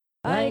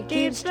I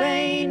keep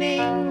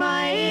straining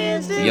my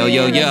ears to Yo,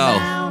 yo, hear a yo.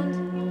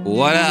 sound.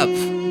 What up?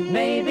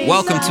 Maybe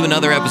Welcome to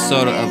another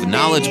episode someone of is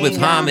Knowledge with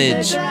digging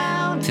Homage.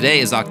 underground.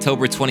 Today is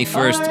October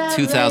 21st,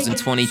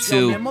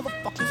 2022.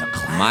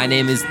 My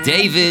name is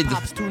David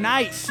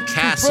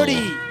Castle,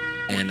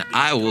 and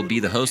I will be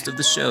the host of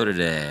the show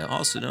today,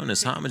 also known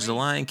as Homage the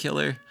Lion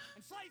Killer,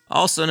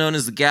 also known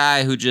as the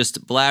guy who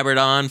just blabbered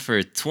on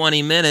for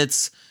 20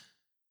 minutes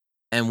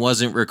and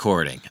wasn't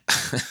recording.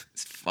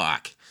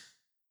 Fuck.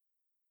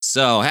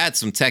 So, had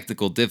some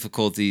technical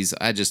difficulties.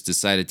 I just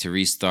decided to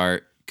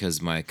restart because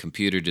my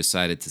computer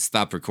decided to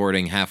stop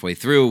recording halfway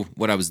through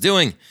what I was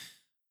doing.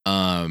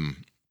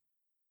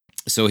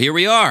 So here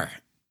we are,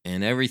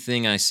 and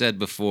everything I said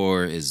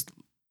before is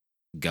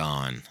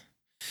gone.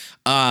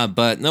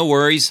 But no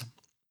worries.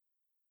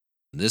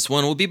 This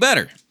one will be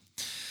better.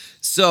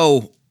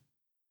 So,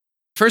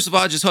 first of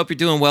all, I just hope you're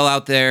doing well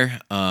out there,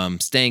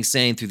 staying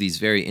sane through these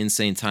very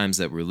insane times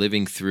that we're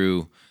living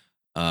through.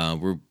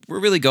 We're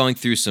really going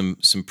through some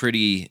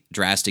pretty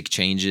drastic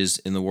changes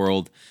in the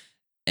world,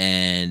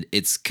 and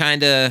it's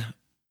kind of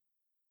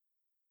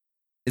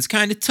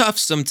tough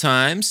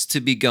sometimes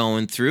to be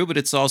going through, but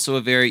it's also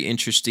a very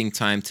interesting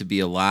time to be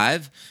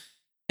alive.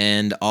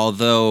 And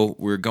although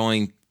we're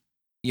going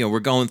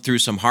through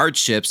some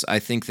hardships, I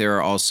think there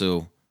are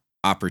also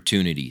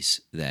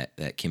opportunities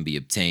that can be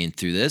obtained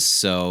through this.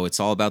 So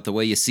it's all about the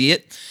way you see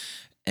it.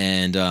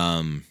 And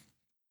on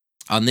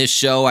this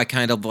show, I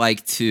kind of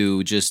like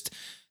to just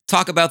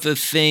talk about the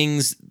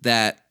things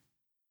that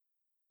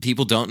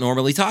people don't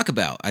normally talk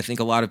about. I think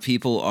a lot of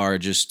people are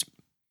just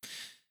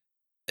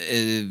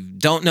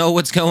don't know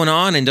what's going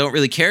on and don't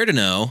really care to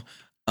know.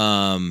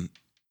 The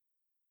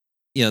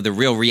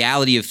real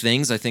reality of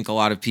things. I think a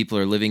lot of people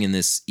are living in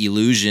this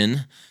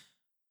illusion.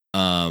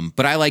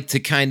 But I like to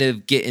kind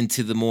of get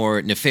into the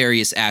more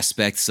nefarious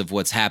aspects of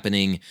what's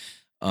happening,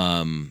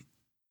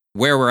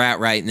 where we're at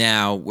right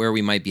now, where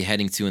we might be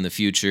heading to in the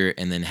future,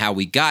 and then how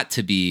we got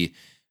to be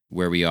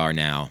where we are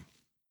now.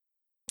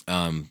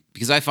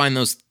 Because I find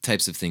those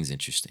types of things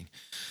interesting.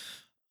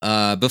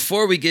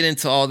 Before we get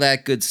into all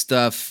that good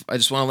stuff, I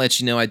just want to let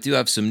you know I do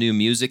have some new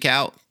music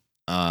out.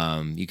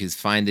 You can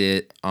find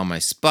it on my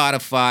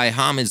Spotify,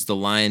 Homage the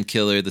Lion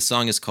Killer. The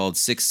song is called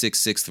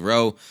 666th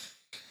Row.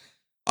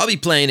 I'll be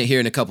playing it here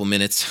in a couple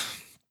minutes.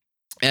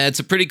 And it's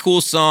a pretty cool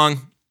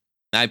song.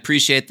 I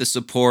appreciate the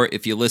support.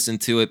 If you listen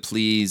to it,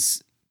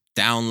 please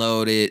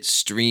download it,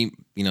 stream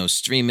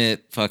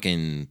it,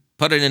 fucking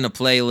put it in a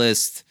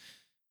playlist.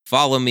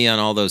 Follow me on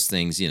all those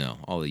things,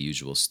 all the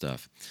usual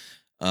stuff.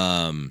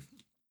 I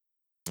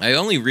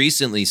only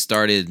recently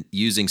started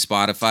using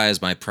Spotify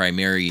as my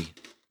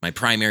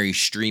primary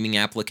streaming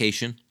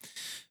application.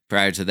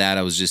 Prior to that,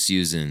 I was just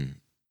using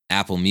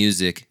Apple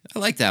Music. I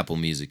liked Apple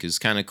Music. It's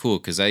kind of cool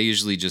because I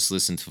usually just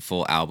listen to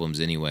full albums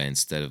anyway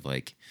instead of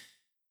like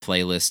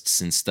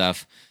playlists and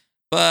stuff.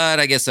 But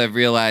I guess I've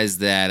realized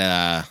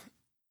that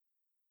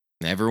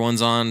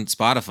everyone's on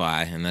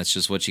Spotify, and that's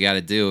just what you got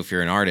to do if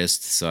you're an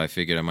artist. So I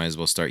figured I might as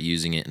well start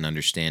using it and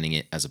understanding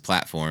it as a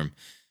platform.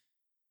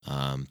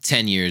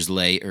 10 years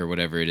late or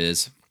whatever it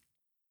is.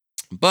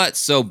 But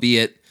so be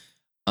it.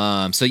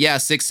 So yeah,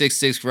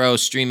 666 Row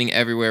streaming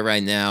everywhere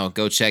right now.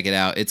 Go check it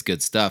out. It's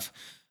good stuff.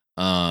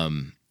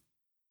 And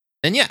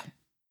yeah.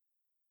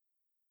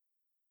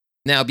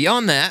 Now,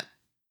 beyond that,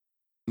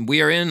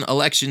 we are in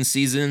election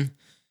season,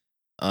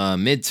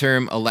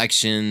 midterm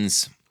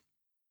elections.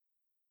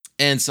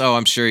 And so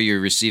I'm sure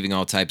you're receiving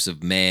all types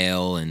of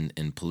mail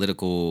and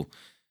political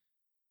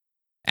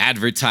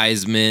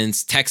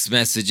advertisements, text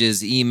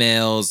messages,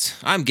 emails.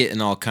 I'm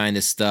getting all kind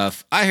of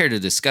stuff. I heard a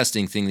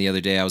disgusting thing the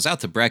other day. I was out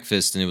to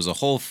breakfast and it was a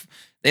whole...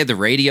 they had the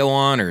radio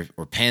on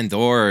or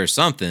Pandora or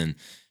something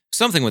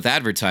with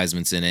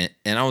advertisements in it.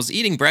 And I was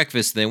eating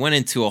breakfast. They went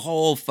into a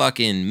whole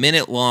fucking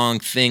minute-long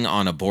thing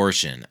on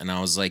abortion. And I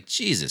was like,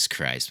 Jesus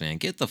Christ, man,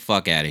 get the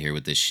fuck out of here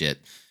with this shit.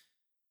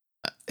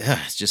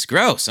 It's just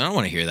gross. I don't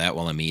want to hear that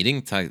while I'm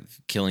eating.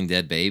 Killing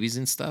dead babies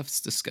and stuff.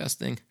 It's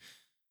disgusting.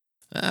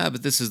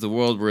 But this is the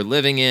world we're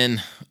living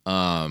in.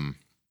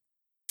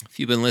 If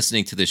you've been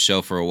listening to this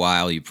show for a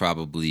while, you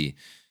probably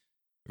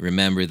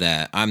remember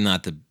that I'm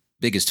not the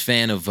biggest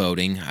fan of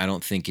voting. I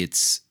don't think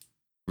it's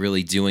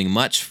really doing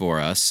much for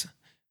us.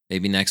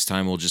 Maybe next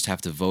time we'll just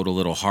have to vote a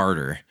little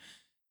harder.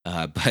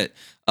 But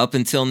up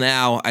until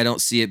now, I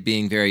don't see it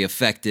being very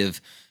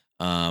effective.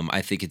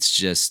 I think it's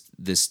just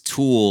this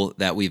tool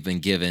that we've been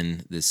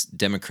given, this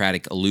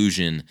democratic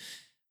illusion,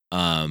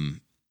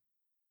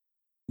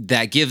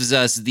 that gives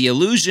us the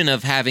illusion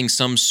of having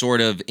some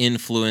sort of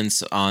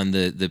influence on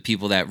the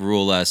people that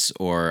rule us,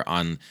 or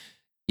on,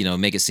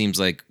 make it seem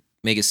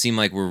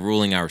like we're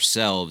ruling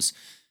ourselves.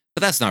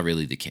 But that's not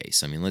really the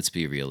case. I mean, let's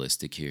be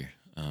realistic here.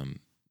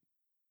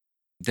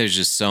 There's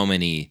just so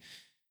many.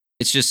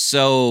 It's just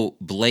so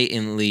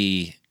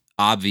blatantly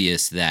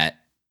obvious that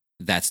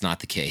that's not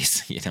the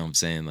case. You know what I'm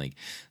saying? Like,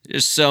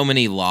 there's so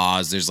many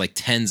laws. There's like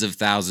tens of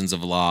thousands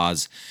of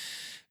laws.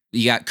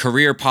 You got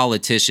career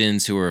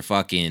politicians who are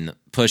fucking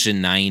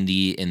pushing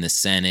 90 in the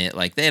Senate.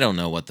 Like, they don't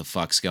know what the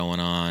fuck's going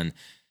on.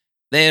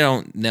 They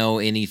don't know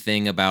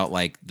anything about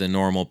like the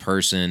normal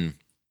person.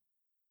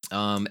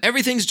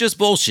 Everything's just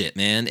bullshit,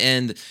 man.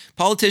 And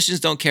politicians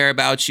don't care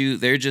about you.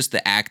 They're just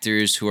the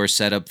actors who are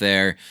set up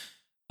there,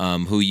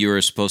 who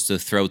you're supposed to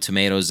throw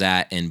tomatoes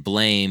at and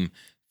blame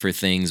for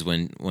things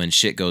when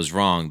shit goes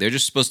wrong. They're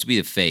just supposed to be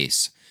the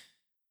face.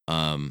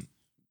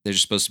 They're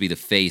just supposed to be the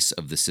face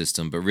of the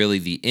system, but really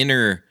the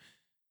inner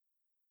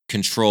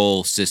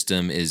control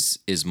system is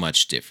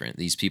much different.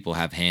 These people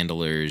have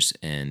handlers,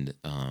 and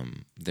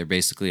they're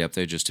basically up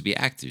there just to be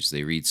actors.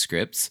 They read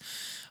scripts.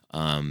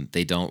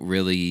 They don't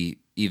really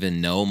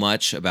even know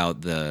much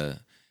about the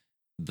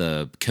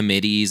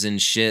committees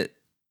and shit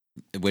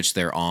which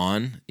they're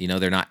on. You know,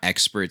 they're not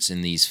experts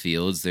in these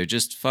fields. They're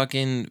just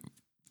fucking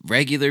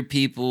regular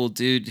people,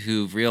 dude,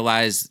 who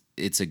realize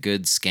it's a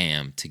good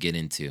scam to get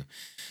into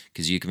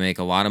because you can make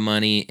a lot of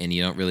money and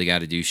you don't really got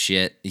to do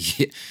shit.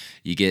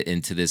 You get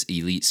into this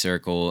elite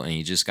circle and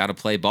you just got to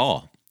play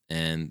ball.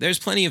 And there's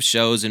plenty of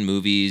shows and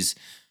movies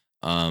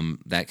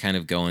that kind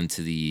of go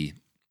into the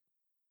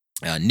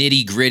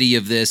nitty gritty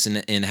of this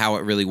and how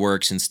it really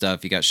works and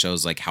stuff. You got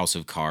shows like House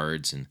of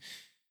Cards and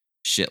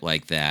shit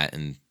like that.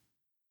 And,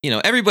 you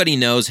know, everybody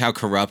knows how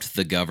corrupt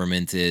the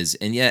government is.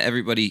 And yet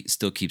everybody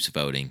still keeps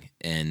voting.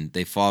 And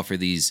they fall for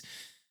these,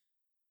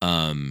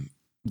 the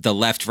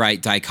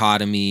left-right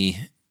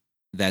dichotomy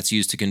that's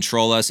used to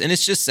control us. And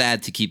it's just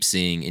sad to keep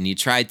seeing. And you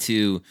try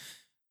to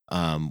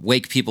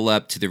wake people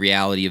up to the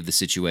reality of the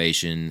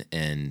situation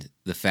and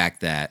the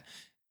fact that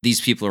these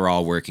people are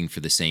all working for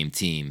the same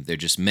team. They're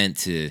just meant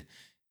to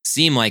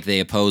seem like they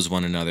oppose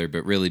one another,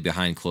 but really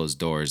behind closed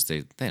doors,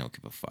 they don't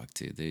give a fuck,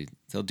 dude.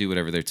 They'll do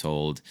whatever they're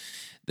told.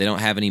 They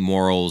don't have any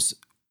morals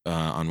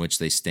on which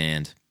they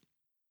stand.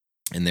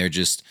 And they're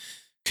just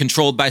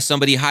controlled by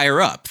somebody higher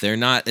up.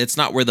 It's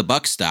not where the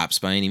buck stops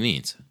by any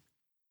means.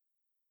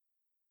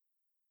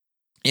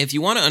 If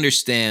you want to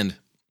understand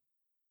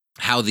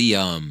how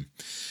the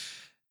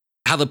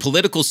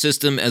political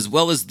system as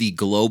well as the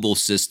global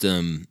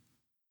system,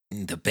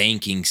 the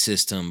banking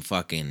system,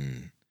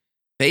 fucking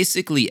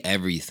basically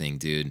everything,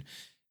 dude.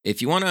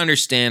 If you want to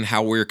understand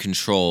how we're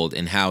controlled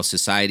and how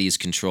society is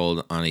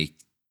controlled on a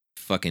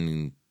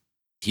fucking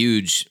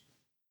huge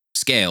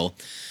scale,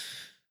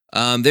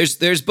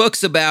 there's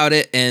books about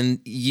it, and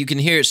you can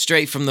hear it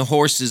straight from the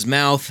horse's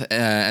mouth,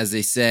 as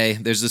they say.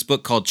 There's this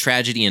book called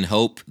Tragedy and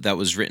Hope that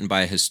was written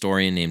by a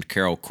historian named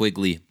Carroll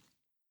Quigley.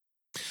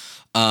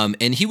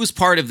 And he was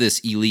part of this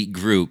elite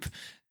group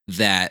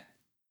that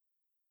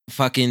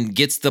fucking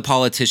gets the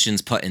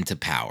politicians put into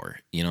power,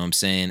 you know what I'm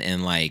saying?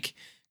 And like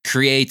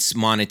creates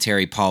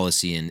monetary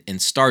policy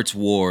and starts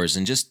wars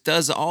and just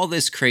does all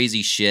this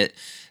crazy shit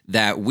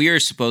that we're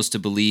supposed to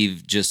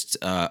believe just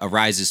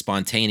arises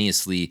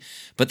spontaneously.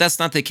 But that's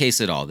not the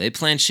case at all. They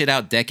plan shit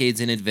out decades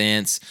in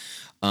advance.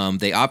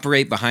 They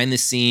operate behind the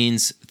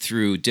scenes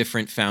through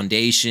different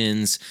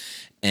foundations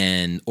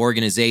and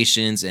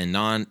organizations and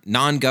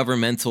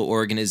non-governmental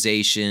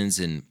organizations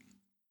and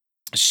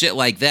shit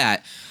like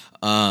that.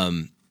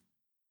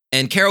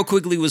 And Carroll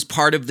Quigley was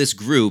part of this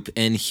group,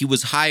 and he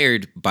was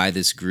hired by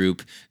this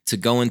group to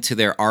go into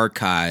their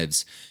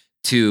archives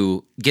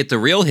to get the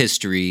real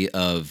history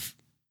of,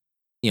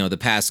 you know, the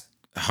past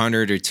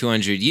 100 or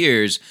 200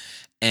 years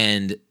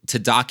and to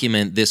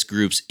document this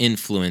group's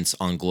influence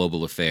on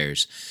global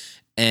affairs.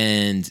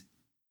 And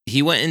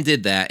he went and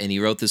did that, and he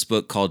wrote this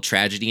book called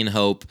Tragedy and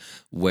Hope,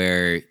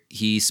 where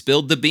he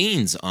spilled the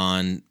beans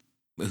on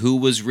who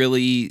was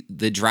really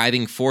the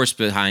driving force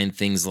behind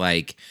things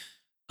like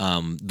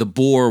the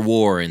Boer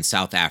War in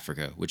South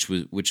Africa, which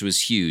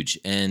was huge.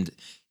 And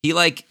he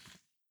like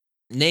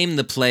named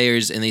the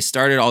players, and they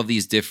started all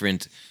these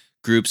different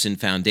groups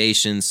and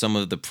foundations, some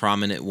of the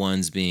prominent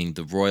ones being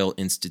the Royal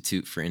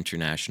Institute for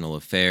International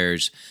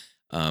Affairs,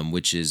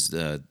 which is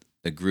a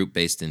group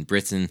based in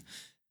Britain.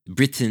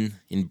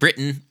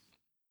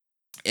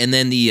 And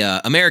then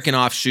the American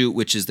offshoot,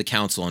 which is the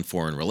Council on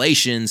Foreign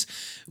Relations,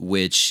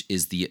 which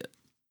is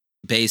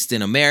based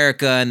in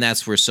America, and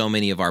that's where so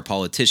many of our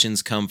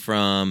politicians come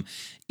from.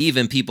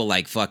 Even people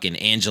like fucking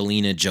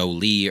Angelina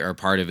Jolie are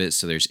part of it.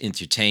 So there's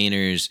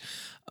entertainers,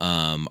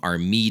 our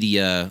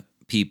media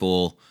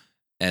people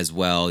as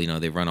well. You know,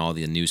 they run all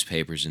the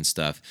newspapers and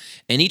stuff.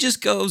 And he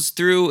just goes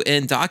through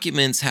and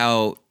documents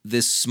how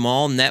this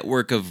small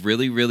network of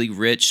really, really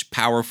rich,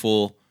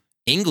 powerful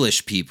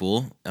English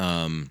people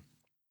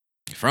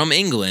from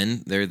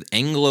England, they're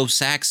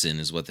Anglo-Saxon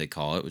is what they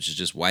call it, which is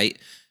just white,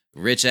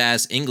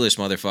 rich-ass English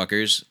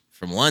motherfuckers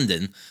from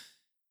London.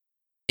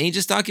 And he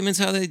just documents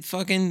how they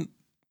fucking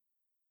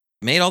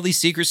made all these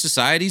secret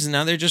societies and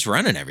now they're just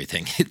running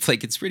everything.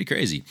 It's pretty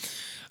crazy.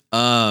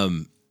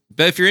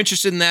 But if you're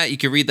interested in that, you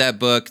can read that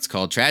book. It's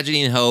called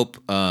Tragedy and Hope.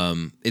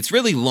 It's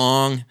really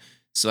long,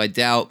 so I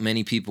doubt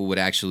many people would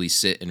actually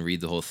sit and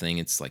read the whole thing.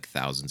 It's like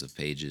thousands of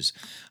pages.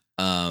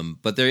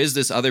 But there is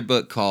this other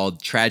book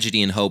called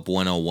Tragedy and Hope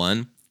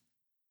 101,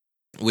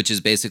 which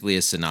is basically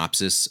a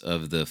synopsis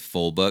of the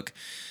full book.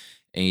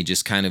 And he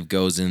just kind of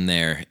goes in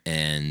there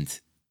and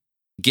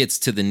gets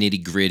to the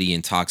nitty gritty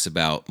and talks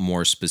about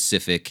more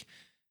specific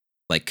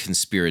like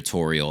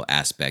conspiratorial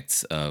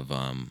aspects of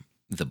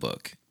the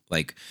book.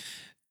 Like,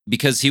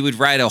 because he would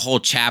write a whole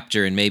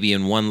chapter and maybe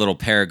in one little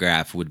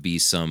paragraph would be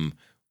some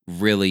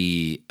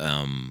really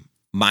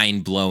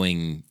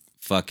mind-blowing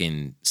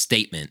fucking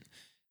statement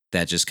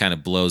that just kind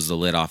of blows the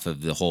lid off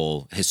of the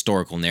whole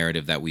historical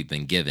narrative that we've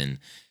been given.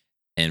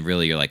 And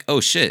really you're like, oh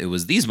shit, it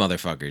was these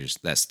motherfuckers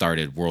that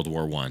started World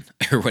War I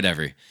or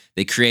whatever.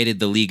 They created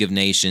the League of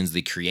Nations.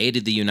 They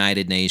created the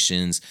United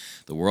Nations,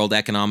 the World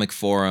Economic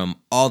Forum,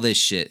 all this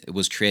shit. It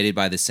was created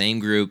by the same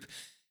group.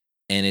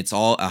 And it's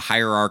all a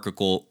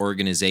hierarchical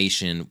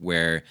organization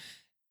where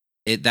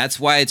that's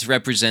why it's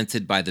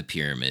represented by the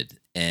pyramid.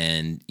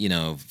 And, you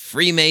know,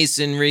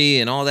 Freemasonry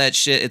and all that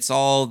shit. It's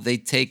all, they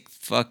take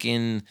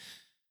fucking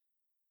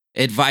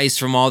advice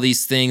from all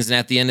these things. And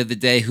at the end of the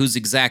day, who's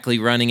exactly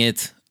running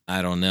it?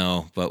 I don't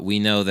know. But we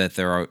know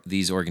that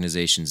these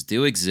organizations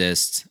do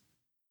exist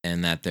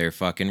and that they're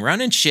fucking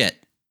running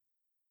shit.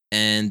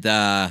 And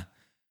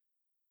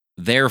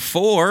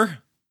therefore,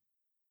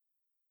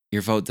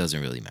 your vote doesn't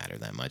really matter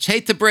that much.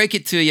 Hate to break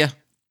it to you.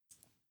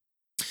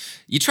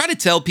 You try to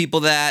tell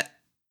people that,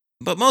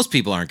 but most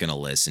people aren't going to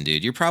listen,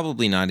 dude. You're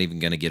probably not even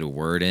going to get a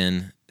word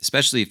in,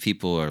 especially if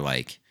people are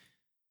like,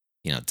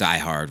 you know,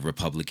 diehard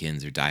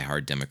Republicans or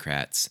diehard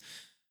Democrats.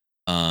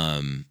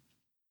 Because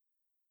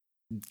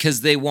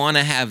they want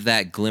to have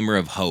that glimmer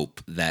of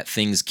hope that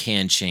things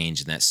can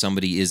change and that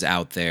somebody is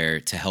out there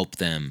to help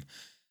them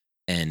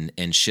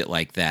and shit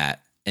like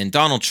that. And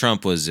Donald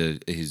Trump was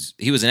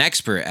he was an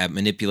expert at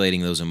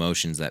manipulating those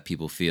emotions that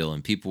people feel,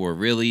 and people were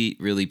really,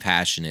 really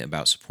passionate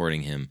about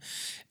supporting him,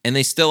 and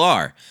they still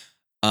are.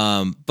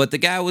 But the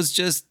guy was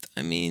just,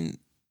 I mean,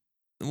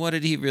 what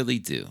did he really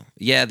do?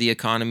 Yeah, the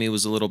economy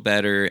was a little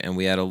better, and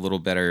we had a little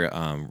better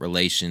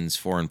relations,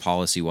 foreign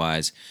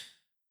policy-wise.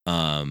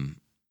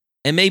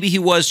 And maybe he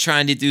was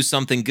trying to do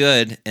something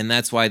good, and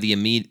that's why the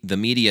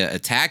media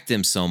attacked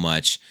him so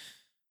much.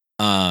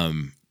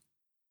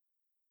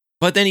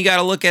 But then you got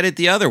to look at it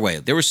the other way.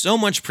 There was so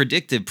much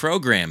predictive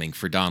programming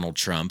for Donald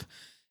Trump,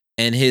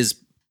 and his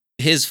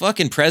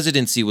fucking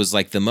presidency was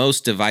like the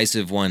most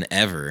divisive one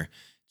ever.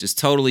 Just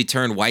totally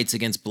turned whites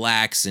against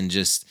blacks, and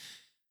just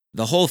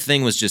the whole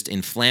thing was just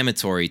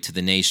inflammatory to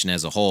the nation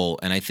as a whole.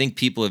 And I think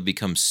people have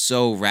become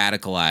so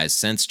radicalized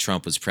since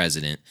Trump was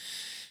president.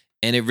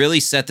 And it really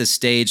set the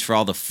stage for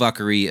all the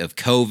fuckery of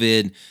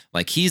COVID.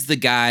 Like, he's the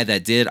guy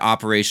that did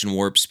Operation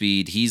Warp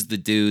Speed. He's the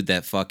dude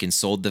that fucking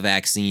sold the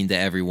vaccine to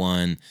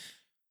everyone.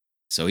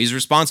 So he's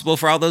responsible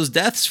for all those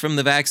deaths from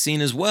the vaccine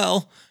as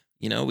well.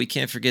 You know, we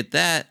can't forget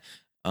that.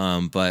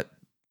 But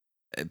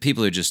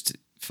people are just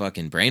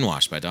fucking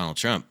brainwashed by Donald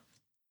Trump.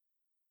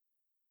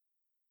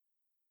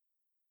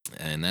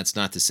 And that's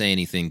not to say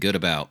anything good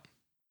about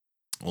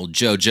old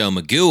Joe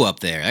Magoo up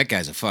there. That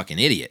guy's a fucking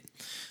idiot.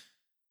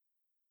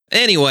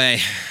 Anyway,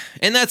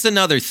 and that's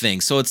another thing.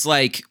 So it's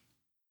like,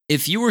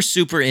 if you were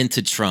super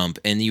into Trump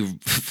and you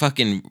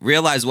fucking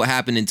realize what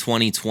happened in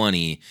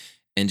 2020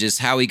 and just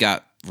how he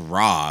got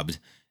robbed,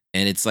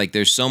 and it's like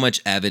there's so much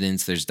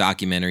evidence, there's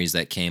documentaries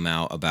that came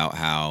out about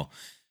how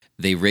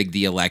they rigged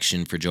the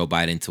election for Joe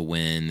Biden to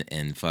win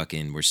and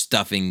fucking were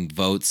stuffing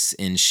votes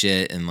and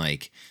shit, and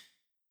like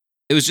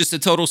it was just a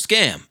total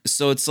scam.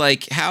 So it's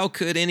like, how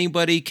could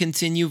anybody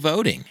continue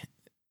voting?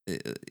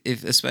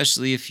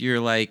 Especially if you're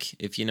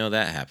like, if you know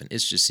that happened. It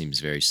just seems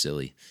very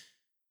silly.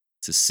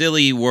 It's a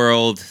silly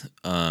world.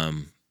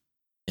 And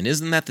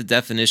isn't that the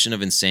definition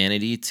of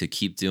insanity, to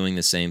keep doing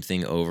the same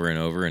thing over and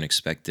over and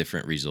expect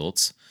different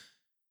results?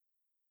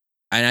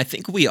 And I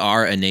think we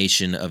are a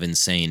nation of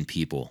insane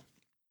people.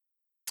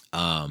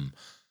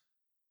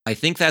 I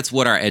think that's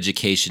what our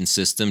education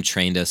system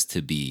trained us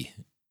to be.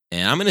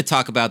 And I'm going to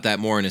talk about that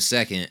more in a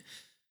second.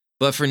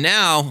 But for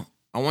now,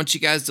 I want you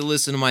guys to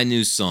listen to my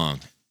new song.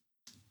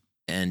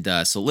 And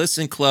so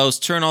listen close,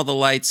 turn all the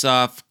lights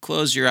off,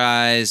 close your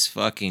eyes,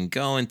 fucking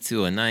go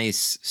into a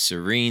nice,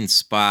 serene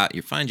spot.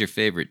 You find your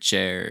favorite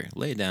chair,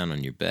 lay down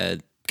on your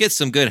bed, get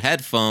some good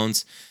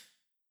headphones.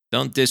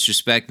 Don't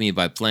disrespect me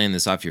by playing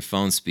this off your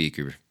phone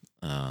speaker.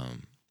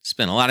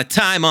 Spent a lot of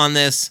time on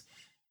this.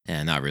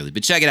 Yeah, not really,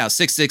 but check it out,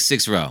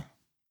 666 Row.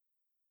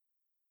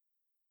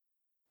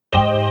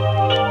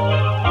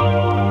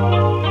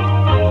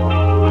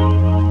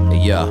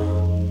 Hey, yo.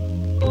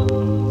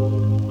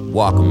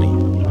 Walk with me.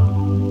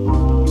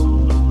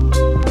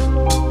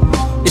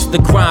 The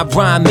crime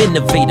rhyme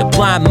innovator,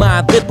 blind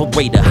mind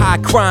liberator, high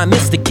crime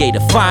instigator,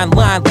 fine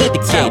line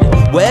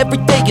litigator, where every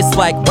day is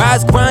like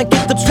rise, grind,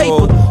 get the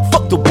paper.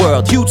 Fuck the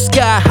world, huge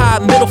sky high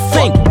middle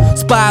finger.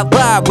 Spy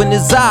lie when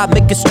his eye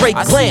make a straight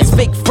glance.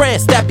 Fake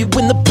friends stab you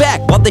in the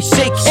back while they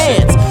shake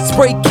hands.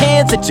 Spray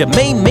cans at your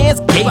main man's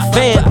gay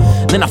fan.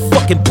 Then I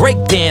fucking break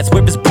dance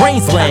where his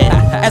brains land.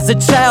 As a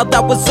child I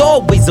was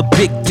always a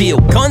big deal.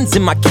 Guns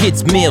in my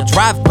kid's meal,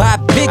 drive by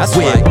big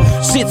wheel.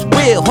 Shit's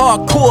real,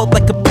 hardcore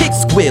like a pig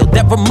squeal.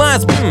 That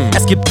reminds me,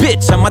 ask your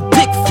bitch how my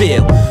dick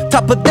feel.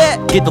 Top of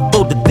that, get a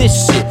load of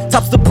this shit.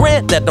 Top's the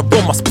brand that I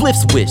roll my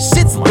spliffs with.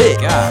 Shit's lit.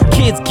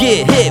 Kids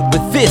get hit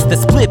with fists that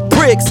split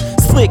bricks.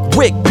 Slick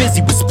Rick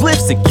busy with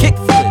spliffs and kick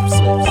flips.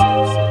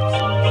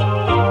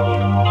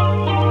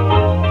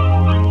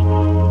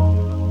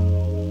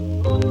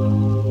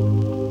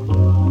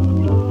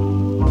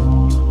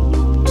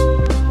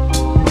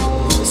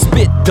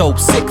 dope,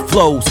 sick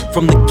flows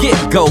from the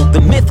get-go.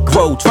 The myth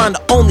grow, trying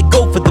to only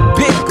go for the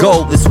big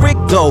goal. This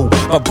rigged though,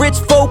 by rich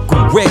folk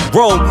who rig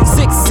roll.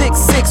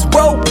 666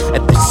 row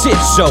at the shit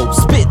show.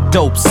 Spit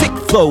dope, sick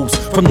flows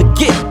from the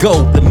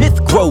get-go. The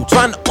myth grow,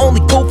 trying to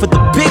only go for the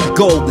big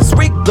goal. This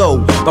rigged though,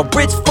 by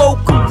rich folk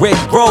who rig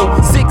roll.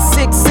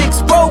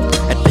 666 row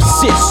at the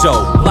shit show.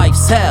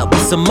 Life's hell,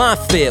 it's a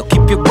minefield.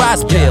 Keep your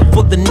eyes peeled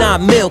for the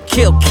 9 mil.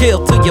 Kill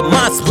till your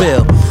mind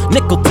spill.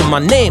 Nickel to my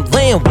name,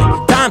 laying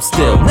with dime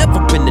still. Never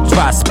been a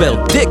dry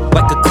spell, dick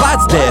like a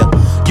Clydesdale.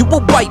 You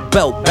a white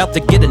belt, about to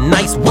get a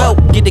nice welt.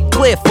 Get it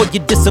clear before you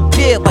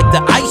disappear like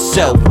the ice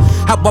shelf.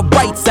 How I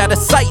write's out of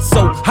sight,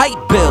 so height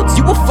builds.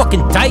 You a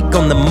fucking dyke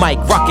on the mic,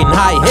 rocking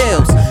high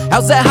heels.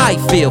 How's that high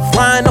feel?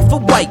 Flying off a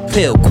white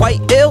pill, quite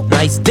ill?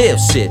 Nice deal,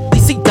 shit, at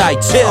least he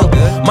died chill.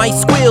 Might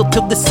squeal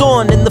till the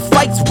on and the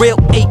fight's real.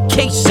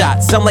 8K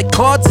shots, sound like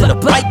cards in a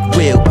bike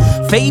wheel.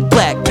 Fade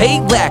black, paid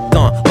lacked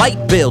on,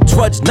 light bill.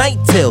 Trudge night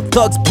till,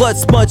 thugs blood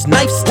smudge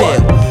knife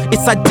still.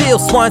 It's ideal,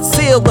 swan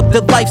seal up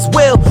the life's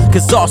will.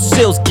 Cause all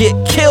shills get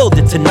killed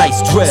in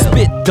tonight's drill.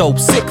 Spit dope,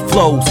 sick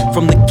flows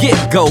from the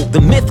get-go.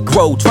 The myth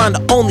grow, trying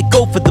to only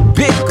go for the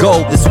big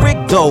goal. This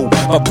rigged though,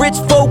 a rich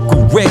folk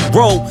who rig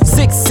roll.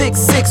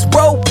 666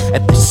 row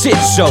at the shit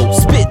show.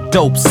 Spit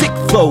dope, sick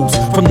flows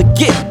from the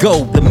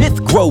get-go. The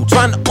myth grow,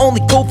 trying to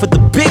only go for the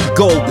big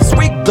goal. This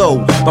rigged though,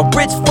 a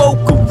rich folk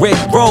who rig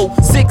roll.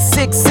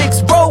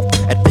 666 row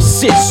at the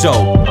shit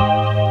show.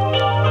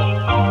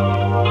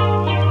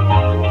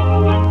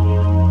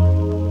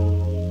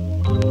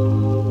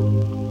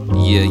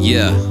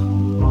 Yeah.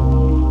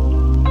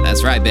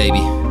 That's right,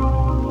 baby.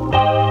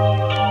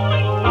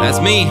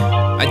 That's me.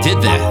 I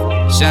did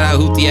that. Shout out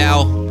Hootie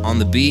Owl on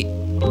the beat.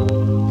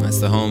 That's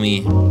the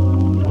homie.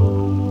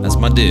 That's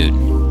my dude.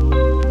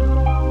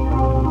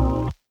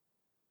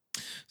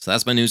 So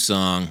that's my new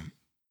song.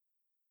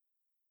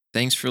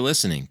 Thanks for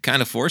listening.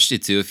 Kind of forced you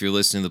to. If you're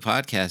listening to the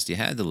podcast, you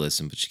had to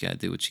listen, but you got to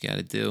do what you got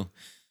to do.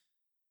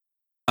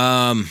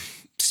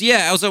 So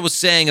yeah, as I was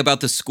saying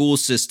about the school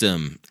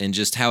system and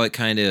just how it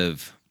kind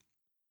of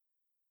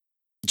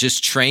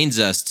just trains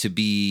us to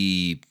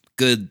be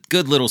good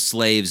little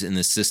slaves in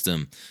the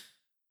system.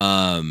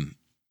 I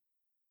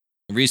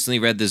recently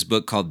read this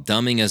book called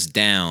Dumbing Us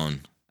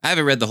Down. I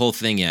haven't read the whole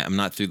thing yet. I'm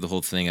not through the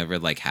whole thing. I've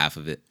read like half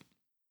of it.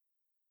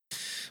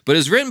 But it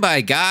was written by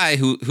a guy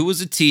who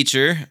was a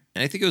teacher,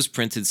 and I think it was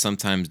printed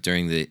sometimes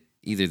during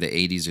either the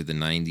 80s or the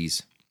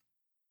 90s.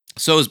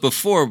 So it was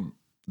before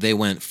they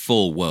went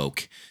full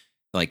woke.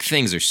 Like,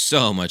 things are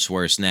so much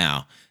worse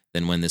now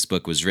than when this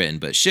book was written,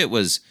 but shit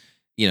was,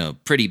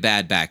 pretty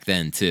bad back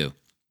then too.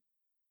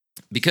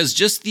 Because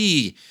just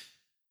the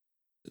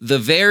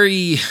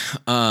very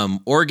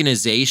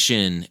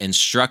organization and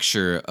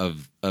structure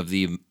of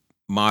the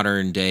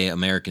modern day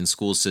American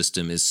school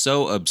system is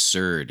so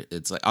absurd.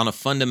 It's like on a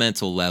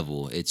fundamental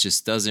level, it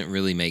just doesn't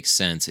really make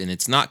sense. And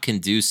it's not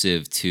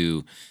conducive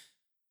to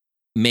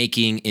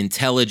making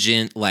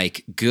intelligent,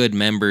 like, good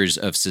members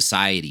of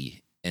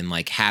society and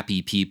like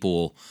happy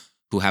people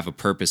who have a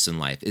purpose in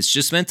life. It's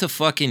just meant to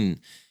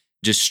fucking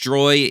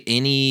destroy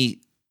any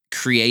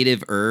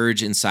creative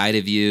urge inside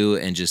of you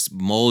and just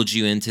mold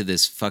you into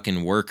this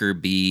fucking worker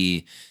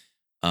bee.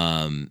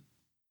 And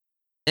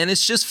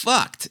it's just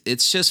fucked.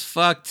 It's just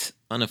fucked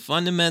on a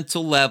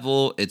fundamental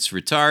level. It's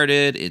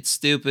retarded, it's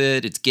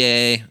stupid, it's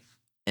gay,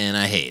 and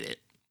I hate it.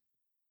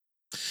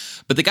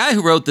 But the guy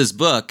who wrote this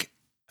book,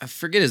 I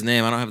forget his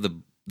name. I don't have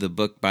the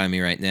book by me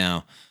right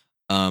now.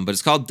 But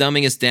it's called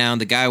Dumbing Us Down.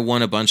 The guy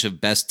won a bunch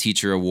of Best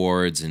Teacher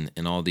Awards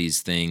and all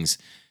these things.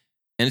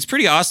 And it's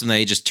pretty awesome that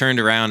he just turned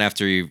around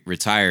after he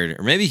retired.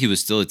 Or maybe he was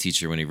still a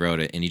teacher when he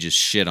wrote it, and he just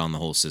shit on the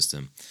whole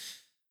system.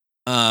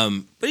 But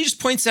he just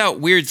points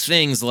out weird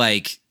things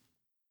like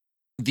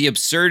the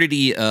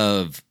absurdity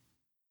of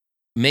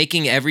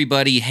making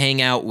everybody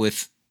hang out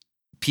with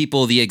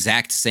people the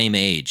exact same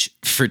age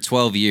for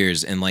 12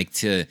 years and like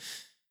to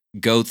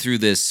go through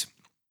this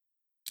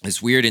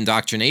weird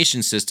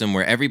indoctrination system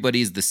where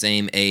everybody's the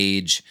same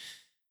age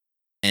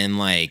and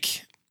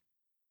like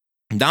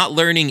not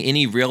learning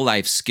any real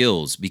life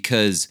skills,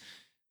 because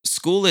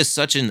school is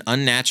such an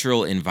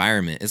unnatural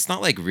environment. It's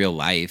not like real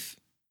life.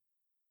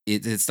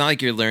 It's not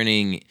like you're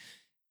learning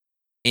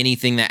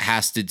anything that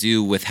has to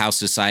do with how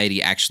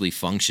society actually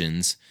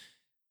functions.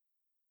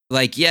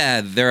 Like,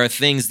 yeah, there are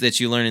things that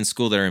you learn in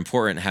school that are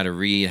important: how to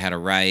read, how to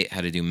write, how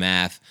to do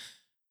math,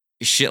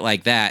 shit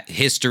like that.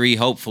 History,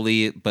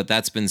 hopefully, but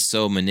that's been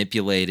so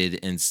manipulated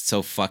and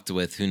so fucked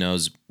with. Who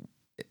knows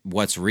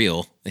what's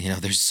real?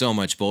 There's so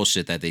much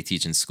bullshit that they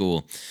teach in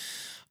school.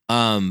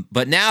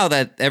 But now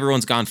that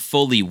everyone's gone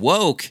fully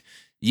woke,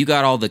 you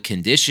got all the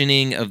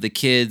conditioning of the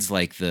kids,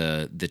 like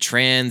the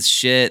trans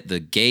shit, the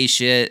gay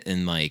shit,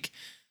 and like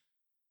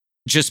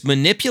just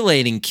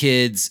manipulating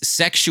kids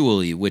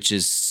sexually, which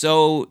is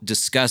so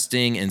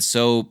disgusting and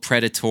so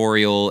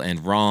predatorial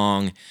and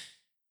wrong.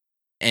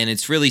 And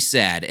it's really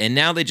sad. And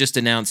now they just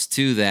announced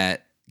too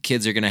that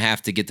kids are going to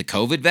have to get the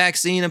COVID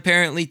vaccine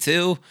apparently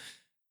too.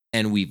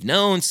 And we've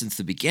known since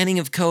the beginning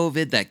of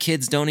COVID that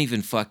kids don't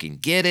even fucking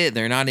get it.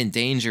 They're not in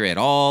danger at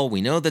all.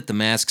 We know that the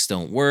masks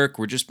don't work.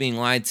 We're just being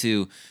lied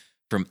to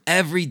from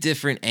every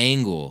different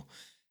angle.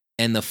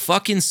 And the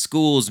fucking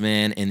schools,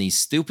 man, and these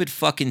stupid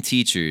fucking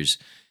teachers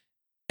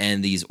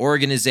and these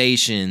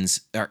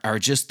organizations are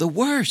just the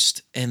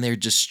worst. And they're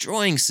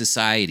destroying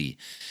society.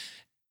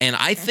 And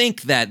I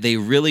think that they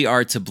really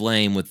are to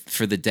blame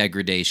for the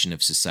degradation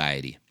of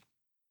society.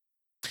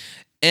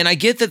 And I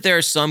get that there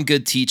are some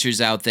good teachers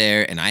out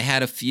there, and I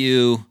had a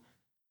few,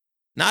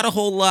 not a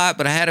whole lot,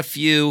 but I had a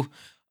few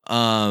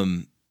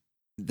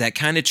that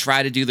kind of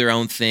try to do their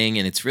own thing,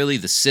 and it's really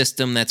the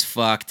system that's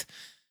fucked.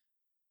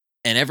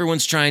 And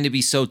everyone's trying to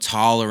be so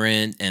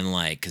tolerant and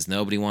like, because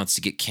nobody wants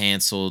to get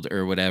canceled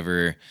or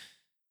whatever.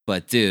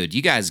 But dude,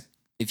 you guys,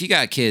 if you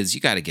got kids,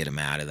 you got to get them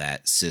out of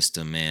that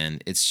system, man.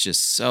 It's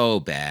just so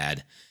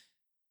bad.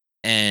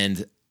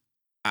 And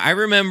I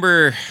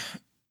remember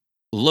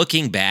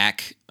looking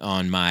back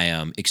on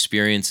my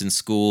experience in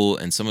school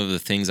and some of the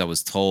things I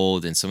was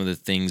told and some of the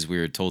things we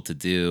were told to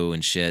do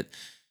and shit,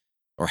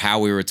 or how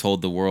we were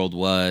told the world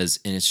was.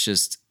 And it's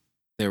just,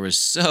 there was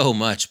so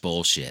much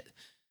bullshit.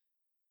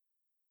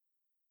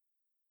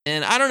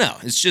 And I don't know.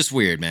 It's just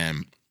weird,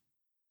 man.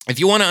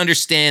 If you want to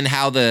understand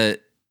how the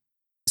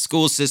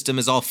school system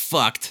is all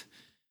fucked,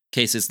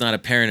 in case it's not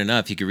apparent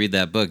enough, you could read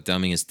that book,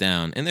 Dumbing Us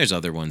Down. And there's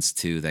other ones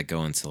too that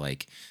go into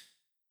like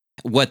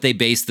what they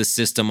based the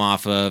system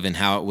off of and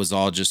how it was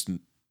all just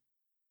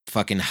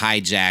fucking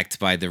hijacked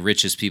by the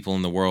richest people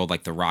in the world,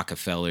 like the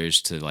Rockefellers,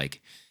 to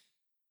like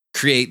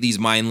create these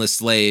mindless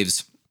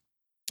slaves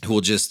who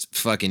will just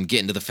fucking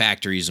get into the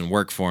factories and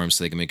work for them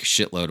so they can make a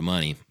shitload of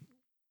money.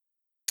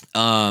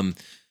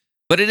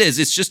 But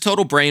it's just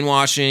total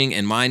brainwashing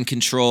and mind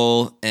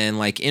control. And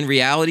like in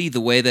reality,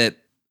 the way that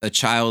a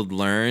child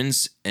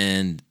learns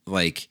and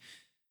like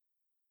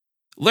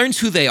learns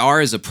who they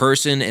are as a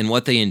person and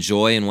what they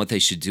enjoy and what they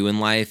should do in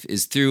life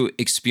is through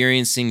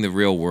experiencing the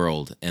real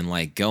world and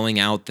like going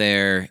out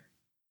there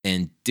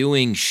and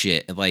doing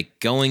shit, like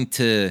going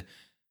to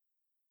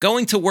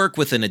work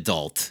with an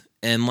adult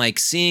and like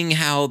seeing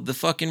how the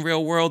fucking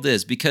real world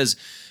is. Because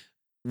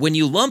when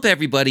you lump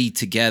everybody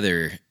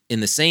together in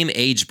the same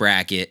age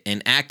bracket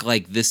and act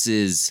like this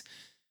is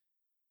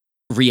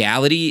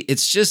reality,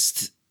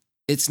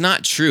 it's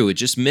not true. It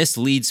just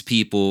misleads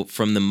people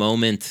from the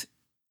moment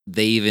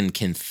they even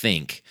can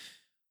think.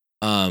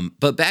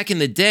 But back in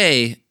the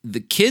day, the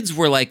kids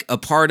were like a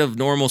part of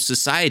normal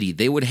society.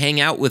 They would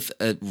hang out with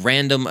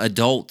random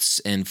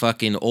adults and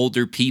fucking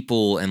older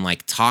people and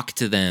like talk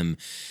to them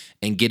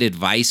and get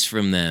advice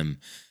from them.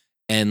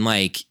 And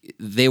like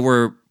they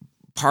were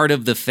part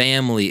of the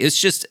family. It's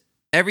just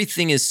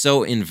everything is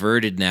so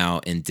inverted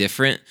now and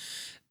different.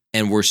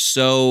 And we're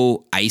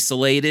so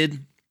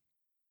isolated,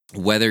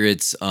 whether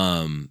it's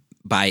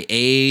by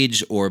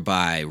age or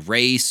by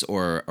race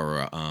or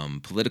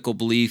political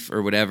belief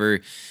or whatever.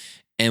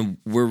 And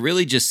we're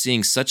really just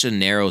seeing such a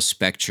narrow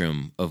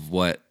spectrum of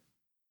what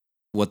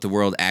the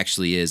world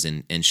actually is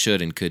and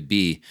should and could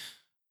be.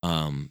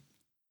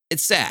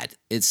 It's sad.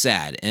 It's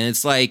sad. And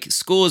it's like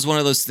school is one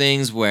of those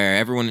things where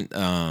everyone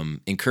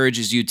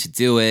encourages you to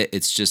do it.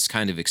 It's just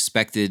kind of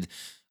expected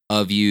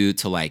of you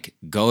to like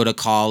go to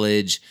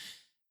college.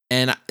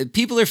 And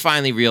people are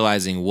finally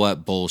realizing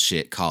what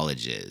bullshit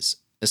college is,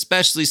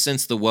 especially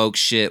since the woke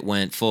shit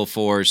went full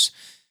force.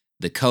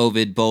 The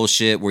COVID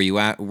bullshit where you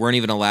weren't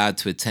even allowed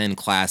to attend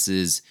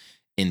classes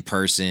in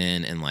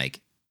person and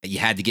like you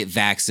had to get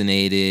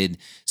vaccinated.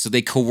 So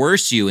they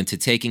coerce you into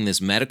taking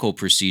this medical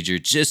procedure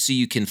just so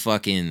you can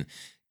fucking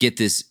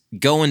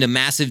go into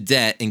massive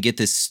debt and get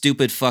this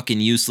stupid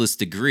fucking useless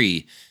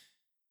degree.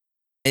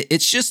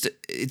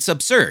 It's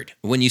absurd.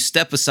 When you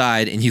step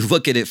aside and you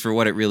look at it for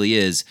what it really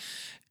is,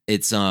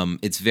 it's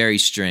very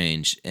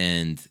strange.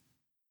 And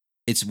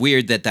it's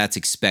weird that that's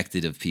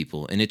expected of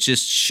people. And it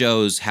just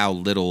shows how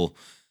little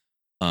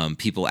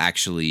people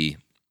actually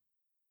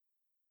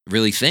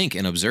really think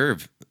and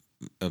observe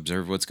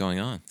what's going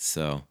on.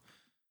 So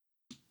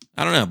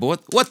I don't know,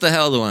 but what the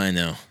hell do I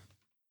know?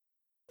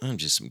 I'm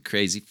just some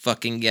crazy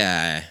fucking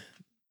guy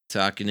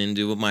talking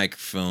into a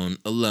microphone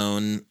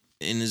alone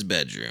in his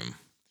bedroom.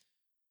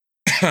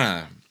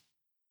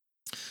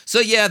 So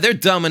yeah, they're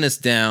dumbing us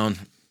down,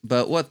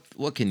 but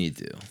what can you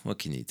do? What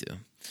can you do?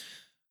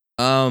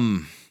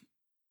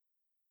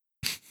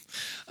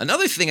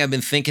 Another thing I've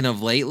been thinking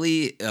of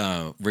lately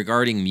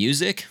regarding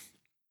music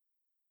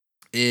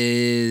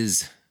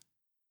is,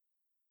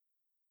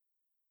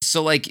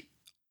 so like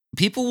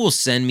people will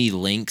send me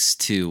links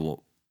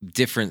to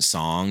different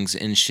songs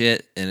and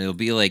shit, and it'll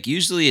be like,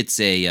 usually it's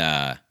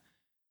I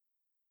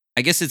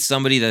guess it's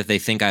somebody that they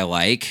think I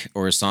like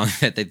or a song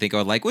that they think I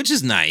would like, which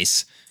is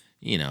nice.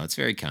 You know, it's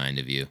very kind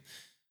of you.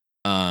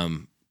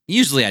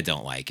 Usually I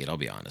don't like it, I'll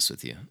be honest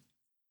with you.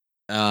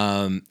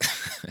 Well,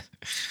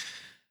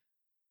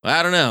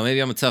 I don't know,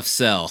 maybe I'm a tough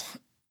sell.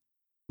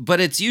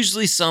 But it's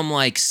usually some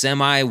like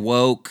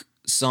semi-woke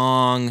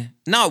song.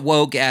 Not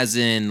woke as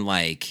in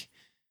like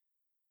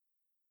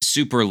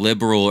super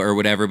liberal or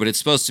whatever, but it's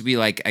supposed to be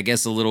like, I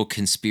guess, a little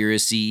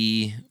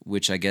conspiracy,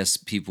 which I guess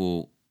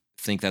people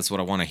think that's what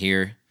I want to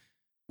hear,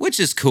 which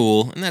is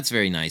cool, and that's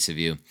very nice of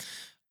you.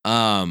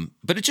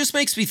 But it just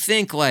makes me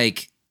think,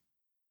 like,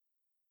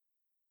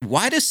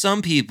 why do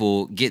some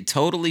people get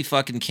totally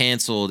fucking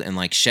canceled and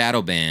like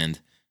shadow banned,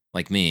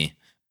 like me,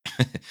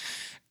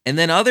 and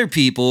then other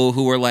people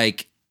who are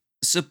like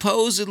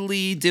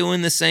supposedly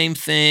doing the same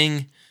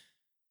thing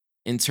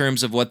in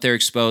terms of what they're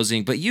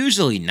exposing, but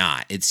usually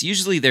not. It's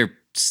usually they're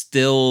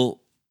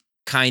still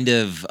kind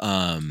of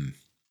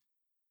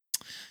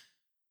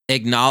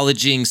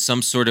acknowledging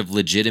some sort of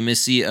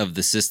legitimacy of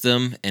the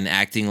system and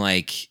acting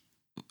like,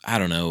 I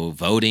don't know,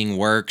 voting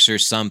works or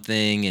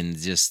something, and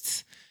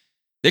just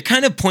they're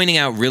kind of pointing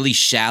out really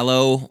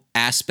shallow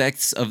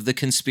aspects of the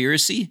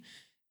conspiracy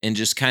and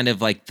just kind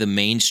of like the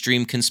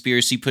mainstream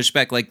conspiracy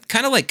pushback, like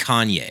kind of like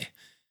Kanye.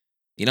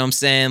 You know what I'm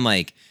saying?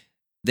 Like,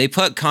 they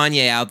put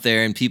Kanye out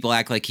there and people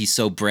act like he's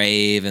so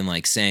brave and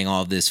like saying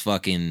all this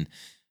fucking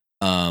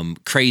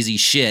crazy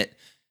shit,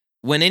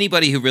 when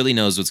anybody who really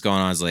knows what's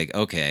going on is like,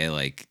 okay,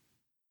 like,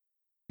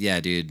 yeah,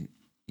 dude,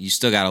 you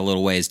still got a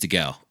little ways to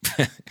go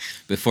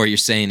before you're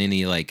saying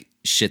any like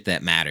shit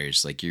that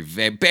matters. Like,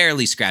 you're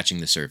barely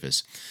scratching the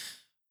surface.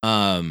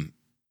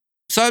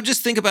 So I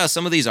just think about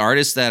some of these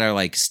artists that are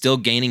like still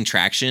gaining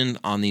traction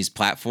on these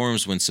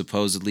platforms when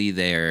supposedly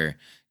they're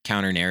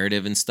counter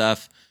narrative and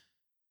stuff.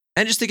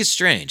 I just think it's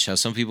strange how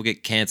some people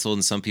get canceled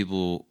and some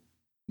people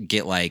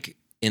get like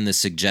in the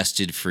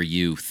suggested for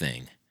you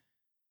thing.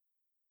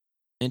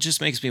 It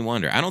just makes me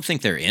wonder. I don't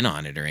think they're in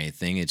on it or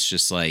anything. It's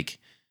just like,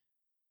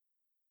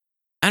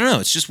 I don't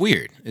know. It's just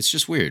weird. It's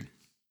just weird.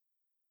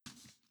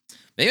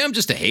 Maybe I'm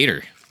just a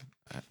hater.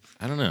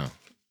 I don't know.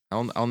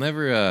 I'll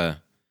never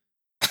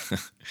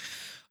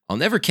I'll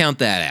never count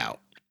that out.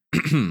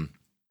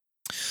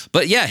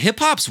 But yeah, hip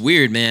hop's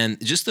weird, man.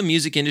 Just the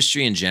music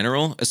industry in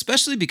general,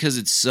 especially because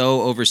it's so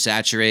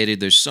oversaturated.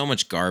 There's so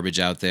much garbage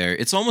out there.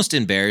 It's almost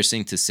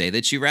embarrassing to say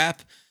that you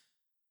rap.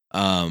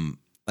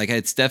 Like,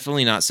 it's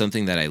definitely not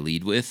something that I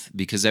lead with,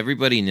 because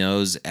everybody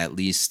knows at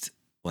least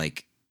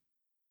like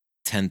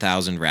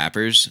 10,000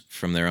 rappers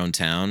from their own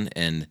town,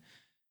 and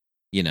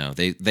you know,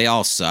 they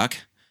all suck.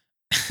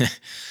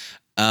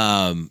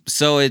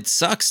 So it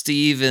sucks to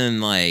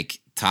even like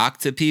talk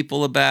to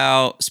people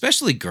about,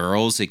 especially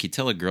girls. Like, you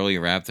tell a girl you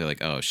rap, they're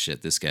like, oh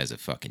shit, this guy's a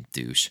fucking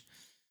douche.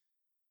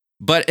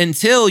 But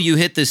until you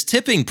hit this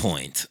tipping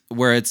point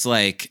where it's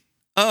like,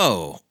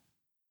 oh,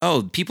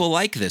 people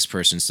like this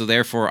person, so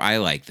therefore I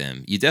like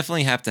them. You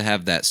definitely have to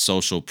have that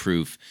social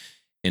proof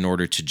in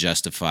order to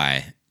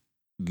justify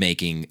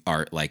making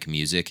art like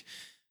music.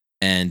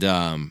 And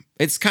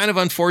it's kind of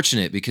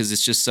unfortunate because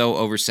it's just so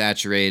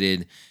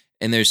oversaturated,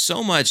 and there's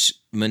so much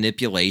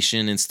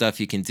manipulation and stuff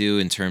you can do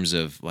in terms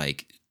of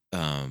like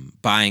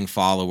buying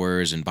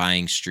followers and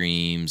buying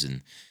streams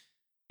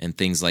and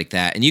things like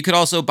that. And you could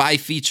also buy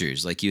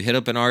features. Like, you hit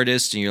up an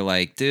artist and you're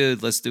like,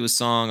 dude, let's do a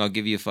song. I'll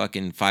give you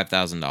fucking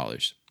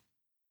 $5,000.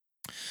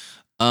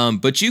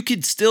 But you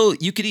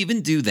could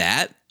even do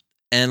that,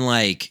 and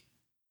like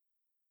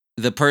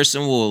the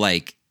person will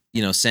like,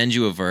 you know, send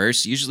you a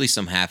verse, usually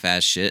some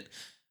half-ass shit,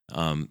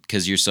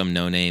 because you're some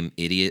no-name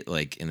idiot,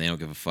 like, and they don't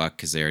give a fuck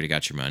because they already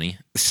got your money.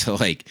 So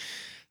like,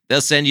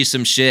 they'll send you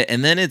some shit,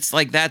 and then it's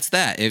like, that's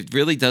that. It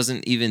really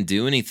doesn't even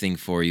do anything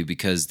for you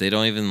because they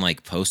don't even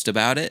like post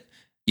about it.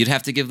 You'd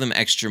have to give them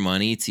extra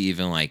money to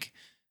even like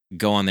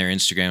go on their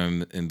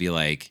Instagram and be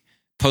like,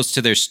 post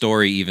to their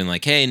story even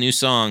like, hey, new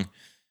song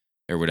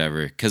or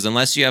whatever. Because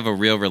unless you have a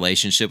real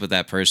relationship with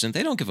that person,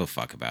 they don't give a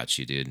fuck about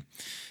you, dude.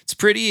 It's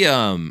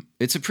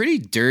a pretty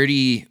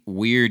dirty,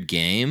 weird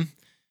game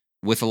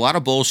with a lot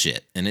of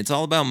bullshit, and it's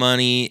all about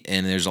money,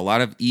 and there's a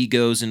lot of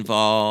egos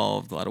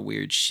involved, a lot of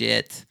weird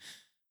shit.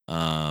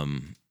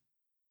 Everyone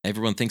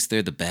thinks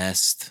they're the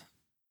best.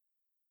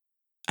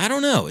 I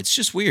don't know. It's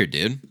just weird,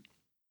 dude.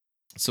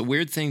 It's a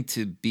weird thing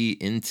to be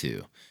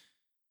into.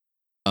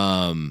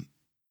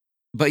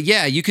 But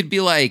yeah, you could be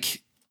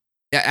like,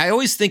 I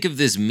always think of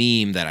this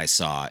meme that I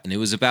saw, and it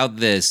was about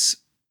this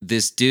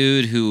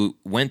dude who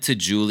went to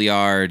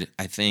Juilliard,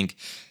 I think,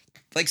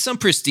 like some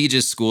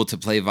prestigious school, to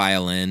play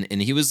violin,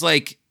 and he was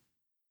like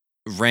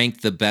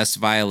ranked the best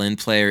violin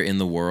player in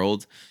the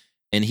world,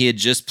 and he had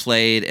just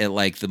played at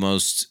like the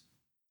most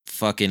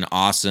fucking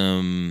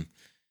awesome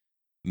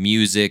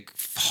music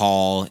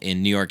hall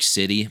in New York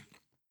City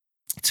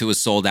to a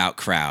sold out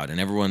crowd, and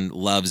everyone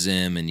loves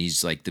him, and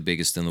he's like the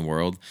biggest in the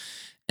world.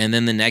 And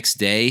then the next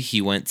day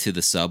he went to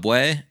the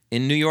subway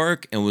in New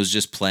York and was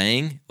just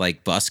playing,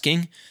 like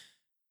busking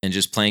and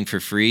just playing for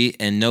free,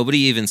 and nobody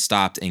even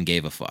stopped and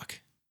gave a fuck.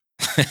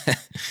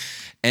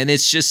 And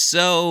it's just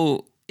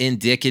so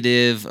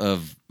indicative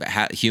of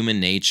human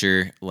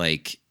nature.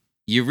 Like,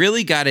 you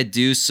really got to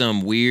do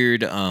some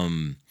weird,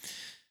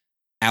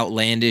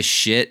 outlandish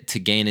shit to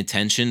gain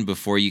attention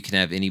before you can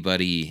have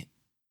anybody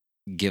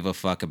give a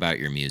fuck about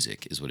your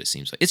music, is what it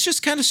seems like. It's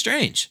just kind of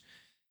strange.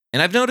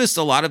 And I've noticed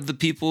a lot of the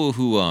people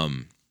who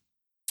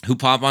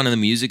pop onto the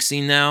music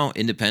scene now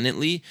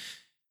independently,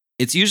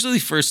 it's usually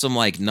for some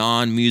like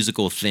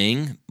non-musical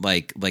thing,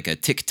 like a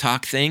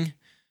TikTok thing.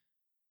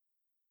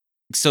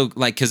 So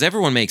like, cause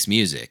everyone makes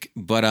music,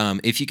 but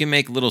if you can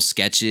make little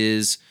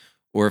sketches,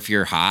 or if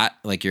you're hot,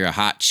 like you're a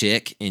hot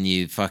chick and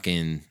you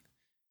fucking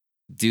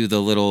do the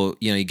little,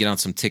 you get on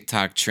some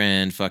TikTok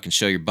trend, fucking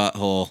show your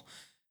butthole,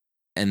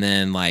 and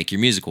then like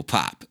your music will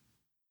pop.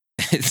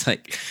 It's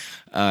like,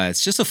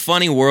 it's just a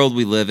funny world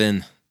we live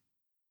in.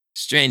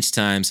 Strange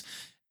times.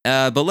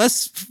 But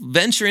let's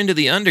venture into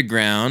the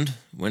underground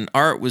when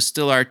art was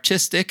still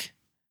artistic.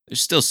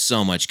 There's still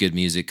so much good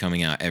music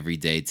coming out every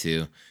day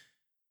too.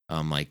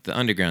 Like the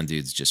underground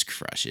dudes just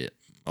crush it.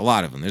 A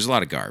lot of them. There's a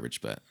lot of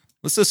garbage, but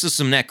let's listen to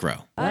some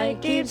Necro. I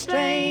keep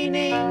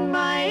straining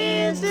my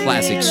ears to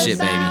Classic hear the shit,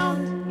 baby.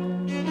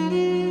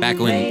 sound. Back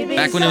when Maybe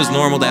it was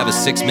normal to have a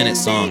 6-minute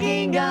song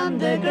digging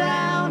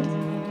underground.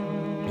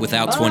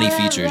 without 20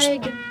 features.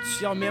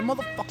 Yo, man,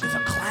 motherfuckers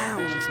are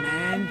clowns,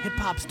 man. Hip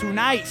hop's too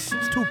nice.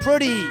 It's too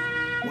pretty.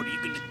 What are you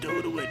gonna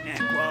do to it,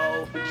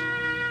 Necro?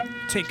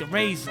 Take a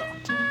razor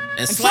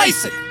And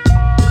slice it.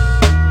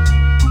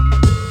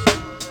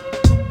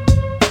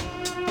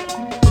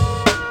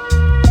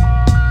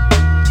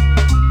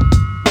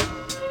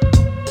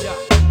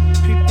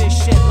 Peep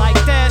this shit like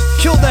this.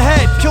 Kill the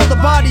head, kill the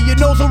body, your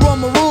nose will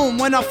roam a room.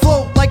 When I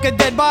float like a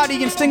dead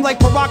body and sting like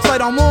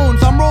peroxide on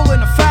wounds, I'm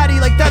rolling a fatty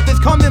like that that's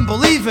coming,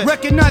 believe it.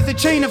 Recognize the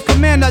chain of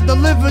command, I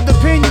deliver the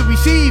pain, you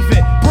receive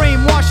it.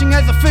 Brainwashing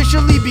has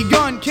officially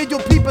begun. Kid,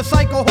 you'll peep a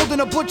psycho holding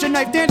a butcher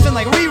knife dancing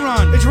like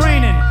rerun. It's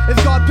raining, as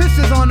God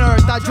pisses on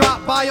earth. I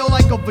drop bio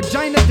like a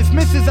vagina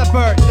dismisses at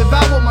birth.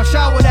 Devour my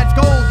shower that's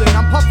golden.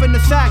 I'm puffing the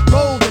sack,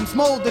 golden,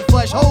 smolded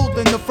flesh,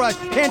 holding the fresh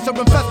cancer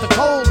infest the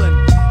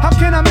colon. How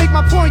can I make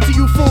my point to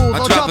you fools?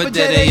 I'll drop a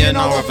dead A&R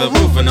off a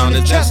roof and on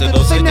his chest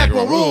it'll say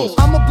Necro rules.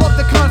 I'm above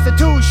the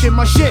Constitution,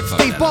 my shit Fuck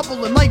stay that.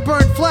 bubbling like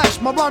burnt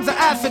flesh. My rhymes are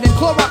acid and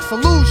Clorox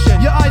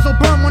solution. Your eyes will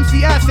burn once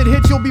the acid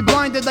hits, you'll be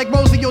blinded like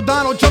Rosie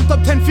O'Donnell jumped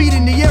up 10 feet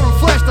in the air and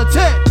flashed her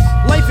tits.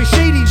 Life is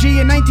shady,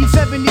 G. In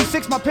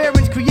 1976, my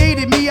parents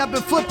created me. I've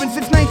been flipping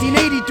since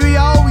 1983.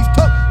 I always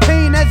took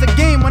pain as a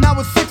game. When I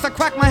was 6, I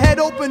cracked my head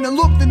open and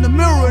looked in the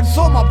mirror and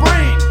saw my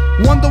brain.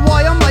 Wonder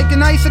why I'm like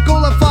an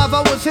icicle. At 5,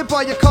 I was hit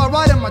by a car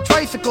riding my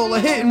tricycle. A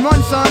hit and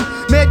run, son.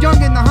 Mad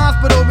young in the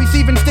hospital,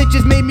 receiving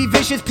stitches made me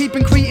vicious.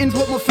 Peeping cretins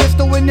with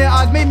Mephisto in their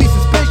eyes made me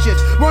suspicious.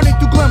 Running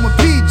through Glen with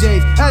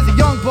PJs as a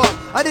young buck.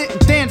 I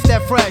didn't dance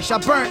that fresh. I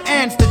burnt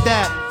ants to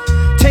death.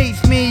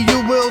 Taste me,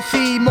 you will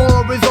see.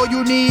 More is all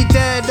you need.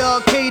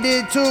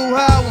 Dedicated to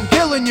how I'm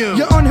killing you.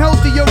 You're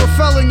unhealthy, you're a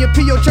felon. Your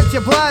P.O. checks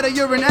your bladder,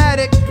 you're an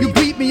addict. You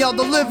beat me, I'll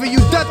deliver you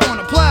death on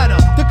a platter.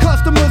 The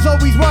customer's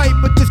always right,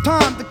 but this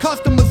time the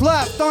customer's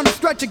left. On a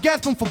stretcher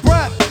gasping for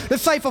breath. The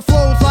cipher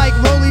flows like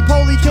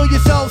roly-poly. Kill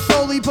yourself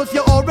slowly, but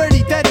you're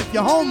already dead if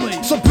you're homely.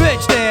 So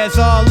bitch, there's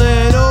a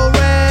little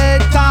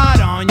red dot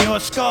on your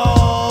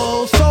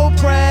skull. So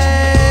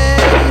pray.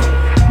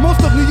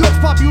 Most of New York's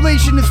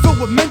population is filled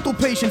with mental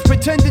patients,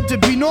 pretending to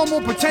be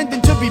normal, pretending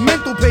to be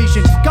mental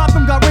patients.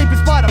 Gotham got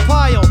rapists by the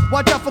pile.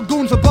 Watch out for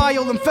goons of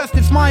bile,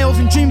 infested smiles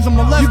and dreams of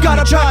molesting. You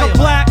gotta back a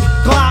black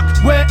Glock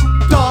with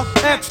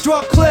the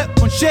extra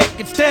clip when shit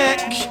gets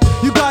thick.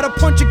 You gotta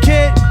punch a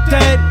kid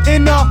dead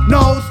in the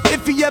nose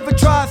if he ever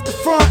tries to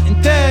front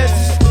in this.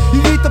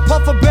 You need to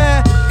puff a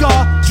bear,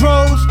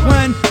 droves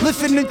when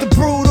listening to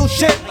brutal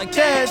shit like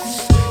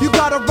this. You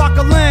gotta rock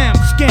a lamb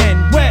skin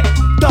with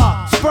the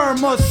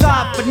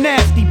spermicide for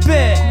nasty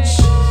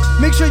bitch.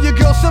 Make sure your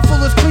girl's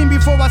syphilis clean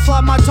before I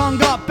slap my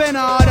tongue up in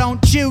her.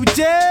 Don't you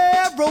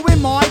dare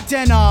ruin my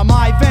dinner.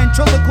 My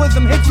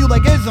ventriloquism hits you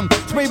like ism.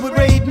 Spray with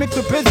raid, mix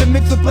with prism,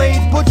 mix with blades,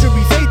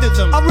 butchery,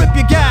 sadism. I'll rip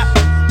your gap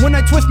when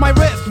I twist my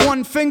wrist.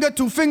 1 finger,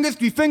 2 fingers,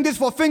 3 fingers,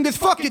 4 fingers,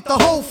 fuck it, the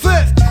whole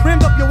fist.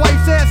 Rammed up your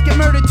wife's ass, get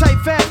murdered tight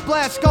fast.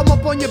 Blast, scum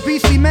up on your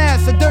beastly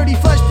mass. A dirty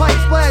flesh pipe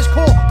splash,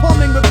 cold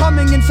plumbing,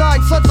 becoming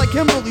inside sluts like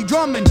Kimberly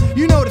Drummond.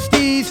 You know the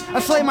steez, I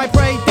slay my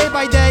prey day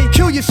by day.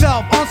 Kill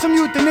yourself on some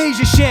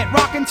euthanasia shit.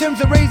 Rockin' Tim's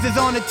and razors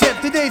on the tip.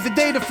 Today's the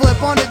day to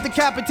flip on a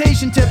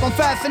decapitation tip. I'm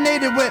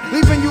fascinated with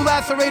leaving you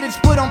lacerated,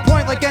 split on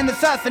point like an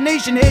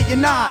assassination hit. You're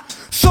not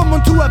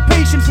someone to have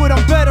patience with.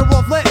 I'm better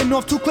off letting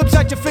off 2 clips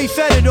at your face,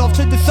 set it off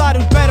to decide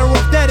who's better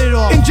off, dead it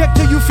off. Inject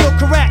till you feel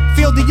correct,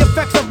 feel the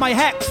effects of my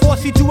hex.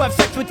 Force you to have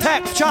sex with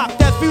text, chop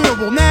that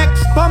funeral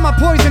next. By my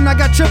poison, I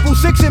got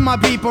 666 in my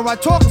beeper. I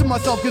talk to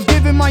myself, cause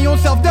giving my own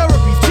self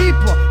therapy's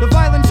cheaper. The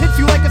violence hits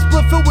you like a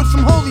split filled with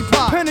some holy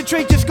pot.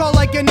 Penetrate your skull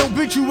like an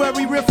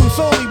obituary riff from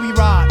Solely We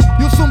Ride.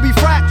 You'll soon be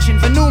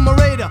fractions, a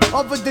numerator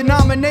of a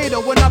denominator.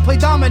 When I play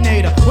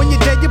Dominator, when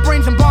you're dead, your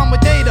brain's embalmed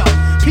with data.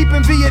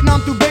 Peeping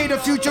Vietnam through beta,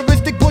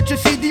 futuristic butcher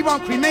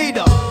CD-ROM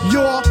cremator.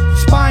 Your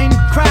spine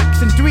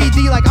cracks in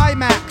 3D like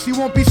IMAX. You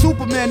won't be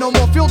Superman, no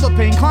more field of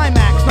pain,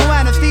 climax, no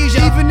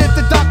anesthesia. Even if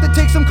the doctor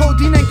takes some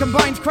codeine and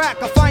combines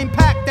crack, a fine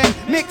pack then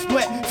mixed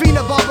with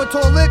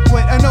phenobarbital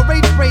liquid and a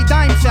rate spray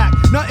dime sack.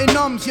 Nothing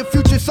numbs your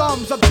future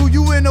sums. Up to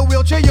you in a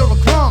wheelchair, you're a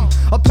crumb,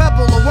 a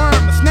pebble, a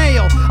worm, a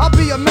snail. I'll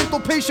be a mental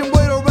patient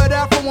with a red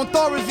afro on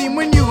Thorazine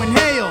when you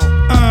inhale.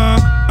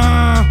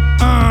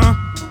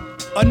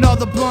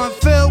 Another blunt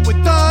filled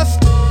with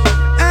dust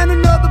and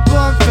another another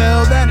blunt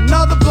filled, and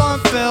another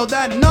blunt filled,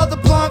 and another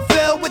blunt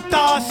filled with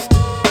dust.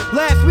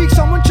 Last week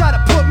someone tried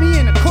to put me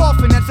in a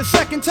coffin. That's the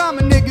second time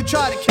a nigga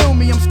tried to kill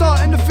me. I'm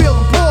starting to feel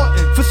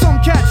important. For some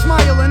cat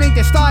smiling ain't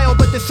their style,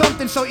 but there's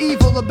something so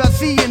evil about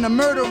seeing a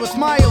murderer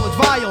smile. It's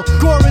vile.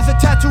 Gore is a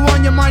tattoo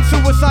on your mind.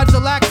 Suicide's a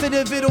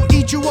laxative. It'll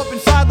eat you up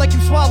inside like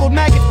you swallowed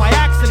maggots by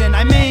accident.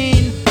 I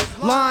mean,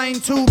 line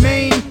to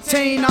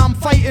maintain, I'm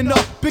fighting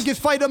the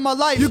biggest fight of my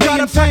life. You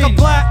gotta pack a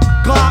black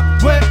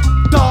Glock with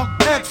the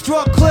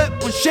extra clip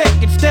when shit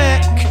gets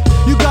thick.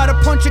 You gotta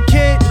punch a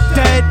kid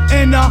dead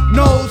in the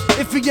nose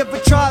if he ever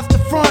tries to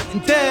front in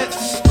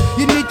this.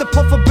 You need to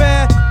puff a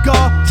bag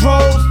of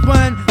dros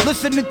when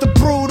listening to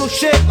brutal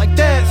shit like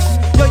this.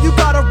 Yo, you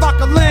gotta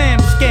rock a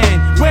lambskin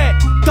with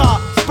the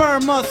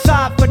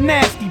spermicide for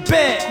nasty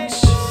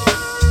bitch.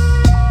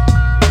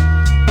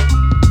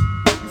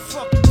 You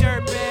fucking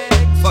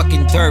dirtbags.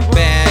 Fucking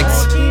dirtbags.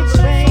 I keep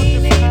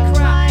straining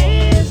my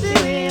ears to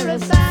hear a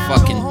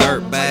sound. Fucking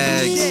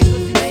dirtbags.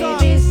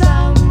 Maybe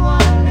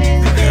someone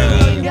is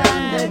digging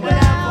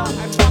underground.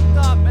 I fucked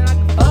up, man. I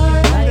can Oh,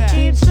 fucking I do that.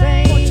 keep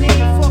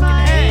straining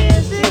my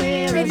ears to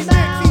hear a Petey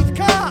sound. Maxie's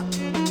cop.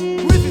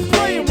 Riz is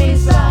playing Maybe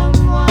with us.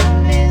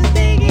 someone is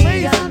digging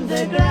Amazing.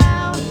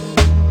 underground.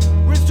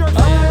 Riz Jerks.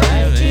 Oh,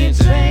 I keep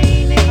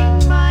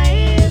straining my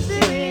ears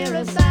to hear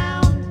a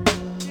sound.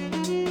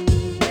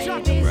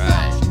 Maybe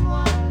Right.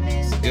 someone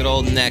is Good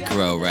old digging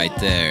Necro right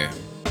there.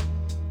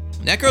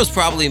 Necro's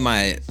probably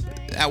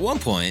at one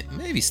point,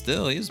 maybe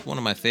still, he was one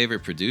of my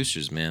favorite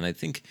producers, man. I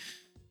think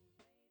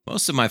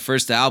most of my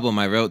first album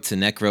I wrote to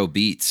Necro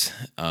beats.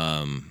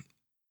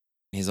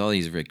 He has all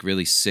these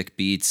really sick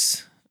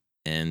beats.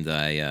 And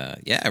I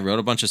wrote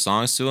a bunch of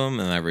songs to him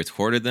and I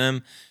recorded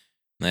them.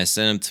 And I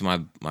sent them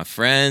to my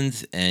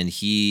friend and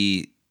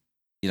he,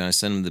 I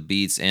sent him the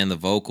beats and the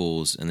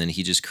vocals. And then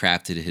he just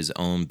crafted his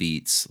own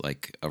beats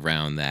like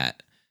around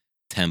that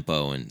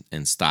tempo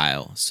and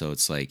style. So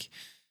it's like,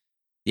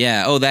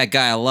 yeah, owe that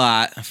guy a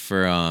lot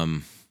for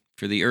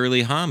the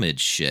early homage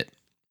shit.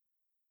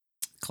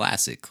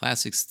 Classic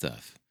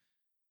stuff.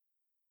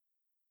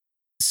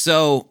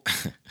 So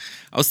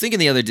I was thinking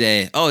the other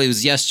day, it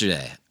was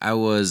yesterday. I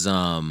was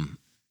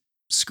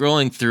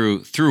scrolling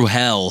through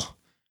hell,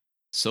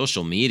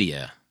 social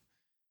media.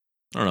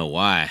 I don't know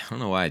why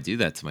I do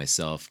that to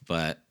myself,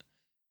 but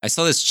I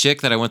saw this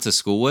chick that I went to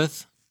school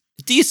with.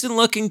 Decent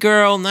looking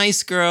girl,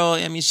 nice girl.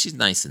 I mean, she's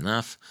nice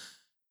enough.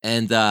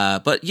 And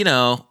but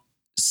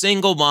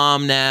single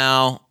mom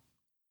now,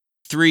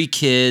 3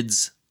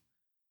 kids.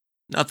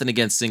 Nothing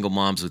against single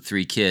moms with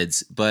 3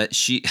 kids, but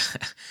she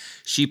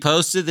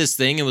posted this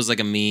thing. It was like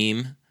a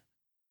meme,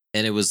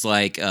 and it was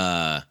like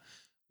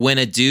when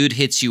a dude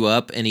hits you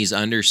up and he's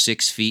under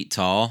 6 feet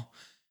tall.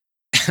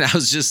 And I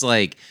was just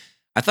like,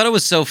 I thought it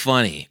was so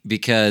funny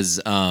because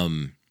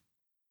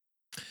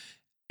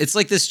it's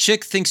like this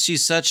chick thinks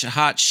she's such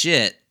hot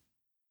shit,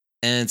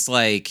 and it's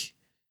like,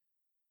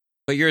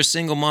 but you're a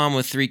single mom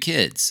with 3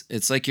 kids.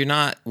 It's like you're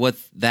not what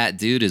that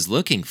dude is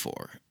looking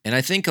for. And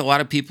I think a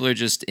lot of people are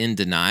just in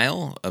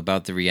denial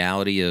about the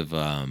reality of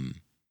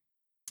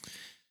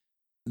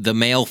the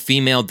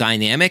male-female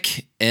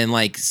dynamic. And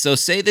like, so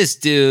say this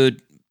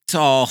dude,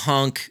 tall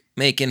hunk,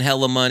 making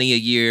hella money a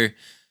year.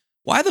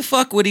 Why the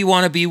fuck would he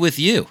want to be with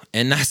you?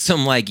 And not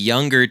some like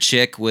younger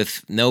chick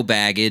with no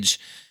baggage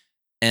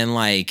and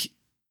like,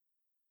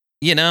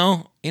 you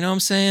know what I'm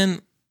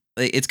saying?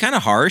 It's kind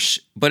of harsh,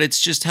 but it's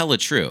just hella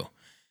true.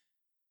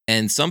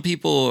 And some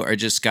people are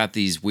just got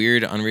these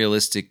weird,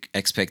 unrealistic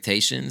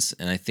expectations,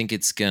 and I think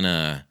it's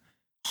gonna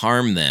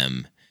harm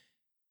them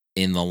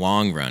in the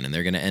long run, and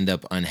they're gonna end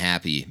up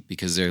unhappy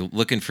because they're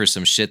looking for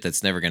some shit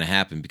that's never gonna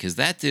happen. Because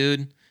that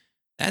dude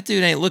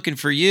ain't looking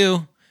for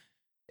you.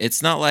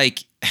 It's not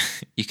like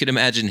you could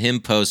imagine him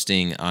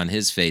posting on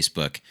his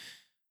Facebook,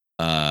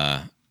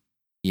 can't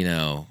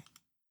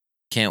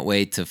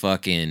wait to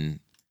fucking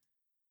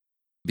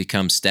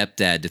become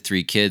stepdad to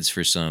 3 kids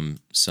for some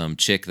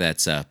chick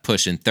that's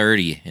pushing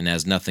 30 and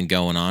has nothing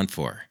going on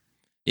for her.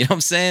 You know what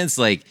I'm saying? It's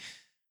like,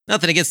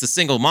 nothing against the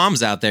single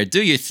moms out there.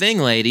 Do your thing,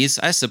 ladies.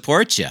 I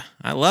support you.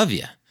 I love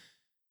you.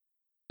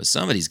 But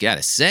somebody's got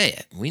to say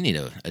it. We need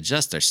to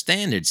adjust our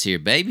standards here,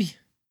 baby.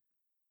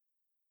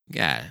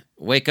 Gotta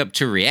wake up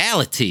to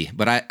reality.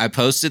 But I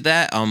posted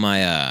that on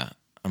my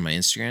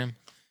Instagram,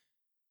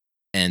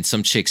 and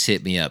some chicks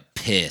hit me up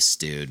pissed,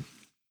 dude.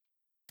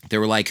 They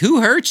were like,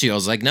 who hurt you? I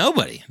was like,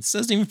 nobody. This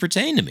doesn't even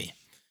pertain to me.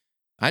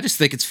 I just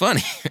think it's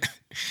funny.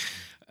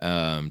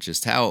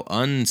 Just how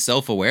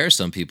unself-aware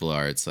some people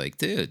are. It's like,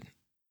 dude,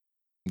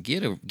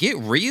 get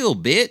real,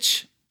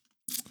 bitch.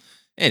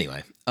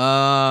 Anyway,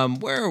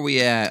 where are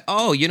we at?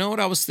 Oh, you know what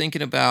I was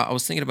thinking about? I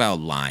was thinking about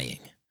lying.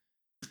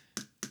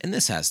 And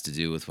this has to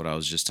do with what I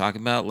was just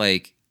talking about.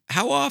 Like,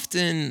 how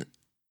often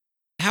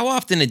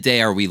a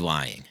day are we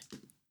lying?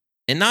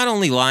 And not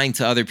only lying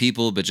to other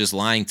people, but just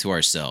lying to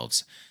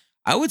ourselves.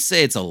 I would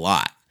say it's a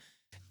lot.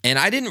 And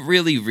I didn't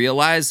really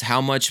realize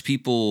how much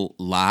people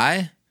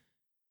lie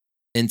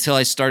until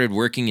I started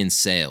working in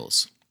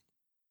sales.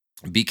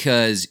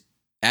 Because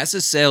as a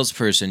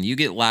salesperson, you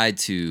get lied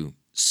to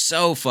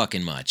so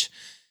fucking much.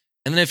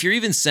 And then if you're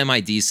even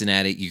semi-decent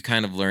at it, you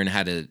kind of learn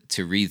how to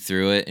read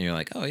through it, and you're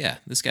like, oh yeah,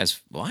 this guy's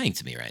lying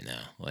to me right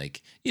now.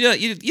 Like, you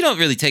don't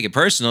really take it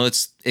personal.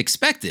 It's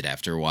expected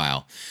after a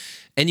while.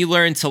 And you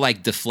learn to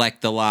like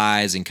deflect the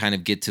lies and kind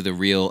of get to the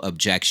real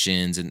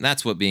objections, and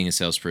that's what being a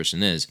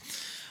salesperson is.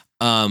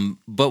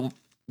 But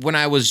when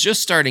I was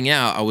just starting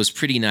out, I was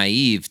pretty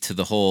naive to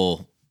the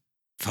whole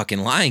fucking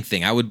lying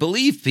thing. I would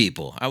believe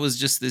people. I was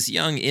just this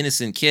young,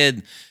 innocent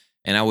kid,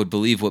 and I would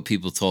believe what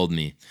people told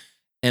me.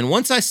 And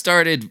once I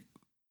started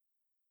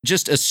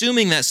just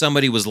assuming that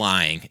somebody was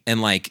lying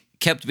and like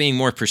kept being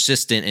more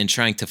persistent and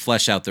trying to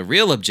flesh out the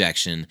real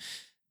objection,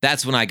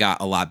 that's when I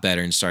got a lot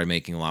better and started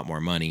making a lot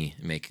more money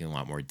and making a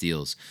lot more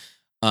deals.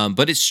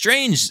 But it's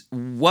strange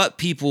what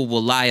people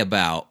will lie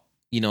about,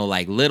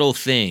 like little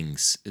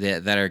things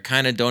that are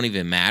kind of don't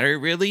even matter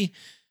really.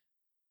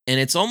 And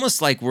it's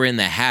almost like we're in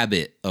the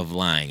habit of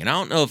lying. And I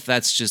don't know if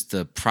that's just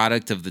the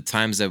product of the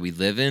times that we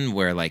live in,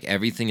 where like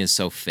everything is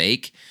so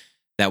fake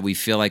that we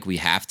feel like we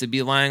have to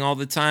be lying all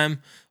the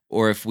time,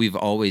 or if we've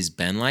always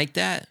been like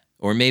that.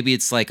 Or maybe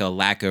it's like a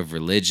lack of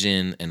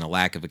religion and a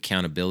lack of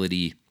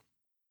accountability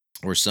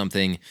or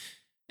something.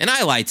 And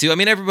I lie too. I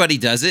mean, everybody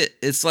does it.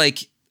 It's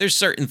like there's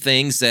certain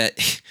things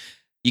that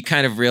you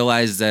kind of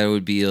realize that it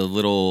would be a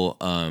little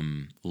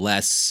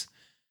less,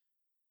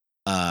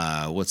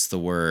 what's the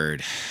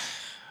word?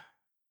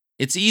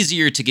 It's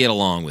easier to get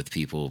along with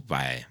people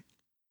by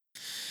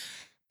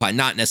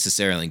not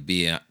necessarily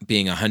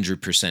being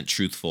 100%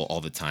 truthful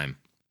all the time.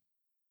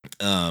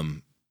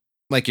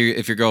 Like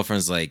if your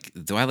girlfriend's like,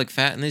 do I look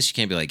fat in this? You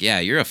can't be like, yeah,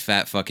 you're a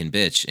fat fucking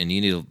bitch and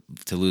you need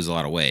to lose a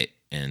lot of weight.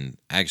 And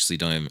I actually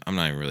I'm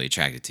not even really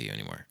attracted to you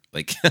anymore.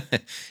 Like, you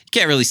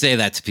can't really say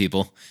that to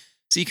people.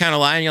 So you kind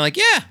of lie and you're like,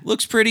 yeah,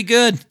 looks pretty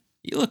good.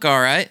 You look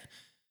all right.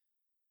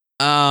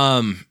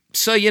 So,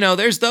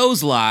 there's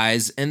those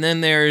lies. And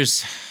then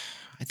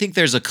I think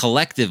there's a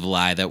collective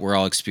lie that we're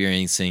all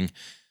experiencing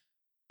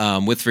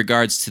with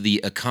regards to the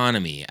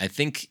economy. I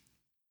think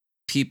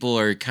people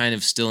are kind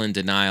of still in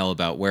denial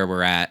about where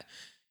we're at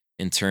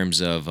in terms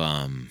of,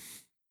 I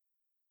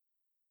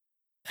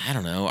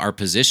don't know, our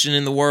position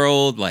in the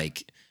world,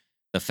 like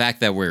the fact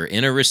that we're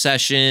in a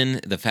recession,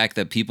 the fact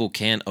that people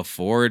can't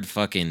afford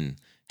fucking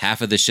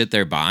half of the shit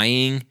they're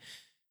buying,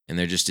 and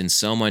they're just in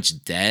so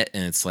much debt,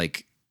 and it's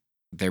like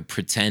they're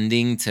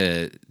pretending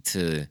to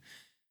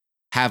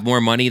have more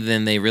money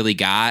than they really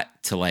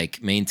got to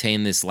like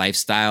maintain this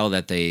lifestyle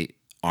that they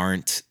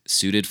aren't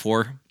suited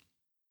for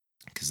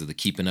because of the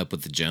keeping up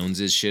with the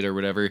Joneses shit or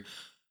whatever.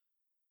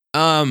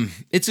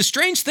 It's a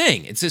strange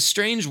thing. It's a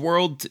strange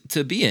world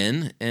to be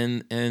in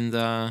and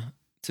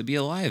to be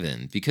alive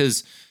in,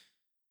 because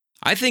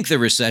I think the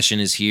recession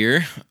is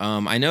here.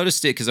 I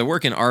noticed it because I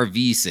work in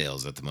RV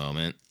sales at the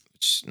moment,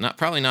 which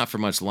probably not for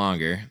much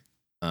longer,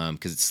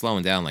 because it's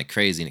slowing down like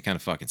crazy and it kind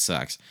of fucking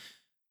sucks.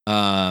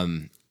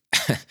 But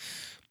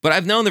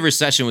I've known the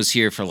recession was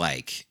here for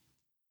like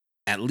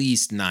at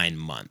least 9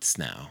 months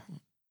now,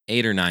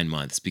 8 or 9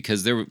 months,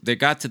 because they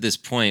got to this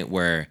point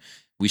where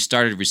we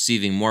started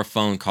receiving more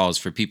phone calls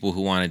for people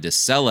who wanted to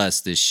sell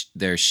us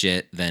their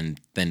shit than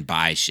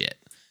buy shit.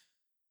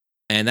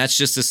 And that's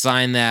just a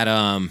sign that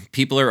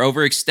people are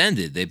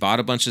overextended. They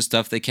bought a bunch of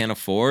stuff they can't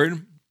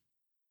afford,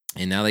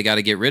 and now they got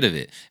to get rid of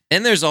it.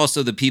 And there's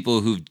also the people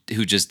who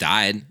just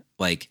died.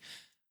 Like,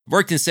 I've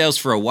worked in sales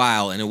for a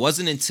while, and it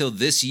wasn't until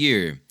this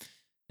year,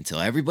 until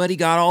everybody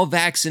got all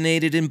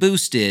vaccinated and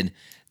boosted,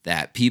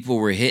 that people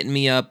were hitting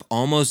me up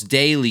almost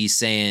daily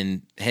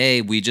saying,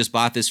 hey, we just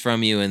bought this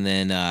from you, and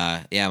then,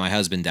 yeah, my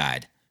husband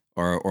died,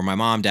 or my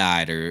mom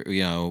died, or,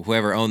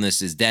 whoever owned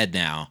this is dead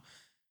now,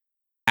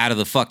 out of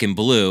the fucking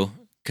blue.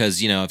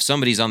 Because, if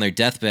somebody's on their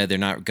deathbed, they're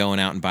not going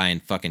out and buying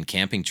fucking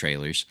camping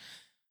trailers.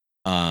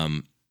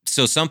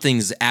 So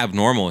something's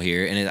abnormal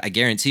here, and I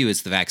guarantee you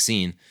it's the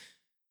vaccine.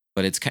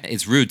 But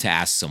it's rude to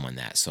ask someone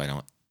that, so I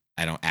don't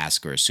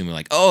ask or assume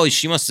like, oh,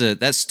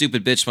 that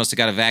stupid bitch must have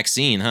got a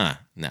vaccine, huh?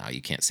 No,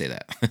 you can't say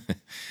that.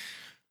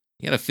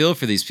 You gotta feel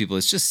for these people.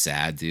 It's just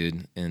sad,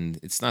 dude. And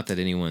it's not that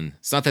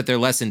they're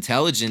less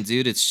intelligent,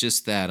 dude. It's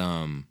just that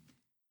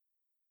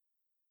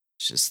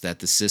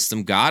the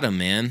system got them,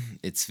 man.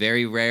 It's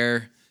very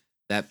rare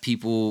that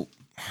people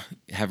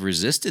have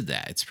resisted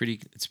that. It's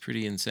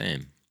pretty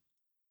insane.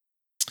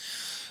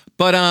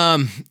 But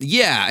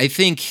yeah, I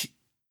think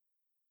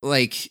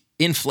like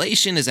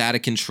inflation is out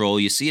of control.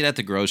 You see it at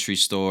the grocery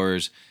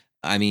stores.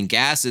 I mean,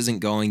 gas isn't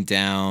going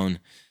down.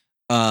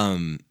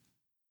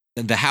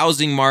 The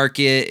housing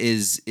market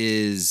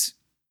is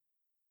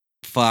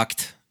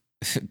fucked.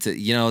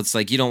 It's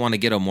like you don't want to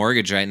get a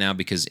mortgage right now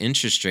because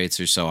interest rates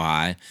are so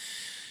high.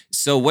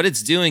 So what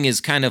it's doing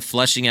is kind of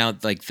flushing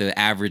out like the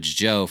average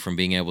Joe from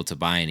being able to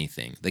buy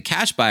anything. The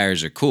cash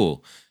buyers are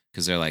cool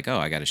because they're like, oh,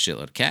 I got a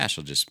shitload of cash.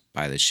 I'll just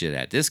buy this shit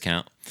at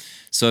discount.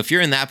 So if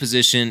you're in that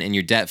position and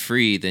you're debt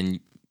free,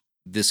 then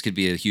this could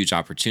be a huge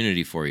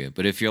opportunity for you.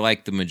 But if you're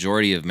like the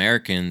majority of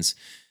Americans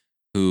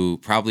who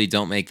probably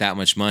don't make that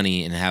much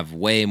money and have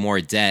way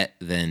more debt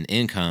than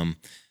income,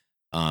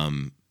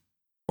 or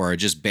or are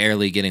just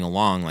barely getting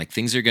along, like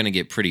things are going to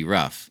get pretty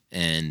rough.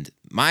 And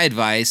my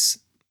advice,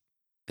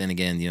 then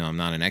again, you know, I'm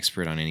not an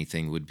expert on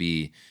anything, would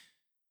be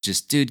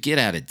just, dude, get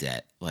out of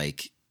debt.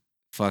 Like,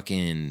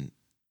 fucking,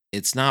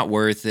 it's not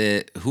worth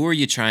it. Who are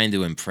you trying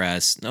to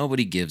impress?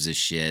 Nobody gives a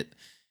shit.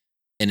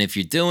 And if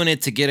you're doing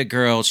it to get a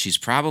girl, she's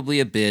probably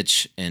a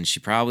bitch and she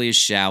probably is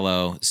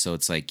shallow. So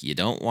it's like, you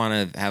don't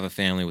want to have a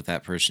family with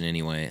that person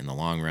anyway in the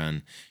long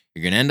run.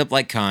 You're going to end up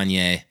like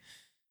Kanye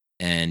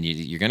and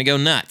you're going to go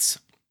nuts.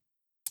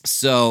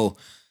 So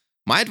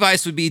my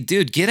advice would be,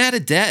 dude, get out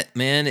of debt,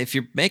 man. If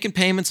you're making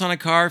payments on a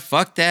car,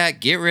 fuck that.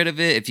 Get rid of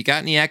it. If you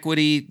got any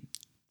equity,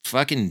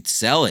 fucking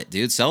sell it,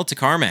 dude. Sell it to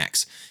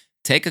CarMax.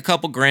 Take a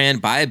couple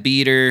grand, buy a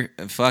beater,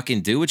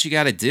 fucking do what you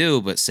got to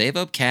do, but save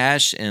up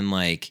cash. And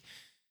like,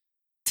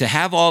 to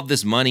have all of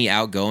this money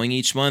outgoing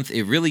each month,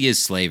 it really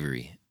is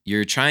slavery.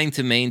 You're trying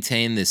to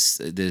maintain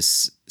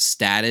this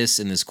status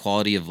and this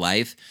quality of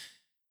life.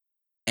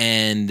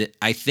 And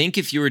I think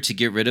if you were to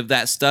get rid of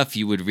that stuff,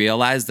 you would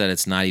realize that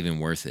it's not even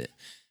worth it.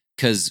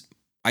 Because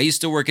I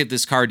used to work at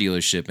this car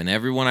dealership, and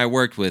everyone I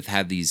worked with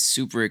had these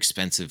super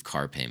expensive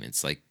car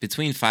payments, like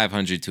between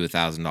 $500 to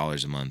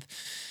 $1,000 a month.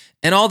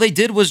 And all they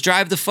did was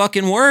drive to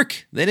fucking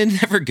work. They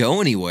didn't ever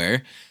go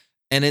anywhere.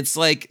 And it's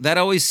like, that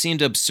always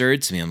seemed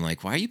absurd to me. I'm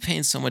like, why are you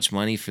paying so much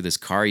money for this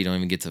car you don't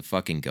even get to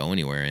fucking go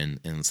anywhere? And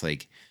it's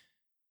like,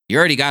 you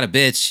already got a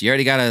bitch. You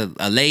already got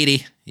a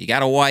lady. You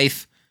got a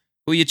wife.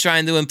 Who you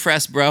trying to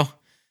impress, bro?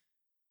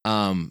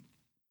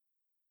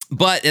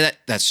 But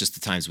that's just the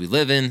times we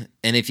live in.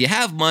 And if you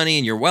have money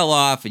and you're well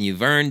off and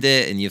you've earned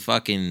it and you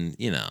fucking,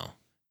 you know,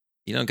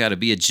 you don't got to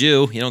be a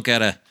Jew. You don't got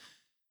to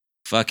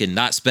fucking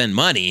not spend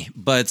money.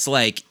 But it's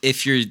like,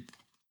 if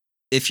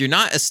you're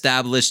not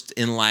established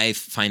in life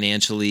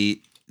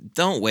financially,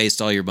 don't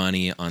waste all your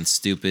money on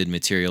stupid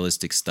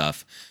materialistic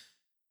stuff.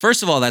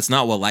 First of all, that's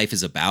not what life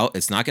is about.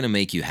 It's not going to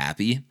make you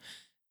happy.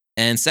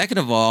 And second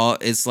of all,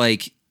 it's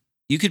like,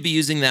 you could be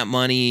using that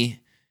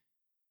money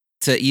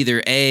to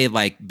either A,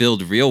 like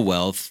build real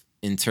wealth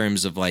in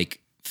terms of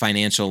like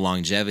financial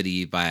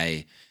longevity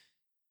by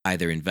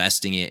either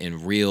investing it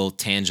in real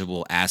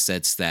tangible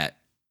assets that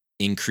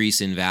increase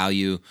in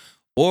value,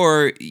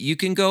 or you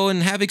can go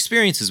and have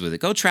experiences with it.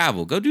 Go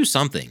travel, go do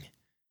something,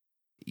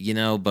 you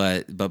know,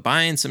 but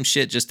buying some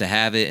shit just to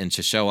have it and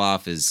to show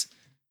off is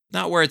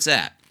not where it's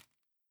at.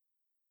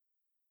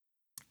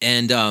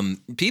 And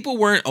people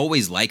weren't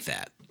always like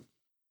that.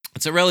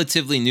 It's a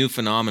relatively new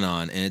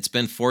phenomenon, and it's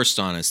been forced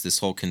on us, this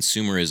whole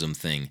consumerism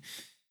thing.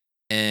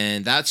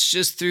 And that's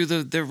just through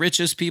the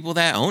richest people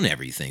that own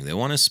everything. They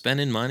want to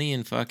spend money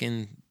and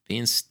fucking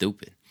being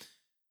stupid.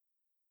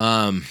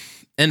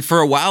 And for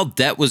a while,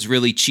 debt was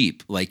really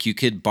cheap. Like, you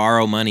could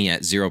borrow money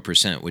at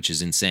 0%, which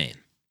is insane.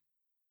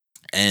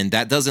 And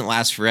that doesn't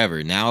last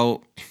forever.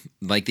 Now,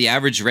 like, the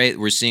average rate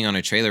we're seeing on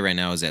a trailer right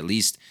now is at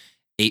least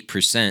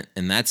 8%,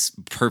 and that's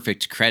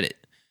perfect credit.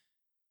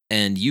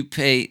 And you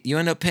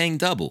end up paying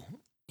double,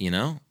 you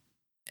know?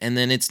 And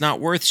then it's not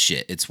worth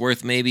shit. It's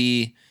worth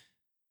maybe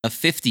a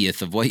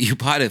 50th of what you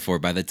bought it for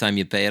by the time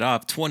you pay it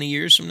off. 20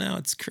 years from now,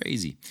 it's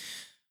crazy.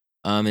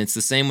 It's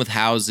the same with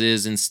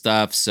houses and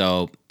stuff.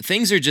 So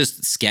things are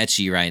just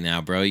sketchy right now,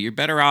 bro. You're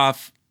better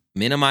off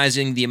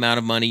minimizing the amount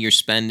of money you're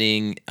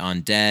spending on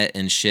debt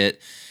and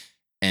shit,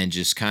 and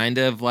just kind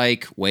of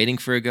like waiting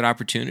for a good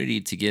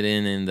opportunity to get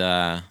in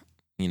and,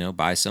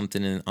 buy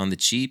something on the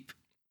cheap.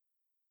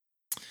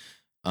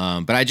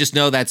 But I just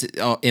know that's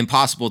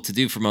impossible to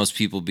do for most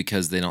people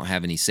because they don't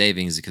have any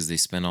savings, because they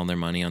spend all their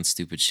money on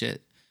stupid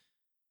shit.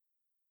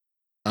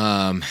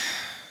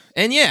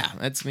 And yeah,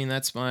 that's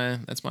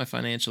my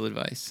financial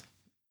advice.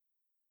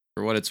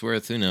 For what it's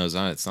worth, who knows?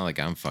 It's not like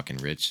I'm fucking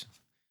rich.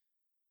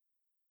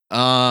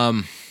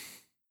 Let's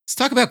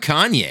talk about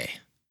Kanye.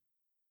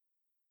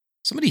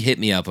 Somebody hit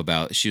me up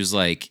she was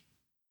like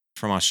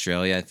from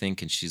Australia, I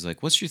think, and she's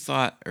like, "What's your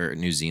thought?" Or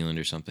New Zealand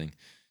or something.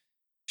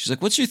 She's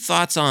like, "What's your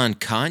thoughts on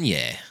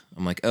Kanye?"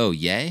 I'm like, "Oh,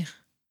 yay?"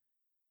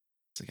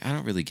 It's like, I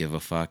don't really give a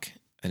fuck.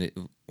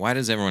 Why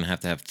does everyone have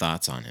to have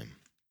thoughts on him?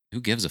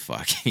 Who gives a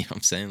fuck? You know what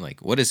I'm saying?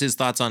 Like, what is his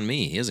thoughts on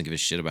me? He doesn't give a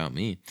shit about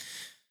me.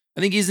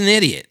 I think he's an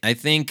idiot. I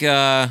think,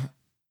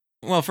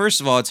 well,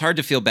 first of all, it's hard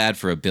to feel bad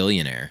for a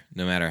billionaire,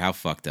 no matter how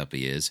fucked up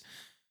he is.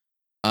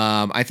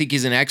 I think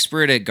he's an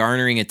expert at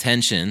garnering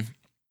attention.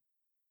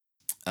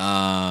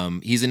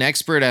 He's an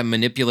expert at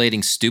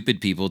manipulating stupid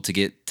people to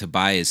get to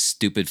buy his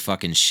stupid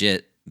fucking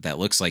shit that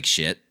looks like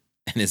shit.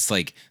 And it's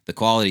like, the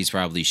quality's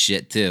probably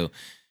shit too.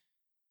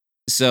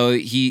 So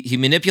he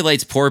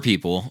manipulates poor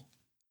people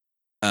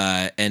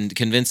and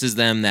convinces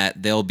them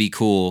that they'll be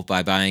cool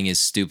by buying his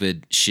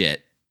stupid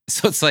shit.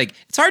 So it's like,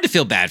 it's hard to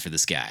feel bad for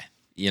this guy.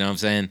 You know what I'm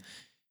saying?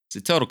 It's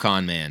a total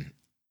con man.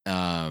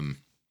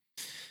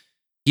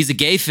 He's a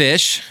gay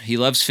fish. He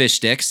loves fish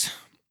sticks.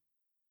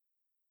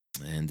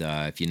 And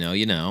if you know,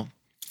 you know.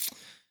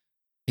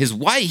 His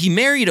wife, he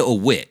married a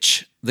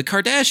witch. The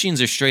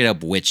Kardashians are straight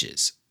up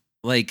witches.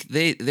 Like,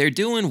 they're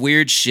doing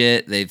weird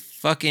shit. They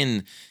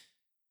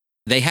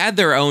had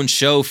their own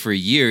show for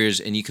years,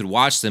 and you could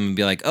watch them and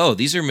be like, oh,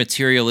 these are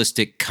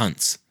materialistic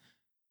cunts.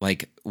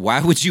 Like,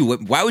 why would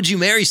you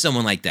marry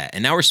someone like that?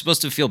 And now we're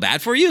supposed to feel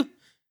bad for you?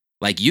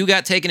 Like you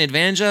got taken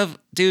advantage of?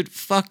 Dude,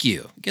 fuck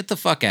you. Get the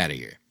fuck out of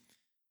here.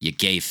 You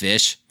gay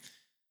fish.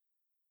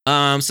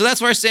 So that's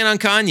where I stand on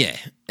Kanye.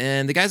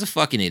 And the guy's a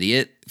fucking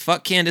idiot.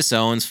 Fuck Candace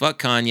Owens. Fuck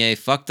Kanye.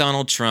 Fuck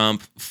Donald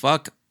Trump.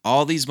 Fuck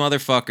all these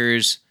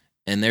motherfuckers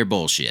and their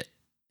bullshit.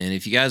 And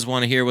if you guys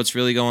want to hear what's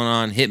really going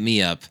on, hit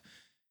me up.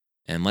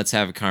 And let's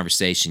have a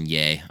conversation,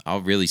 yay.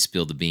 I'll really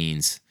spill the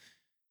beans.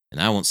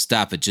 And I won't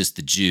stop at just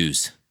the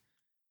Jews.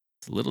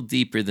 It's a little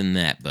deeper than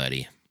that,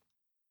 buddy.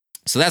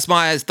 So that's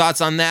my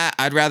thoughts on that.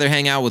 I'd rather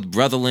hang out with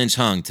Brother Lynch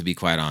Hung, to be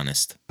quite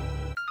honest.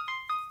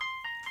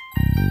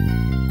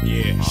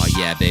 Yeah. Oh,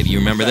 yeah, baby. You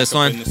remember this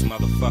one? Back up in this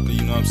motherfucker,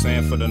 you know what I'm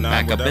saying? For the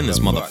nine, Back up in this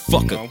whatever,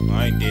 motherfucker. you know,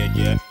 I ain't dead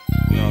yet.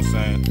 You know what I'm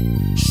saying?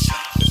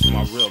 This is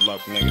my real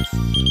luck, niggas.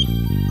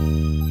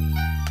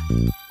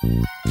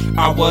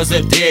 I was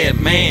a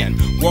dead man,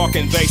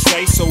 walking they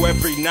say, so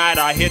every night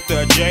I hit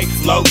the J,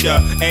 load the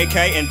AK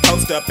and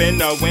post up in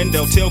the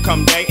window till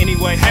come day.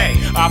 Anyway, hey,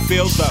 I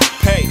feel the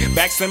pay,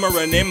 back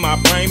simmering in my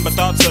brain, but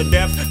thoughts of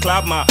death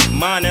cloud my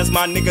mind as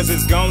my niggas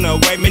is gone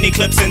away. Many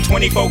clips and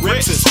 24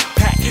 rips is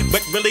packed,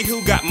 but really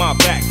who got my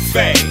back?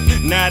 Fade.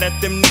 Now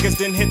that them niggas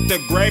didn't hit the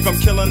grave, I'm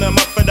killing them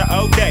up for the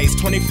old days.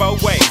 24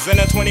 ways, and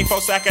a 24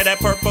 sack of that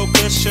purple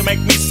kush should make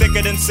me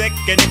sicker than sick,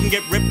 and it can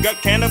get ripped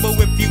gut cannibal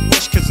if you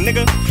wish, cause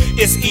nigga,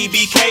 it's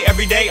EBK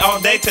every day, all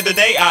day, to the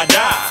day I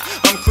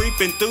die. I'm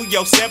creeping through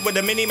your set with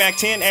a mini Mac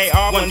 10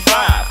 AR-15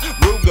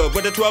 Ruger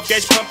with a 12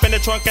 gauge pump in the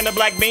trunk and a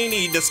black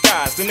beanie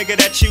disguise. The nigga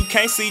that you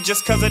can't see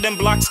just cause of them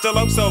blocks still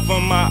oaks over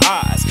my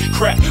eyes.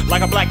 Crap,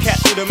 like a black cat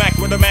through the Mac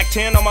with a Mac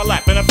 10 on my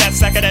lap and a fat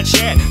sack of that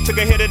shit. Took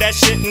a hit of that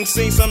shit and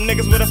seen some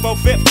niggas with a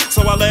 4/5,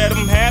 so I let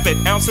them have it.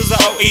 Ounces of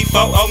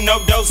OE40,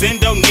 no dose,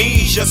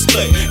 Indonesia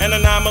split. And a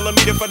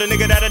 9mm for the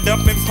nigga that'll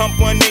dump and pump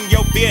one in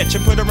your bitch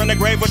and put her in the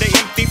grave with an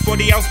empty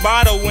 40-ounce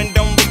bottle and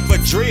don't leave a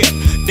drip.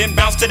 Then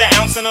bounce to the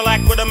ounce and a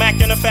lack with a Mac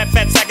and a fat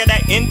sack of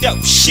that Indo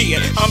shit.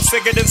 I'm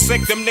sicker than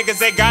sick, them niggas,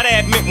 they gotta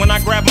admit when I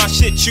grab my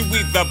shit, you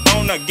either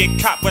bone or get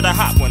caught with a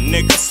hot one,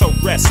 nigga, so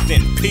rest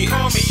in peace.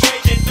 Call me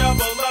Agent 00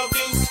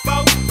 Deuce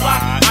 4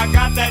 Block. I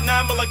got that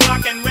 9mm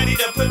Glock and ready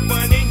to put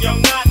one in your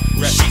knot.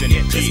 Rest in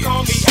peace. Just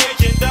call me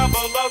Agent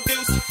 00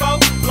 Deuce 4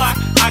 Block.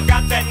 I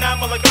got that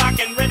 9mm Glock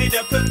and ready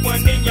to put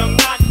one in your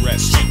knot.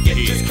 Rest in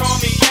peace. Just call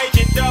me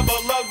Agent 00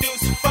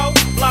 Deuce 4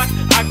 Block.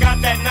 I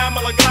got that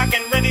 9mm Glock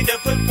and ready to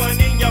put one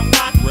in your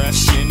knot.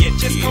 Rest in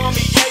peace. Just call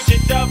me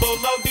Agent 00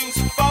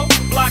 Deuce 4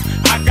 Block.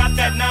 I got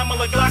that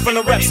 9mm Glock from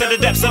the reps to the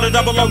depths of the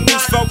 00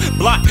 Deuce 4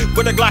 Block.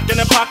 With a Glock in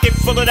a pocket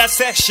full of that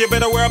sex, you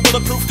better wear a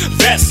bulletproof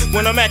vest.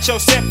 When I'm at your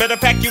set, better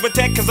pack you a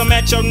tech, cause I'm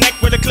at your neck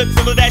with a clip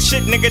full of that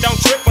shit. Nigga, don't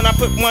trip when I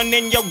put one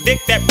in your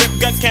dick. That rip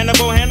gut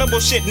cannibal Hannibal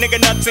shit.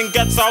 Nigga, nuts and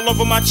guts all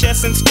over my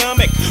chest and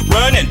stomach.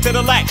 Running to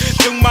the lack,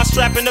 threw my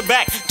strap in the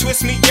back.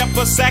 Twist me up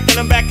a sack and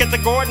I'm back at the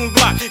Gordon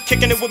block.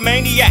 Kicking it with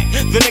Maniac,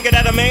 the nigga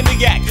that a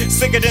maniac.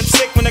 Sicker than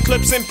sick when the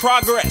clip's in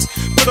progress.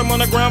 Put him on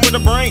the ground with a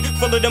brain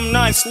full of them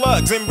 9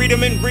 slugs and read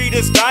them in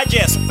Reader's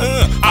Digest.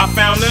 I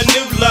found a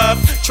new love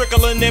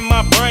trickling in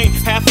my brain.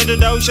 Half of the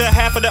Doja,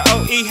 half of the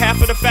OE,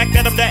 half of the fact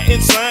that I'm that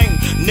insane.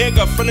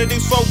 Nigga from the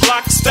Deuce 4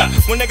 Block stuck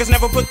when niggas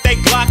never put they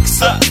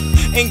Glocks up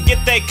and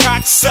get they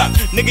cocks up.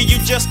 Nigga, you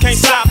just can't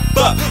stop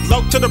up.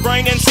 Low to the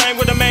brain, insane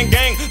with a man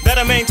gang that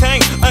I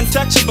maintain.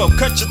 Untouchable,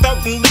 cut your throat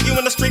and leave you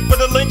in the street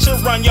with a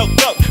lyncher run your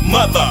throat.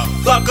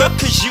 Motherfucker,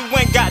 cause you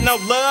ain't got no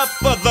love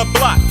for the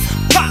block.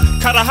 Pop!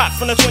 Caught a hot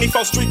from the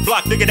 24th Street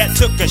block, nigga that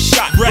took a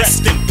shot.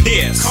 Rest in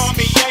peace. Call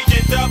me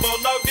Agent 00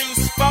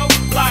 Deuce 4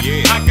 Block.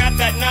 Yeah. I got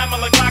that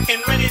 9mm Glock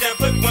and ready to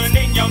put one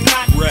in your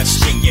knot.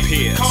 Rest in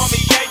peace. Call me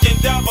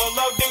Agent 00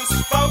 Deuce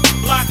 4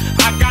 Block.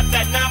 I got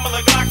that 9mm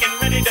Glock and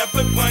ready to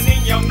put one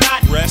in your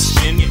knot. Rest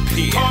in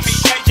peace. Call me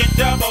Agent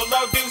 00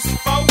 Deuce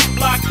 4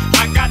 Block.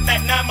 I got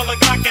that 9mm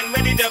Glock and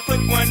ready to put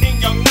one in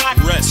your knot.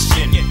 Rest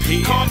in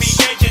peace. Call me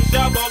Agent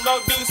 00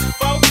 Deuce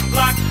 4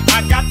 Block.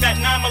 I got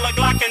that 9mm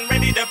Glock and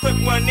ready to put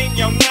one in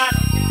your knot.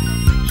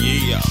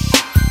 Yeah,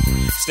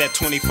 it's that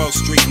 24th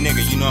Street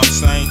nigga, you know what I'm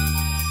saying?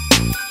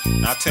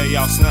 I'll tell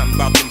y'all something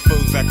about them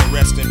fools that can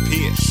rest in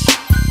peace.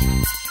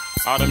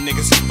 All them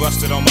niggas who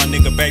busted on my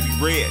nigga Baby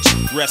Reg,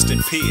 rest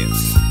in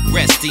peace.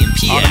 Rest in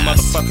peace. All them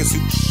motherfuckers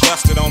who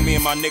busted on me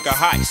and my nigga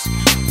Heist,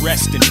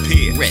 rest in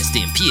peace. Rest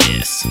in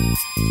peace.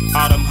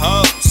 All them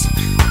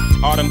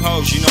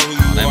hoes, you know who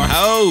you Them are.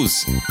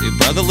 hoes. Dude,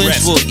 Brother Lynch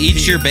Rest will in eat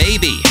peace. your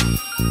baby.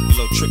 You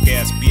little trick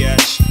ass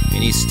bitch.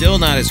 And he's still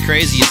not as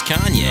crazy as You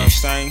know what I'm Kanye.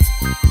 saying?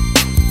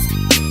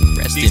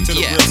 Rest These in to the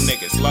real peace.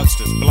 niggas,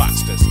 Luxters,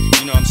 Blocksters,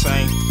 you know what I'm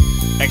saying?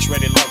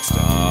 X-rated Luxter.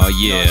 Oh,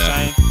 You know what yeah.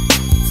 I'm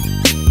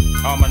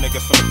saying? All my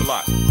niggas from the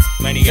block.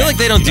 I feel like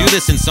they don't do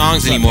this in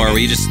songs anymore, where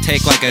you just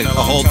take like a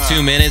whole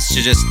 2 minutes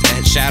to just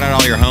shout out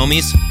all your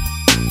homies.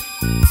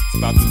 It's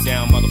about them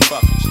down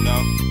motherfuckers, you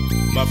know?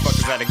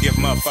 Motherfuckers gotta give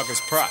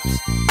motherfuckers props,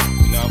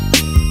 you know?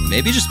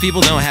 Maybe just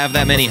people don't have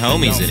that many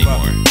homies Don't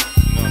anymore.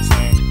 fuck, you know what I'm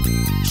saying?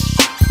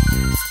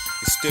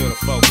 It's still the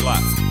 4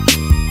 block.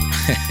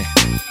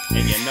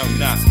 And you know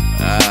nothing.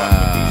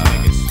 Fuck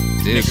with these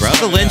niggas. Dude, Niggas Brother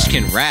coming Lynch out.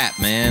 can rap,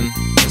 man.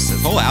 This is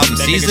whole album,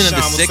 That Season nigga of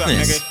the Sean, what's up,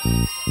 Sickness.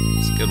 nigga?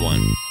 It's a good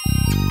one.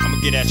 I'ma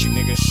get at you,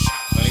 nigga.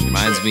 Don't even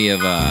Reminds trip. me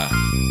of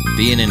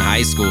being in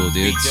high school,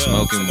 dude, B-dubs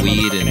smoking in the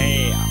weed in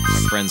motherfucking my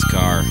house. friend's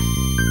car. Don't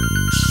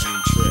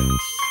even trip.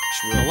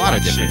 It's real A lot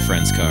of block different shit.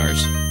 friends'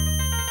 cars.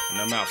 And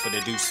I'm out for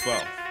the Deuce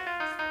 4.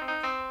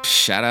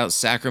 Shout out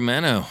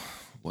Sacramento.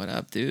 What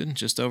up, dude?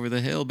 Just over the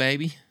hill,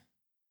 baby.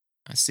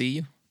 I see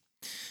you.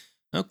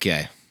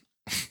 Okay.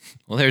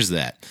 Well, there's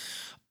that.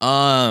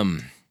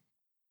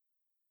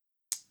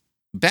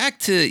 Back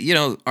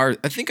to, I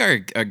think our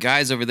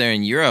guys over there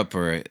in Europe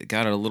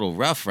got it a little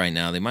rough right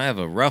now. They might have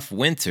a rough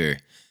winter.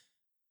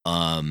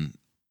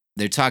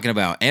 They're talking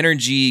about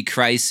energy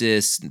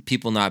crisis,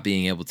 people not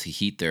being able to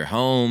heat their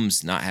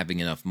homes, not having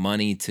enough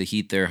money to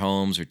heat their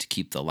homes or to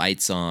keep the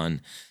lights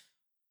on.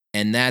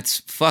 And that's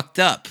fucked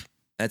up.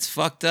 That's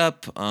fucked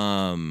up.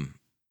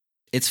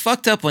 It's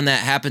fucked up when that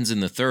happens in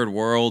the third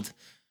world,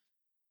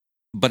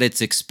 but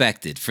it's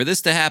expected. For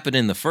this to happen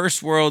in the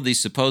first world, these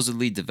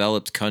supposedly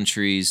developed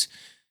countries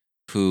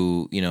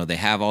who, they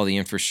have all the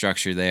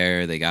infrastructure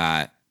there, they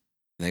got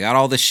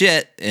all the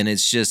shit, and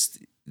it's just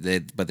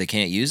but they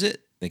can't use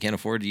it. They can't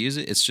afford to use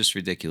it. It's just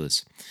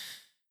ridiculous.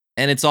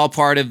 And it's all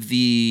part of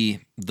the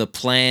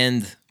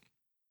planned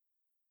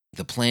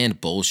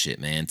bullshit,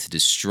 man, to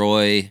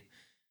destroy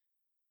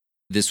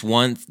this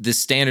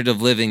standard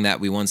of living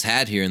that we once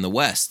had here in the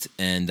West.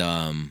 And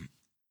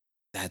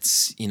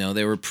that's,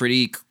 they were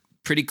pretty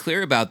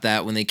clear about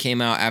that when they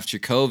came out after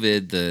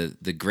COVID,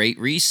 the Great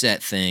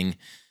Reset thing.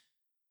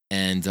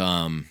 And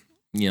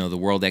the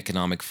World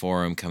Economic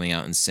Forum coming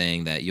out and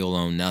saying that you'll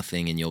own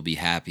nothing and you'll be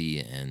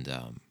happy, and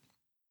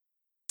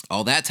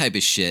all that type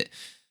of shit.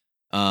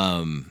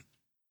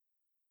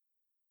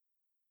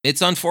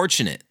 It's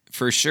unfortunate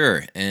for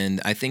sure, and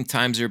I think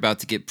times are about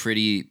to get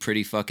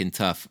pretty fucking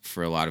tough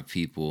for a lot of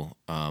people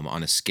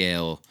on a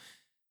scale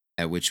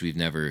at which we've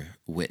never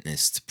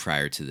witnessed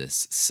prior to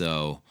this.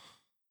 So,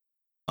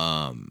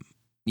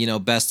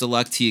 best of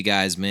luck to you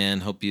guys, man.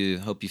 Hope you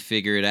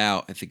figure it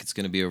out. I think it's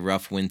going to be a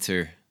rough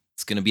winter.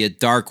 It's going to be a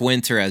dark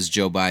winter, as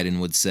Joe Biden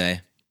would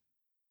say.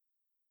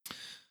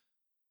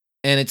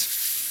 And it's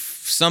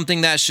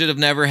something that should have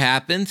never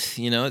happened.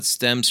 It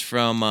stems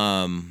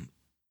from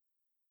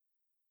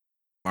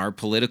our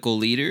political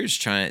leaders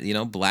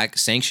black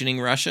sanctioning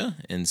Russia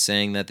and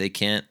saying that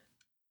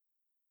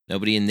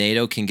nobody in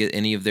NATO can get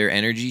any of their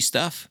energy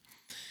stuff.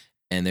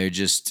 And they're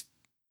just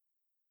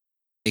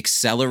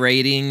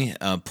accelerating,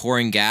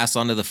 pouring gas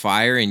onto the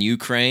fire in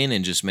Ukraine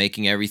and just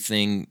making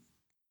everything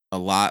a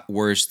lot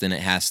worse than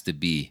it has to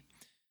be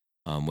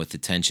with the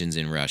tensions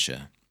in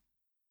Russia.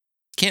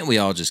 Can't we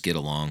all just get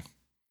along?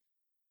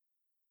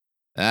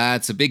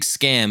 It's a big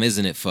scam,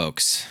 isn't it,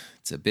 folks?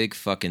 It's a big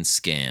fucking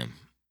scam.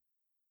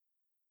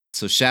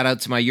 So shout out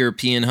to my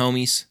European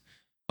homies.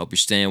 Hope you're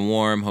staying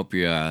warm. Hope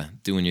you're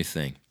doing your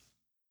thing.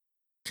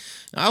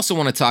 I also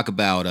want to talk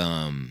about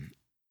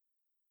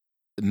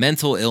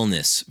mental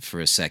illness for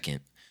a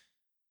second.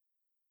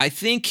 I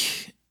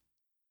think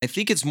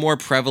it's more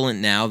prevalent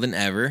now than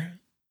ever.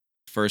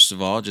 First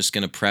of all, just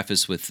going to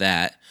preface with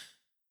that.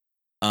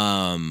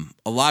 A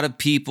lot of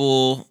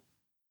people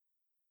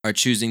are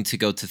choosing to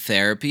go to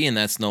therapy, and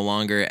that's no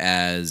longer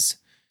as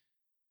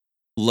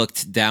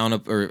looked down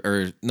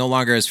or no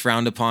longer as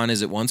frowned upon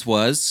as it once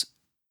was.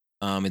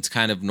 It's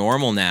kind of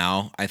normal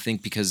now, I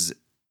think, because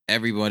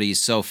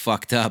everybody's so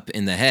fucked up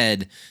in the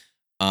head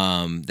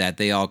that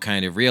they all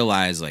kind of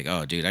realize, like,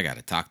 oh, dude, I got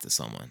to talk to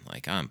someone.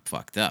 Like, I'm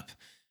fucked up.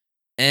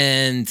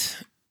 And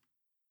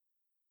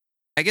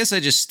I guess I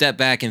just step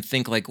back and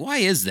think, like, why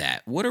is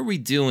that? What are we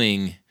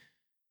doing?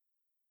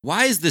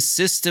 Why is the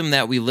system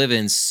that we live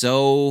in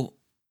so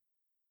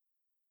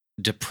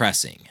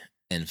depressing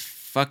and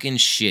fucking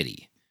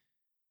shitty?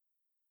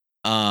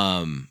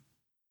 And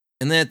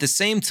then at the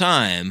same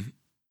time,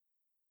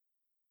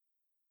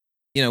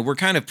 we're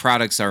kind of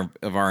products of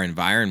our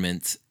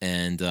environment,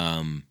 and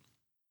the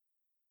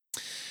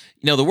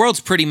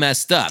world's pretty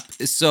messed up.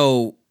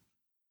 So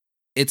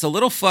it's a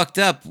little fucked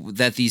up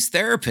that these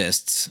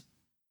therapists,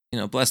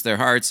 bless their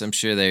hearts, I'm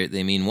sure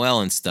they mean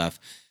well and stuff,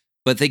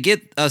 but they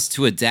get us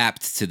to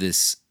adapt to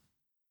this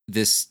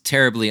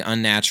terribly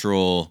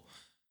unnatural,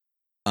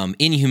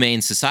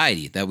 inhumane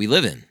society that we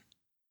live in.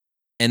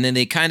 And then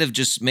they kind of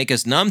just make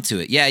us numb to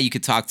it. Yeah, you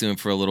could talk to them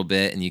for a little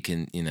bit and you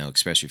can,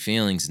 express your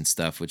feelings and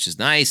stuff, which is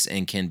nice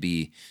and can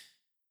be,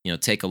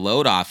 take a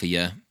load off of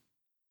you.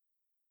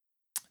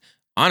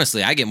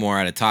 Honestly, I get more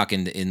out of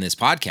talking in this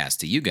podcast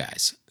to you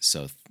guys.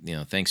 So,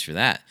 thanks for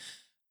that.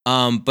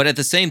 But at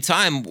the same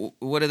time,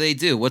 what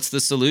do? What's the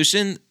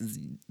solution?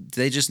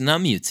 They just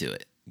numb you to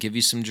it. Give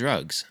you some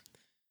drugs.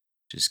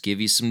 Just give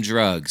you some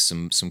drugs,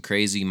 some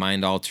crazy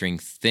mind-altering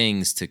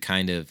things to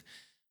kind of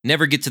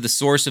never get to the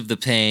source of the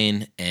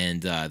pain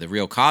and the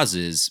real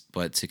causes,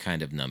 but to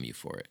kind of numb you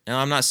for it. Now,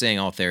 I'm not saying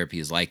all therapy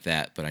is like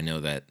that, but I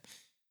know that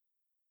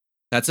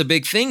that's a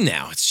big thing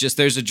now. It's just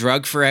there's a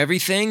drug for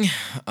everything.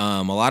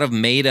 A lot of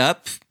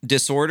made-up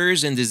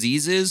disorders and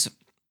diseases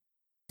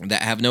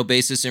that have no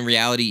basis in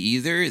reality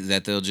either,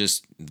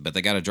 but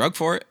they got a drug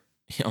for it.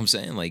 You know what I'm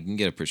saying? Like, you can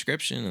get a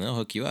prescription and they'll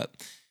hook you up.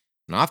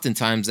 And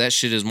oftentimes that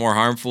shit is more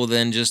harmful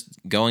than just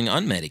going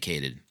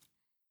unmedicated.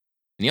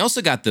 And you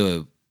also got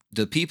the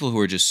people who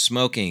are just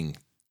smoking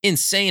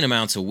insane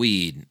amounts of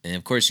weed. And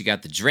of course, you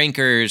got the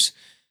drinkers.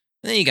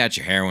 And then you got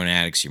your heroin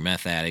addicts, your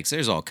meth addicts.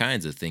 There's all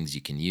kinds of things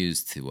you can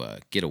use to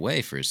get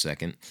away for a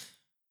second.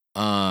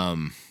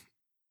 But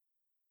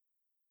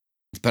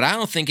I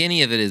don't think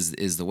any of it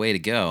is the way to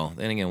go.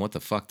 Then again, what the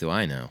fuck do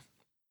I know?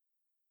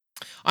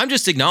 I'm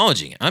just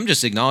acknowledging it. I'm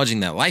just acknowledging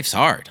that life's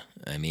hard.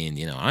 I mean,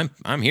 you know,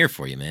 I'm here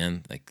for you,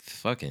 man. Like,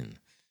 fucking,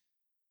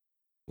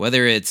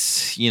 whether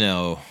it's, you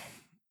know,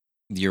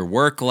 your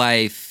work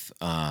life,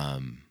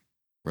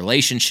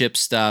 relationship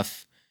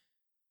stuff,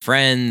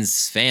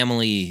 friends,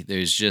 family,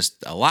 there's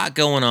just a lot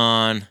going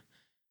on.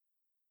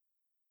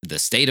 The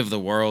state of the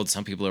world,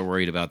 some people are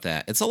worried about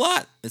that. It's a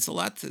lot. It's a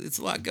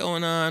lot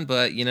going on,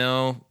 but you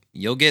know,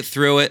 you'll get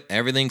through it.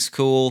 Everything's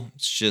cool.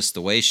 It's just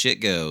the way shit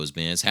goes,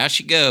 man. It's how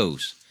shit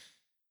goes.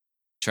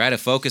 Try to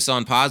focus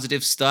on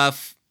positive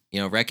stuff. You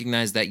know,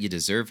 recognize that you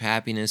deserve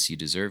happiness, you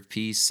deserve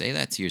peace. Say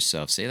that to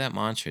yourself. Say that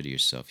mantra to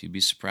yourself. You'd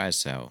be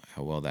surprised how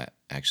well that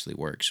actually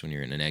works when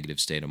you're in a negative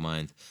state of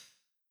mind.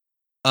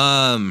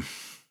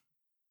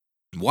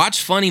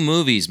 Watch funny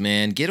movies,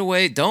 man. Get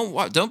away.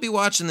 Don't be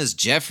watching this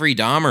Jeffrey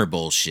Dahmer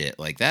bullshit.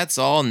 Like, that's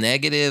all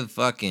negative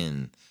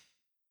fucking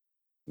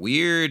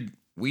weird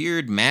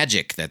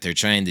magic that they're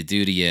trying to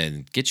do to you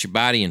and get your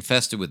body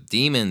infested with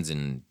demons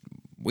and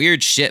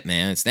weird shit,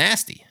 man. It's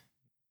nasty.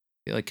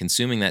 I feel like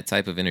consuming that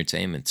type of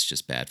entertainment's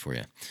just bad for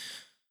you.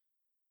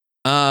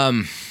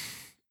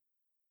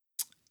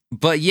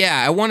 But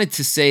yeah, I wanted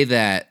to say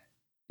that,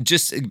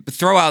 just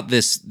throw out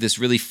this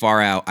really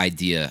far out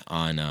idea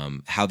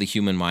on how the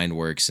human mind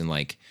works and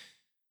like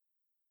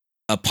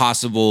a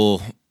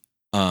possible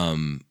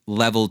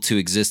level to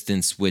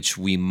existence, which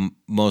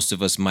most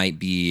of us might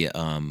be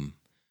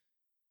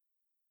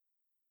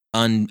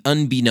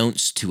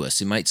unbeknownst to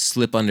us. It might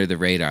slip under the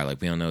radar,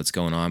 like we don't know what's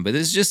going on. But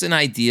this is just an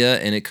idea,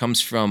 and it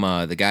comes from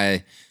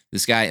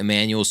this guy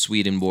Emanuel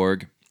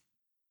Swedenborg,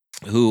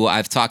 who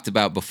I've talked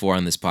about before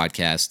on this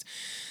podcast.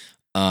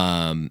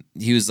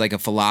 He was like a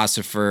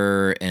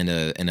philosopher and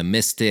a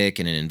mystic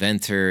and an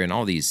inventor and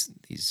all these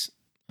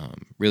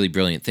really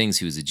brilliant things.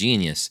 He was a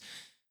genius.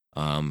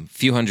 A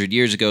few hundred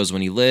years ago is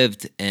when he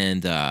lived,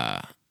 and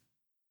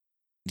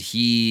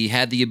he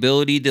had the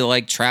ability to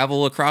like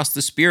travel across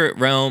the spirit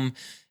realm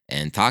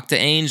and talk to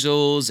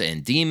angels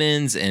and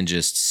demons and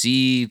just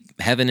see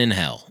heaven and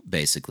hell,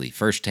 basically,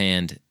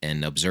 firsthand,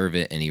 and observe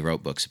it. And he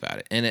wrote books about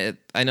it. And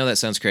I know that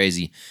sounds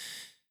crazy.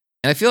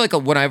 And I feel like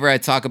whenever I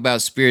talk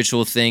about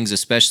spiritual things,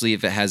 especially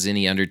if it has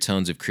any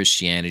undertones of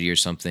Christianity or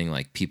something,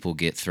 like people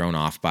get thrown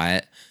off by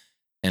it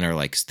and are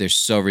like, they're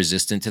so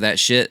resistant to that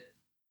shit.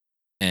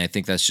 And I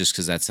think that's just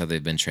because that's how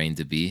they've been trained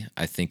to be.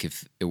 I think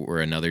if it were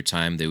another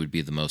time, they would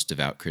be the most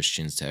devout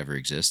Christians to ever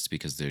exist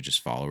because they're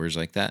just followers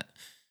like that.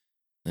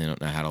 They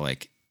don't know how to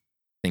like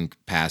think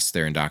past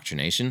their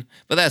indoctrination,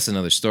 but that's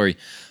another story.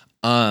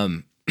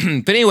 But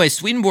anyway,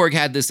 Swedenborg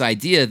had this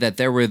idea that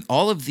there were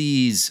all of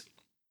these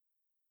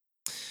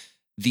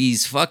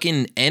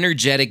fucking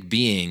energetic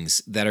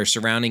beings that are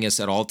surrounding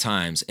us at all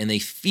times, and they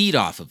feed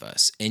off of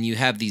us. And you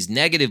have these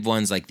negative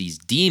ones like these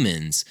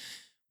demons,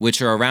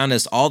 which are around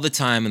us all the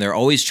time, and they're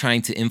always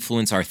trying to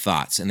influence our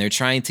thoughts, and they're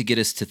trying to get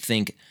us to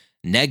think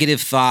negative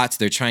thoughts.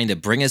 They're trying to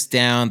bring us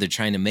down. They're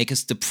trying to make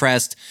us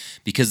depressed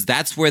because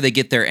that's where they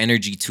get their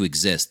energy to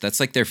exist. That's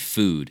like their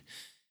food.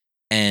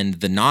 And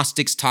the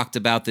Gnostics talked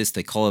about this.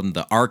 They call them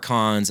the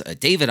archons.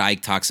 David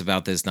Icke talks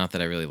about this. Not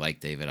that I really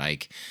like David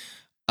Icke.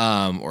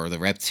 Or the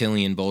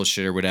reptilian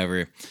bullshit or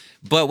whatever.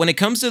 But when it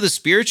comes to the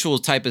spiritual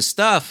type of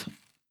stuff,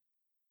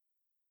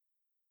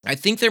 I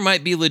think there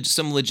might be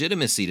some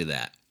legitimacy to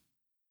that.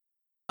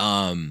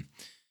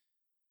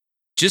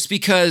 Just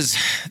because,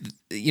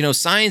 you know,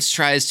 science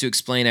tries to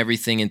explain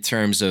everything in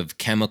terms of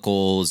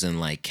chemicals, and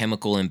like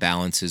chemical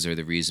imbalances are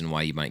the reason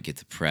why you might get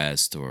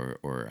depressed or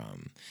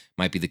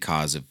might be the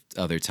cause of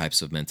other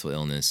types of mental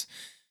illness.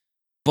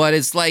 But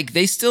it's like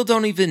they still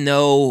don't even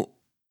know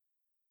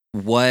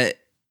what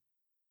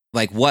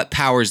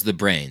powers the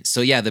brain. So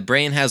yeah, the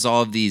brain has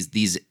all of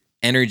these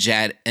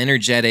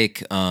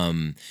energetic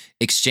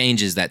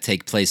exchanges that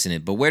take place in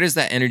it. But where does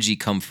that energy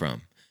come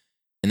from?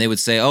 And they would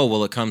say, oh,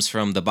 well, it comes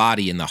from the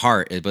body and the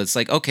heart. But it's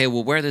like, okay,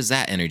 well, where does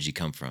that energy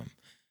come from?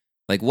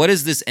 Like, what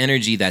is this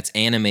energy that's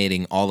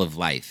animating all of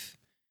life?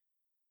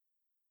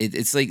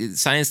 It's like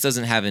science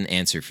doesn't have an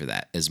answer for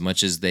that, as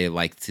much as they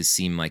like to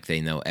seem like they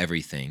know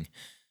everything.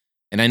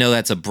 And I know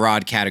that's a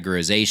broad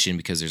categorization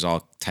because there's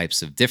all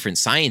types of different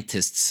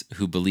scientists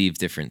who believe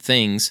different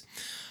things.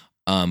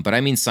 But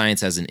I mean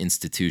science as an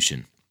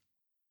institution.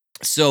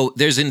 So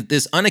there's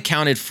this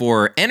unaccounted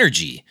for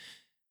energy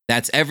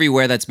that's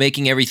everywhere, that's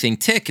making everything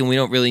tick, and we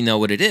don't really know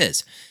what it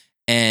is.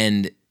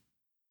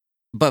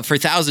 But for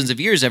thousands of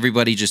years,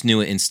 everybody just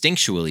knew it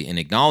instinctually and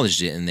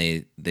acknowledged it,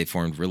 and they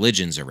formed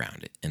religions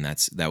around it. And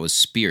that was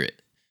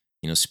spirit.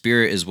 You know,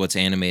 spirit is what's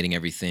animating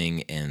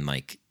everything, and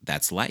like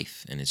that's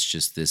life. And it's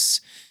just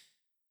this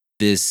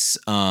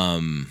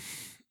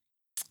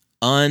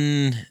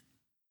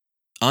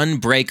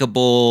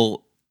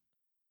unbreakable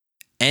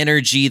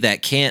energy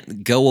that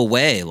can't go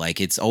away.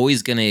 Like it's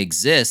always going to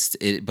exist,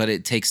 but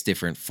it takes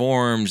different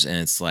forms, and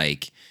it's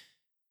like,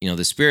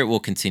 the spirit will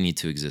continue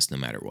to exist no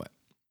matter what.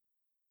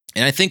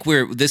 And I think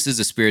this is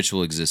a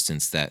spiritual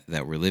existence that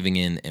we're living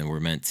in, and we're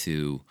meant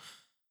to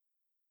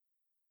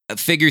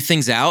figure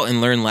things out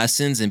and learn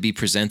lessons and be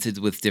presented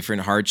with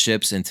different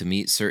hardships and to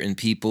meet certain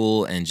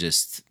people and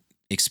just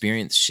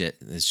experience shit.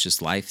 It's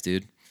just life,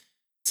 dude.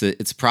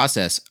 It's a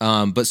process.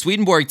 But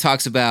Swedenborg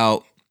talks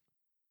about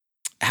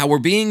how we're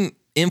being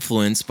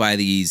influenced by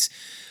these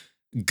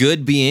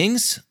good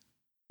beings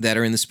that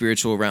are in the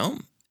spiritual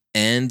realm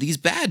and these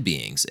bad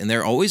beings. And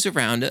they're always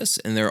around us,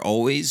 and they're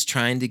always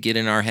trying to get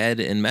in our head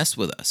and mess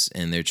with us.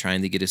 And they're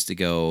trying to get us to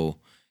go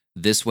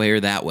this way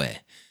or that way.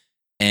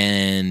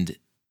 And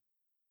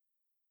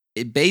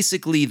it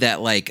basically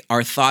that like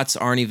our thoughts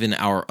aren't even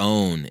our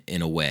own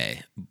in a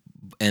way,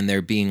 and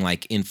they're being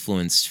like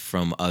influenced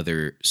from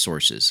other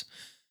sources,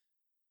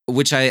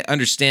 which I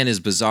understand is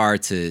bizarre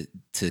to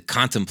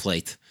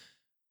contemplate.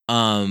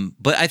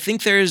 But I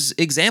think there's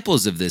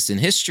examples of this in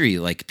history,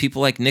 like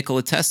people like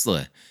Nikola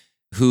Tesla,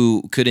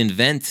 who could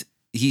invent,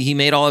 he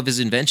made all of his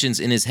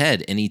inventions in his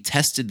head, and he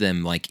tested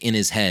them like in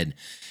his head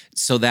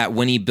so that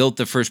when he built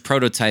the first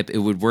prototype, it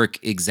would work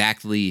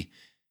exactly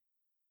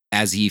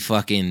as he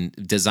fucking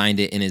designed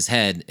it in his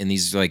head. And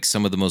these are like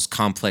some of the most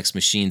complex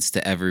machines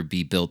to ever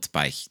be built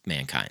by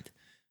mankind.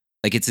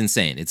 Like it's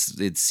insane.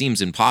 It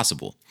seems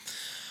impossible.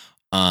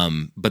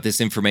 But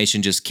this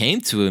information just came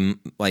to him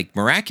like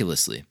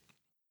miraculously.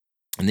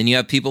 And then you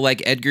have people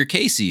like Edgar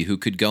Cayce, who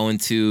could go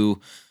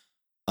into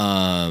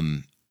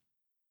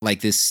like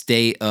this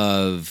state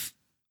of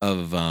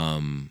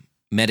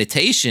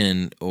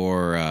meditation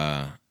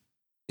or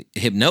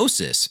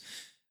hypnosis,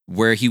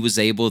 where he was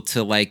able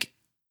to like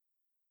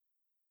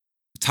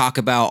talk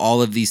about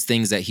all of these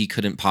things that he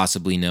couldn't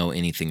possibly know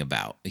anything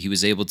about. He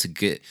was able to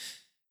get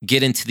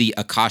into the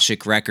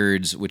Akashic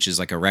records, which is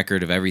like a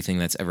record of everything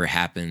that's ever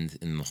happened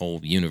in the whole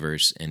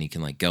universe. And he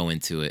can like go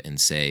into it and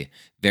say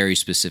very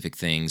specific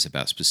things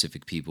about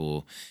specific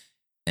people.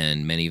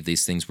 And many of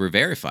these things were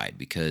verified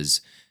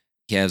because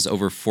he has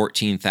over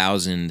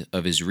 14,000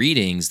 of his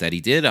readings that he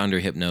did under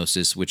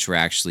hypnosis, which were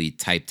actually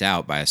typed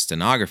out by a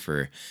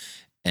stenographer.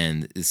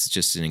 And it's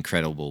just an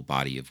incredible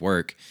body of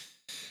work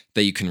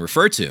that you can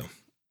refer to.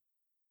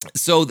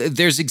 So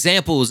there's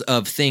examples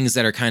of things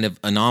that are kind of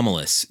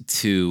anomalous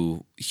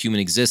to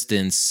human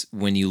existence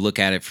when you look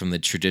at it from the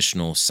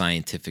traditional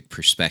scientific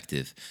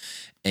perspective.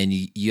 And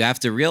you have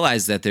to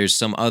realize that there's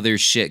some other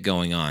shit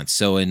going on.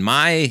 So in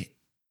my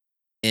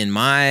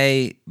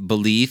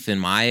belief, in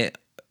my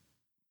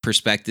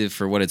perspective,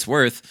 for what it's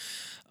worth,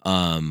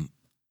 I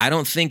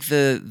don't think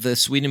the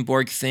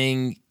Swedenborg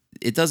thing,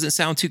 it doesn't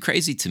sound too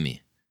crazy to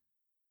me.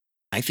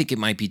 I think it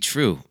might be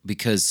true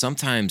because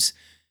sometimes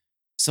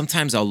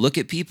I'll look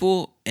at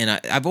people, and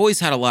I've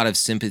always had a lot of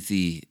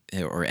sympathy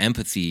or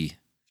empathy,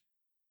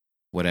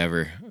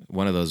 whatever,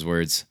 one of those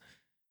words,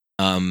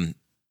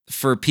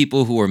 for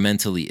people who are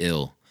mentally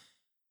ill.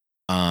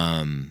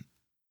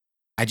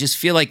 I just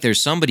feel like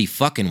there's somebody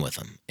fucking with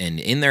them and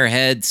in their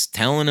heads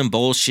telling them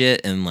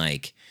bullshit and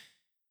like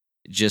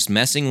just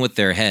messing with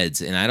their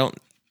heads. And I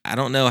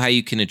don't know how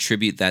you can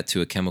attribute that to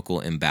a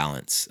chemical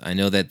imbalance. I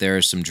know that there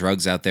are some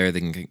drugs out there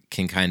that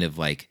can kind of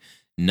like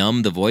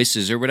numb the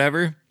voices or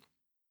whatever.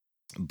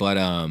 But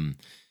I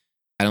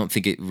don't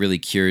think it really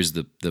cures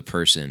the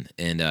person.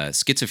 And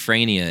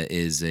schizophrenia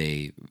is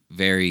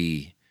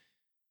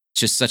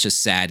just such a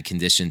sad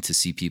condition to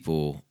see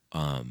people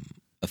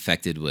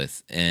affected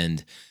with.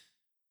 And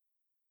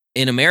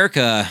in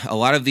America, a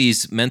lot of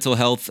these mental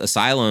health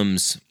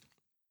asylums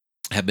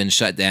have been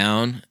shut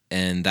down,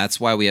 and that's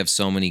why we have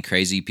so many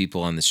crazy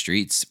people on the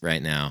streets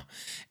right now.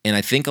 And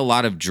I think a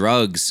lot of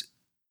drugs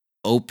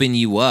open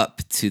you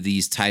up to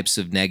these types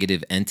of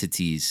negative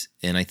entities.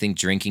 And I think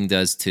drinking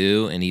does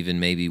too, and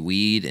even maybe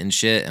weed and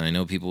shit. And I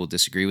know people will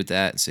disagree with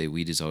that and say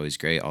weed is always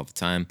great all the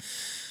time.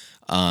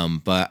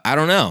 But I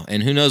don't know.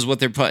 And who knows what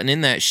they're putting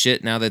in that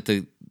shit now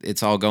that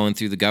it's all going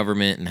through the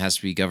government and has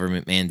to be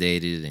government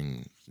mandated,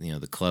 and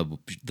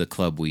the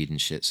club weed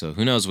and shit. So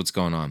who knows what's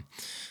going on.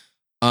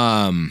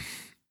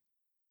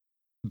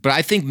 But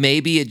I think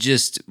maybe it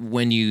just,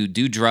 when you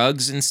do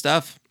drugs and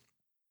stuff,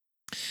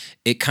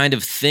 it kind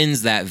of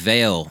thins that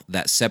veil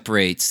that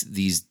separates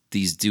these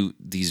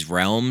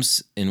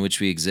realms in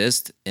which we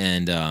exist,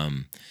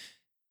 and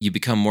you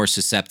become more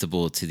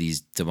susceptible to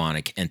these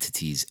demonic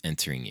entities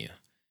entering you.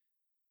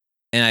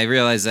 And I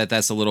realize that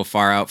that's a little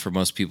far out for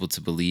most people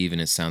to believe,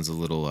 and it sounds a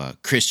little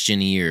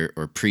Christian-y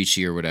or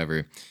preachy or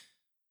whatever.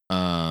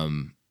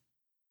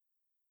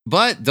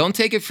 But don't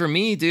take it from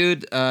me,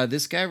 dude.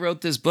 This guy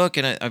wrote this book,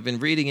 and I've been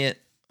reading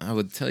it. I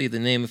would tell you the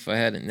name if I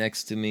had it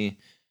next to me.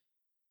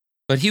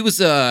 But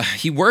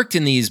he worked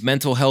in these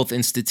mental health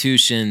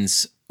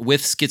institutions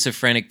with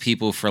schizophrenic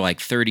people for like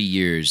 30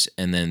 years.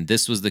 And then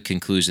this was the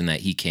conclusion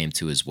that he came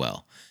to as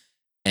well.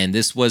 And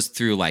this was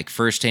through like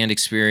firsthand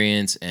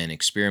experience and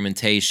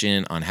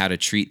experimentation on how to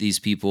treat these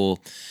people.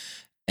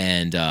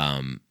 And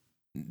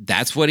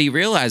that's what he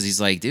realized.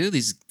 He's like, dude,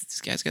 these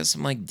guys got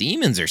some like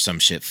demons or some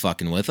shit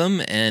fucking with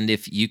them. And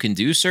if you can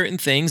do certain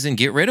things and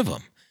get rid of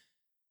them.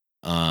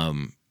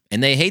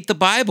 And they hate the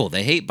Bible.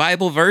 They hate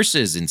Bible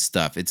verses and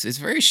stuff. It's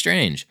very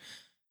strange.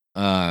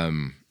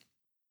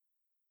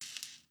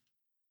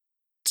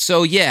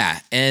 So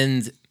yeah,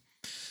 and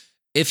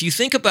if you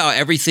think about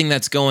everything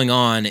that's going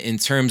on in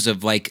terms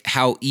of like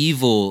how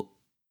evil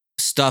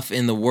stuff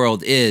in the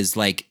world is,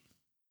 like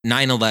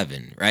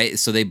 9/11, right?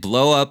 So they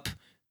blow up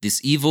this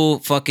evil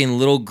fucking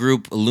little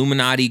group,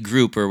 Illuminati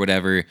group or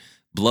whatever,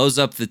 blows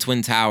up the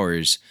Twin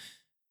Towers.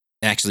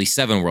 Actually,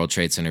 7 World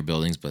Trade Center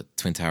buildings, but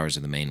Twin Towers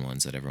are the main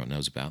ones that everyone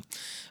knows about.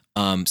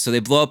 So they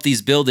blow up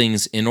these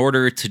buildings in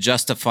order to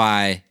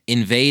justify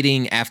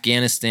invading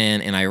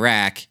Afghanistan and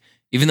Iraq,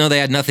 even though they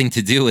had nothing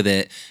to do with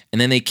it.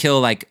 And then they kill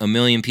like 1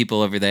 million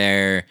people over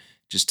there,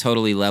 just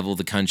totally level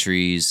the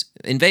countries,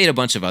 invade a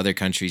bunch of other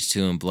countries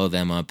too and blow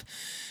them up.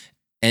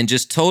 And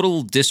just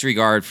total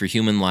disregard for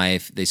human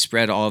life. They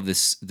spread all of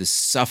this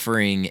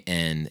suffering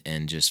and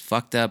just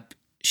fucked up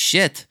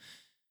shit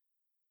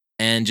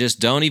and just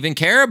don't even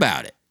care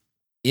about it.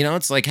 You know,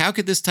 it's like, how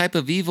could this type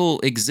of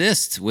evil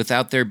exist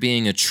without there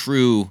being a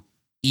true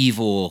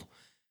evil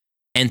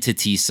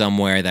entity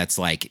somewhere that's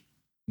like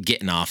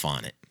getting off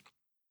on it?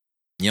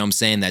 You know what I'm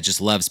saying? That just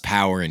loves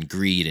power and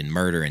greed and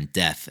murder and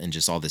death and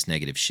just all this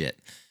negative shit.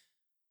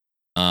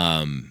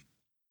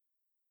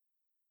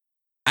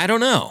 I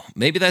don't know.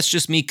 Maybe that's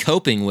just me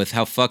coping with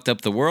how fucked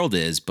up the world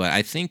is, but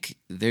I think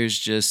there's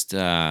just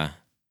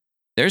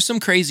there's some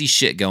crazy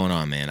shit going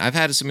on, man. I've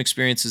had some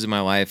experiences in my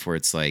life where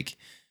it's like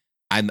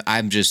I'm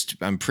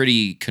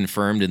pretty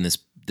confirmed in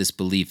this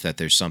belief that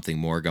there's something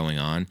more going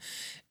on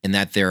and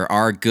that there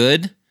are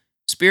good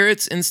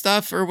spirits and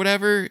stuff or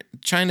whatever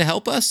trying to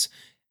help us.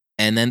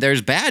 And then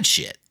there's bad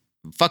shit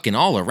fucking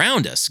all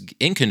around us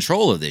in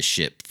control of this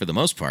shit for the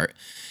most part.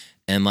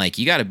 And like,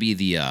 you got to be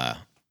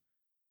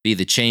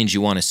the change you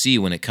want to see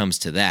when it comes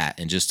to that,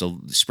 and just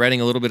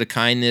spreading a little bit of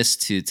kindness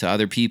to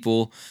other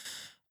people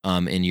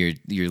in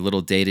your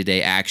little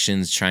day-to-day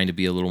actions, trying to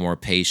be a little more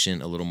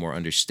patient, a little more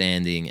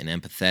understanding and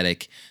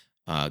empathetic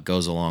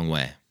goes a long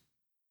way.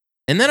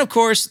 And then, of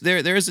course,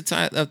 there is a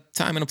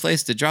time and a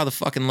place to draw the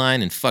fucking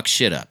line and fuck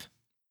shit up.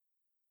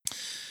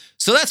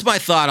 So that's my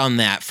thought on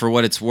that, for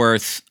what it's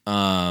worth.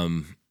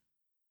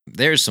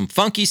 There's some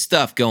funky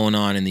stuff going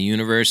on in the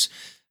universe.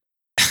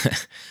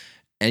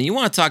 And you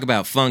want to talk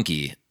about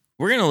funky,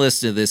 we're going to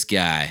listen to this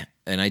guy.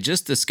 And I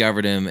just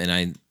discovered him,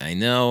 and I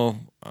know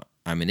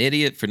I'm an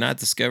idiot for not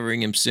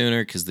discovering him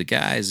sooner, because the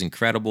guy is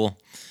incredible.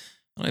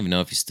 I don't even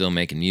know if he's still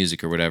making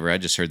music or whatever. I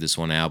just heard this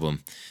one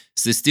album.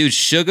 It's this dude,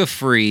 Suga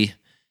Free,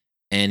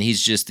 and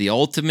he's just the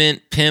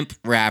ultimate pimp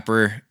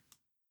rapper.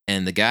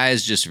 And the guy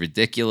is just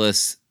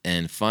ridiculous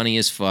and funny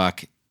as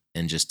fuck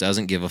and just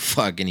doesn't give a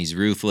fuck, and he's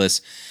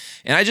ruthless.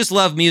 And I just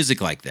love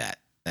music like that.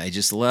 I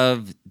just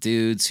love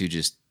dudes who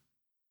just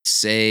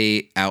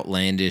say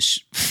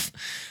outlandish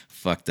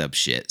fucked up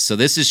shit. So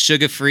this is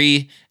Suga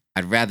Free.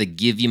 I'd rather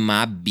give you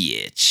my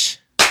bitch.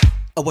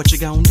 Oh, what you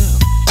gonna do?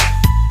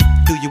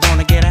 Do you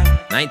wanna get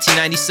out?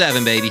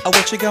 1997, baby. Oh,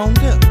 what you gonna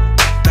do,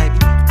 baby?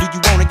 Do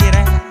you wanna get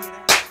out?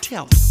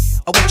 Tell me.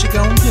 Oh, what you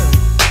gonna do?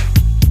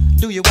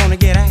 Do you wanna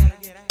get out?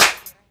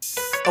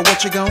 Oh,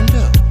 what you gonna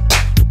do?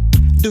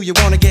 Do you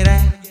wanna get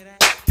out?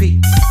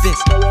 Beat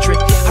this trick.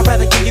 I'd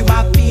rather give you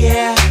my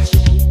bitch.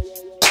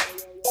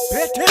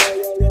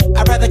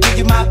 I'd rather give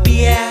you my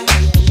bitch.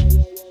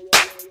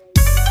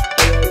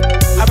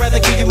 I'd rather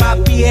give you my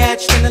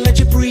bitch than to let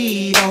you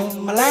breathe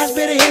on my last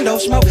bit of endo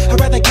smoke. I'd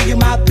rather give you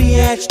my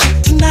bitch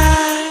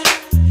tonight.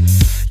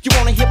 You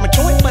wanna hit my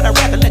joint, but I'd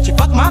rather let you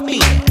fuck my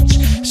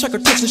bitch. Suck her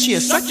tits and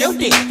she'll suck your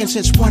dick. And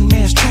since one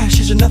man's trash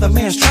is another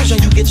man's treasure,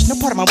 you get no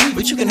part of my weed,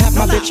 but you can have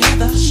my bitch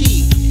either.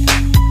 Shit.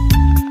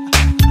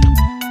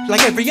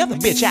 Like every other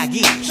bitch I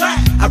give.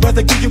 I'd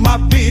rather give you my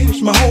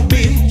bitch, my whole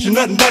bitch, and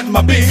nothing but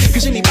my bitch.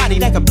 Cause anybody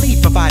that can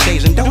bleed for 5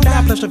 days and don't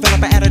die, plus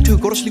develop an attitude,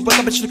 go to sleep, wake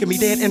up, bitch, look at me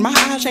dead. And my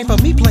eyes ain't for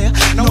me, player.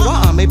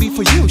 No, maybe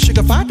for you.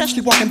 Sugar 5, that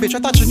sleepwalking bitch, I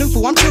thought you knew,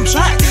 fool, I'm too shy.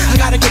 I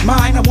gotta get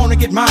mine, I wanna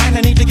get mine, I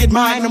need to get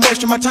mine, I'm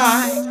wasting my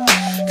time.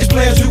 Cause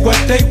players do what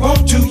they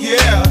want to,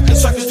 yeah, and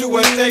suckers do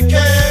what they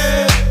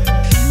can.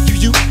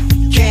 You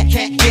can't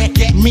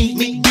get me,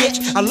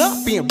 bitch. I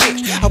love being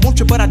rich. I want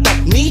you, but I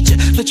don't need you.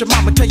 Let your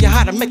mama tell you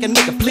how to make a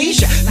nigga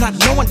please you. Not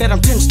knowing that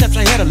I'm 10 steps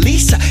ahead of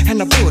Lisa. And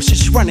the bullshit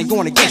she's running,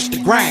 going against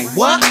the grain.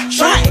 What?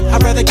 Try it.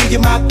 I'd rather give you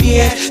my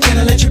bitch than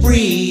I let you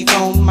breathe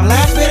on my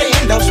last bit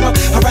of endo smoke.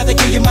 I'd rather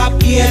give you my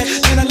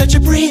bitch than I let you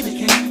breathe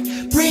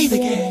again. Breathe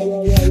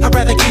again. I'd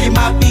rather give you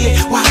my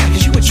bitch. Why?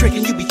 Cause you a trick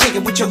and you be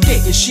thinking with your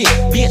dick and shit,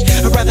 bitch.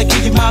 I'd rather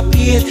give you my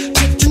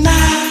bitch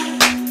tonight.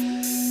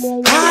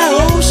 High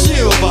on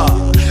silver.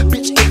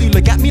 Bitch, if you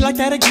ever got me like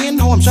that again,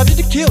 no, I'm subject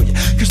to kill you.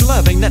 Cause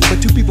love ain't nothing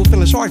but two people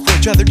feeling sorry for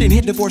each other. Then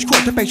hit divorce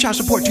court to pay child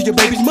support to your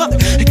baby's mother.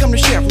 Here come the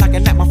sheriff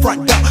knocking at my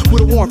front door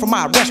with a warrant for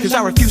my arrest cause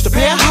I refuse to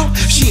pay a hoe.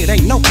 Shit,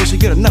 ain't no pussy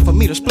good enough for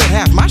me to split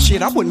half my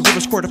shit. I wouldn't give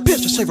a squirt of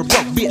piss to save a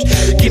broke bitch.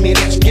 Give me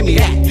this, give me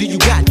that. Do you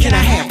got, can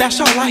I have? That's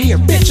all I hear.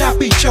 Bitch, I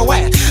beat your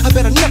ass. I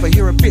better never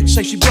hear a bitch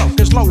say she broke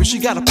as long as she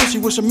got a pussy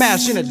with some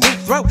ass in a deep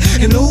throat.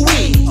 And ooh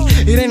wee,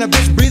 it ain't a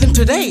bitch breathing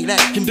today that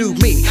can do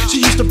me. She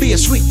used to be a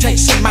sweet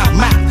taste in my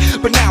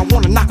mouth, but now I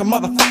wanna knock a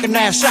motherfucking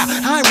ass out.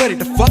 I ain't ready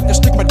to fuck and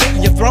stick my dick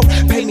in your throat.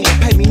 Pay me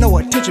and pay me no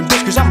attention,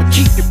 bitch, cause I'ma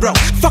keep you broke.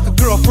 Fuck a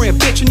girlfriend,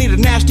 bitch, you need a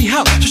nasty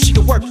hoe so she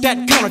can work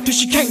that counter till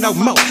she can't no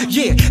more.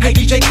 Yeah, hey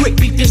DJ, quick,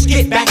 beat this,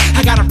 get back.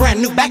 I got a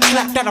brand new back,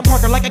 slapped out a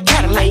parker like a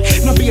Cadillac.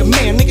 Now be a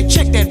man, nigga,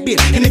 check that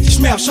bitch. And if you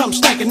smell something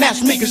stinking,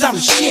 that's me, cause I'm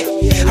the shit.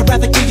 I'd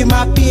rather give you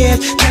my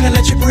bitch than to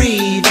let you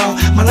breathe on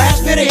my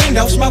last bit of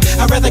endo smoke.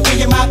 I'd rather give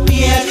you my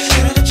bitch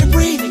than to let you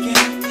breathe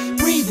again,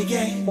 breathe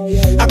again.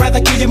 I'd rather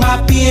give you my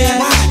bitch.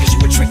 Why? Cause you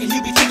were tricking,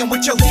 you be thinking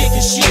with your dick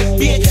and shit,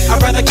 bitch.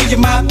 I'd rather give you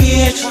my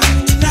bitch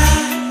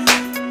tonight.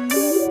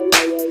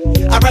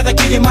 I'd rather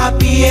give you my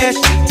bitch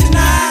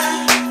tonight.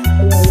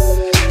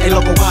 Hey,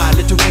 local wide,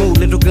 little mood,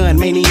 little gun,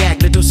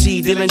 maniac, little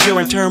C,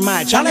 Dillinger and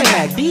termite, Charlie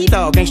Mac,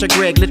 D-Dog, Gangsta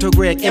Greg, Little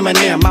Greg,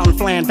 Eminem, Mountain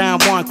Flan, Don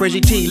Juan, Crazy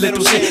T,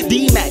 Little C,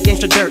 D-Mac,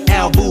 Gangsta Dirt,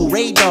 Al Boo,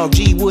 Ray Dog,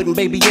 G Wood, and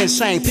Baby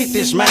Insane, pick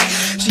this man.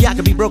 See, I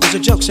could be broke as a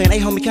joke, saying, hey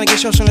homie, can I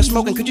get your son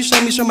smoking? Could you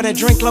send me some of that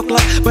drink, local?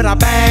 But I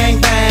bang,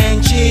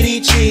 bang,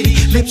 chitty, chitty,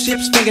 lips,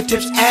 hips,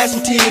 fingertips, ass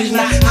and titties.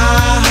 Now,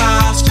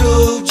 ha,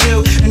 schooled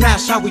you, and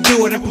that's how we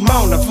do it in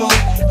Pomona, fool.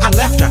 I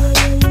left her.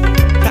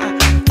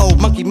 Old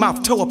monkey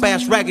mouth, toe up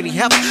ass, raggedy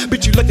heifer.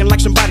 Bitch, you looking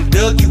like somebody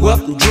dug you up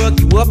and drug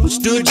you up and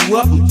stood you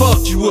up and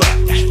fucked you up.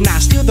 Now,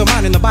 still the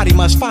mind and the body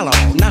must follow.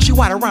 Now she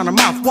wide around her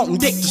mouth, wanting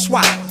dick to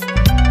swallow.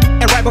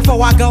 And right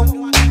before I go,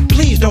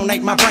 please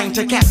donate my brain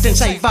to Captain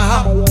Save a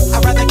Ho.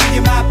 I'd rather give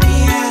you my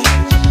bitch.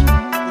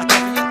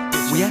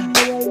 Yeah.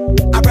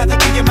 I'd rather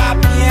give you my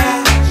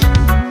bitch.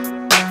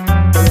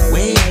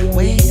 Wait.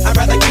 I'd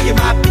rather give you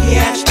my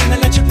bitch than to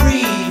let you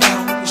breathe.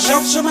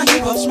 Show some of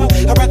you smoke.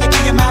 I'd rather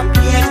give you my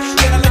bitch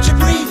than to let you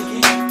breathe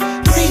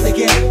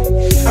again.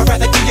 I'd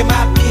rather give you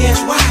my bitch.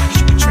 Why?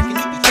 You be tricking,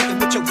 you be thinking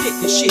with your dick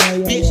and shit,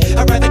 bitch.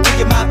 I'd rather give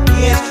you my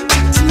bitch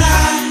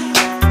tonight.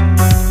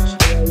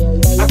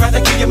 I'd rather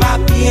give you my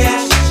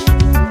bitch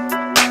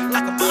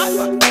like a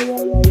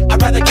motherfucker.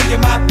 I'd rather give you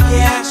my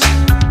bitch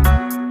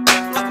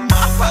like a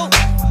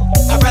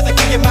motherfucker. I'd rather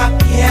give you my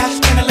bitch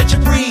than to let you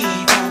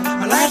breathe on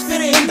my last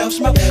bit of endo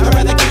smoke. I'd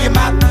rather give you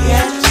my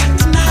bitch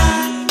tonight.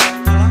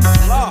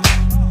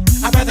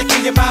 I'd rather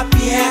give you my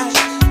bitch.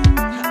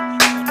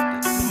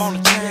 I'm on the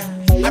trail.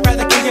 I'd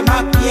rather give you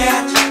my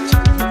bitch.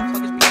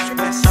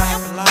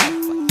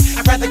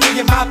 I'd rather give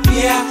you my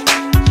bitch.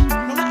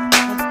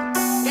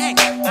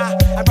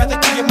 I'd rather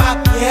give you my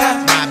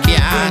bitch. My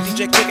bitch.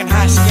 DJ Quick and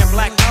High Skin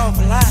Black Dog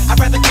for life. I'd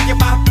rather give you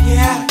my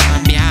bitch. My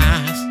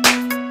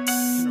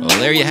bitch. Well,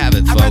 there you have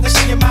it, I'd rather folks.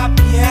 give you my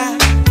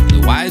bitch. The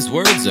wise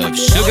words of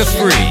Sugar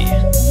Free.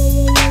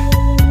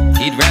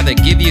 He'd rather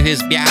give you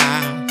his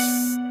bitch.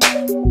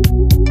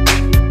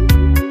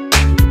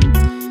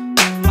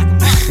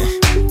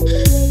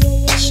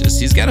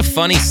 He's got a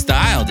funny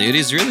style, dude.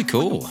 He's really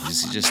cool.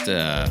 He's just,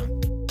 I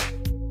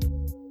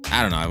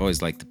don't know. I've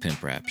always liked the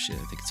pimp rap shit.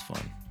 I think it's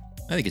fun.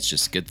 I think it's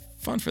just good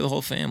fun for the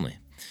whole family.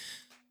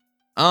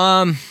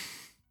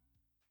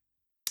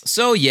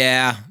 So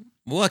yeah,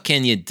 what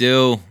can you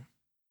do?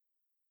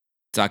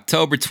 It's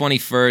October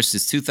 21st.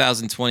 It's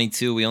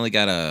 2022. We only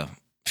got a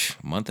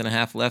month and a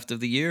half left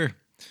of the year.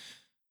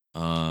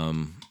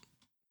 Time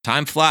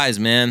flies,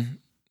 man.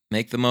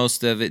 Make the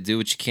most of it. Do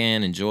what you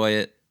can. Enjoy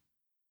it.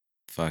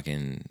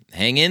 Fucking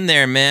hang in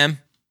there, man.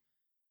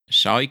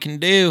 That's all you can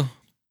do.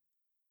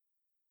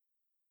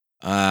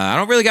 I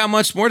don't really got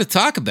much more to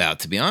talk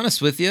about, to be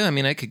honest with you. I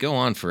mean, I could go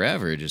on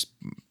forever just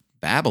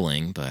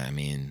babbling, but I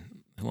mean,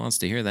 who wants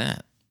to hear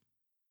that?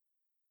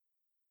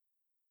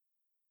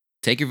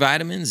 Take your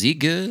vitamins, eat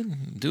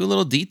good, do a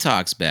little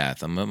detox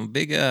bath. I'm a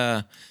big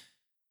on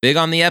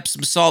the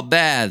Epsom salt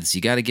baths. You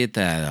got to get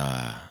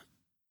that.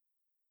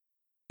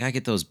 Gotta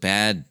get those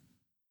bad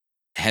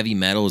heavy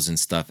metals and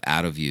stuff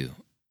out of you.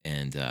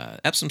 And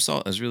Epsom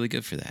salt is really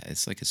good for that.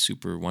 It's like a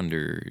super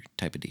wonder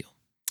type of deal.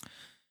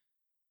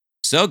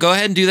 So go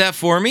ahead and do that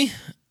for me.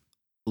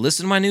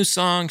 Listen to my new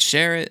song,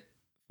 share it.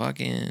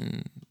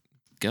 Fucking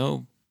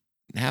go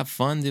have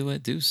fun, do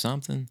it, do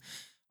something.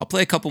 I'll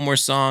play a couple more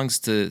songs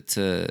to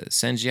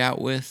send you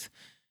out with.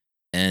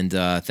 And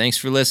thanks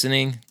for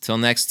listening. Till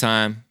next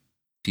time,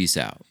 peace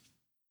out.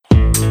 You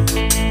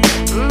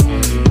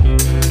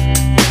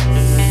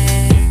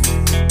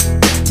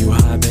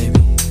high, baby?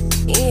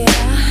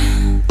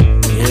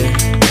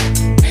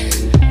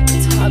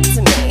 Talk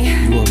to me.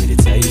 You want me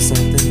to tell you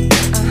something?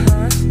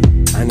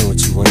 I know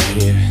what you want to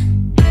hear.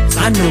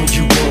 I know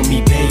you want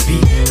me, baby.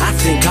 I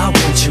think I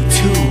want you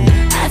too.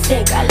 I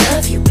think I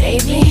love you,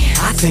 baby.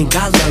 I think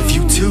I love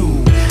you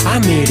too.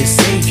 I'm here to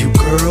save you,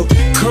 girl.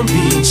 Come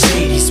be in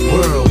Shady's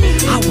world.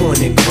 I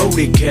wanna grow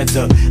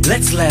together.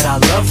 Let's let our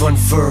love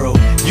unfurl.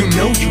 You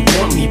know you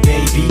want me,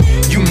 baby.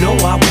 You know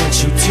I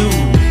want you too.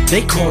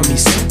 They call me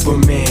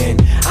Superman.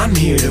 I'm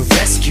here to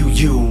rescue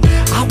you.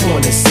 I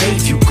wanna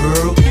save you,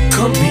 girl.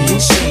 Come be in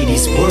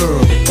Shady's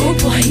world. Oh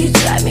boy, you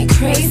drive me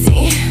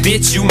crazy.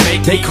 Bitch, you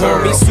make They call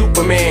me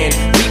Superman.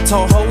 Weak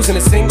tall hoes in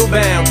a single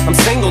bound. I'm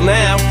single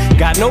now.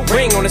 Got no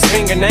ring on his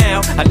finger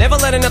now. I never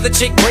let another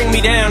chick bring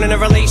me down in a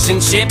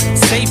relationship.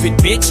 Save it,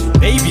 bitch.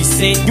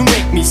 Babysit. You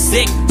make me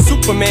sick.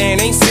 Superman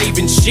ain't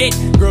saving shit.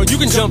 Girl, you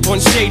can jump on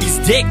Shady's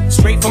dick.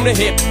 Straight from the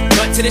hip,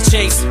 cut to the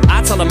chase.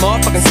 I tell a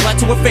motherfucking slut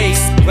to her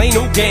face. Play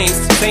no games,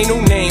 say no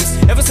names.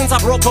 Ever since I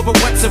broke up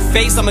with what's her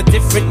face, I'm a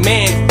different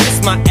man.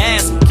 Kiss my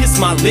ass, kiss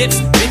my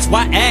lips. Bitch,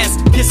 why ass?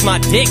 Kiss my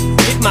dick,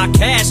 hit my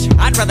cash.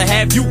 I'd rather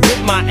have you whip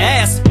my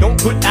ass. Don't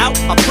put out,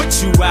 I'll put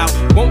you out.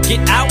 Won't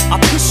get out,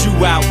 I'll push you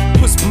out.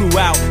 Puss blew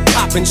out,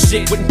 poppin'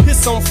 shit. Wouldn't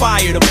piss on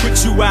fire to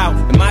put you out.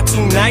 Am I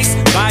too nice?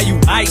 Buy you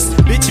ice.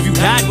 Bitch, if you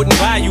died, wouldn't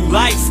buy you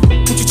life.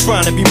 What you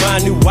tryna be my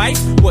new wife?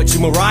 What, you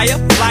Mariah?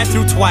 Fly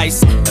through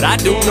twice. But I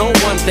do know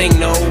one thing,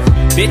 no.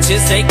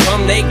 Bitches, they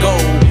come, they go.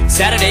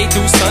 Saturday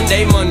through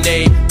Sunday,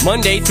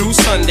 Monday through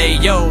Sunday,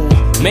 yo.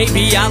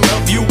 Maybe I'll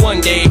love you one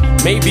day,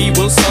 maybe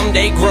we'll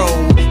someday grow.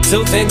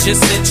 Till then,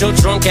 just sit your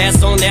drunk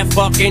ass on that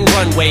fucking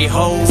runway,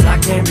 ho. 'Cause I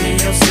can't be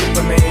your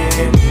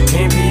Superman,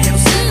 can't be your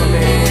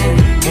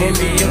Superman, can't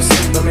be your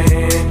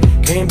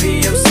Superman, can't be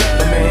your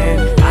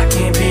Superman. I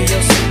can't be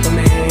your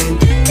Superman,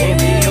 can't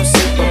be your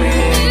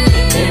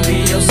Superman, can't be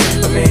your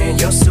Superman,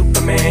 your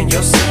Superman,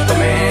 your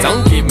Superman.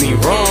 Don't get me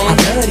wrong,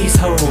 I love these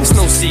hoes. It's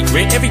no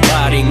secret,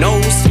 everybody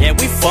knows. Yeah,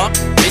 we fuck,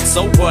 bitch,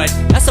 so what?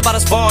 That's about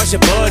as far as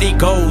your buddy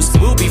goes.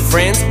 We'll be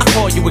friends, I'll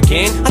call you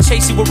again. I'll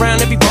chase you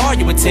around every bar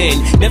you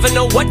attend. Never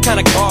know what kind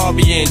of car I'll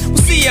be in.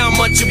 We'll see how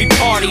much you'll be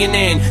partying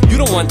in. You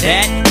don't want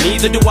that,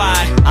 neither do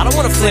I. I don't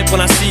wanna flip when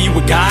I see you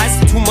with guys.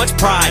 Too much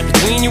pride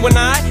between you and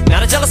I.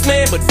 Not a jealous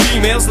man, but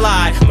females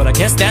lie. But I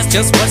guess that's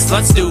just what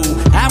sluts do.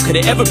 How could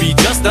it ever be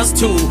just us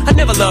two? I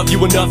never loved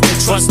you enough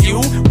to trust you.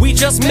 We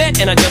just met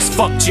and I just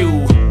fucked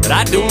you. But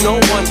I do know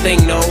one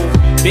thing, no.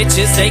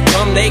 Bitches, they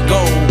come, they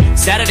go.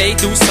 Saturday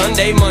through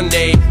Sunday,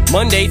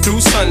 Monday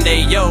through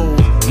Sunday, yo.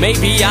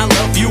 Maybe I'll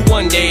love you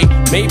one day,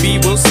 maybe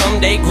we'll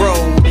someday grow.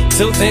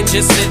 Till then,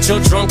 just sit your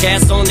drunk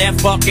ass on that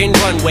fucking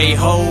runway,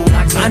 ho.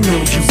 I know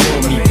you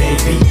want me,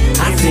 baby.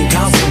 I think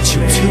I want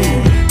you too.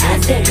 I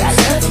think I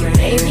love you,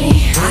 baby.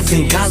 I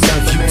think I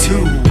love you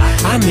too.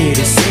 I'm here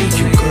to save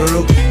you,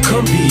 girl.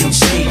 Come be in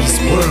Shady's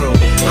world.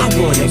 I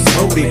wanna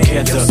grow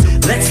together.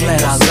 Let's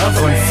let our love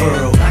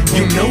unfurl.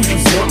 You know you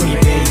want me,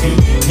 baby.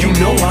 You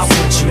know I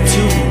want you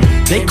too.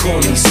 They call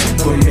me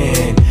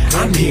Superman.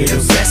 I'm here to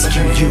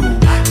rescue you.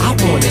 I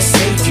wanna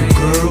save you,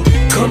 girl.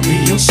 Come be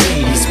in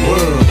Shady's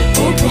world.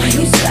 Oh boy,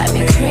 you drive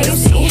me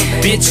crazy.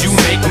 Bitch, you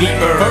make me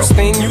First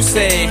thing you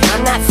say,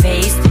 I'm not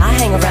phased, I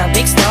hang around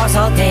big stars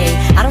all day.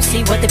 I don't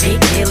see what the big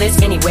deal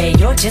is anyway.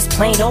 You're just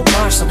plain old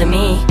Marshall to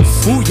me.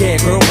 ooh yeah,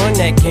 girl, run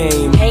that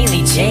game.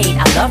 Haley Jade,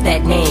 I love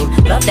that name.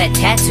 Love that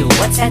tattoo,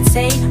 what's that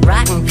say?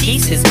 Rotten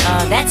pieces,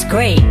 that's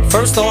great.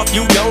 First off,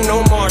 you don't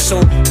know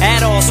Marshall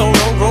at all, so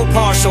don't grow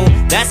partial.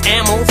 That's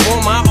ammo for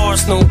my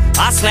arsenal.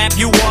 I slap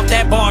you off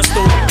that bar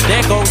stool.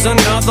 There goes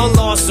another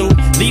lawsuit.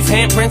 Leave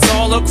handprints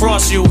all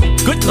across you.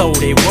 Good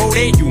loaded,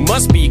 woaded, you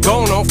must be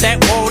going off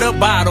that water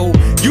bottle.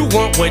 You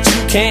want what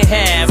you can't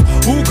have.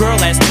 Ooh, girl,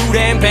 that's too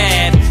damn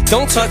bad.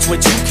 Don't touch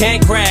what you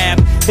can't grab.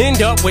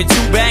 End up with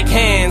two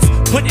backhands.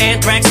 Put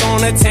anthrax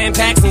on the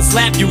Tampax and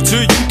slap you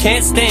till you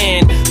can't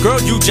stand. Girl,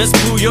 you just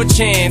blew your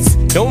chance.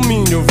 Don't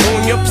mean to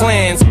ruin your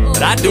plans,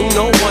 but I do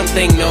know one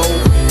thing, no.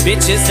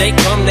 Bitches, they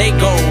come, they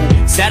go.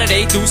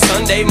 Saturday through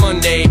Sunday,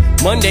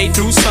 Monday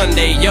through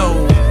Sunday,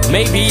 yo.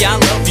 Maybe I'll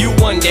love you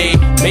one day,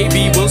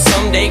 maybe we'll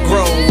someday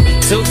grow.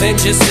 Till then,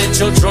 just sit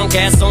your drunk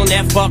ass on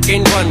that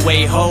fucking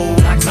runway, ho.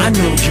 I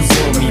know you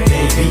want me,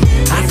 baby.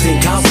 I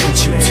think I want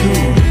you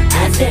too.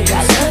 I think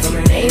I love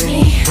you, baby.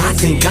 I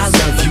think I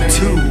love you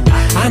too.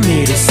 I'm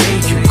here to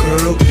save you,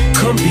 girl.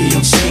 Come be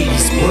in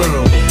Shady's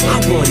world. I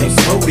wanna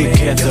grow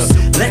together.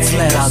 Let's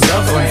let our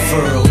love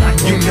unfurl.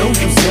 You know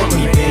you want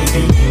me,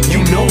 baby. You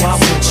know I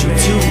want you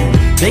too.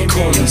 They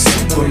call me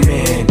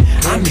Superman.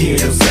 I'm here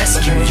to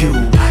rescue you.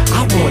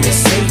 I wanna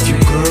save you,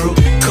 girl.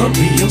 Come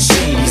be in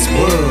Shady's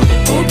world.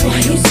 Oh boy,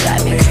 you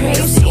drive me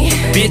crazy.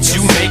 Bitch,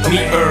 you make me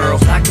Earl.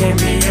 I can't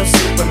be your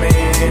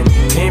Superman.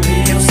 Can't be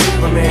your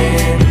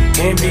Superman.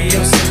 Can't be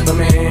your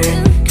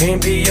Superman.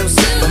 Can't be your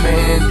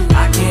Superman.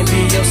 I can't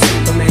be your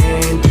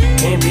Superman.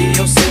 Can't be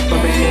your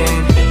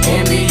Superman.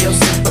 Can't be your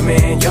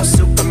Superman. Your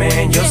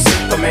Superman. Your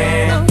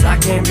Superman. I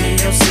can't be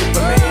your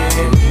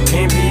Superman.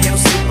 Can't be your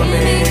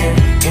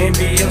Superman. Can't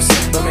be your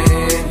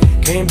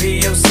Superman. Can't be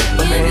your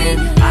Superman.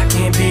 I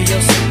can't be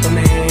your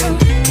Superman.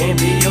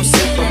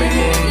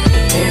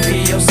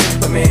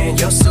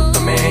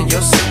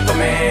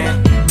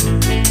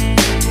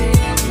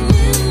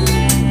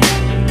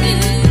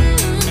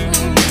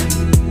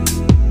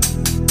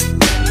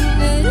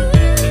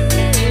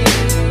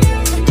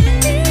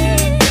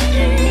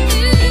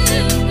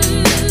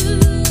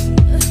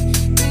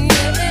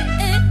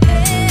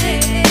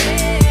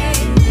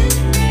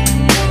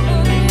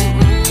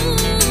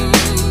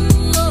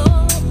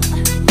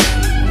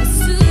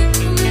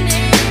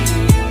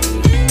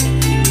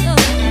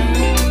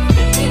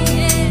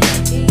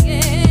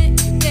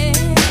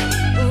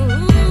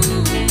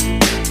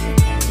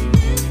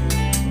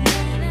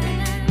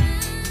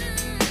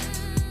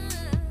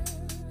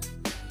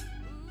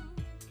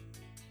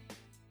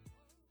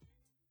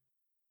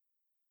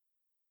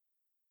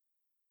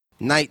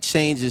 Night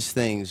changes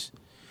things.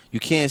 You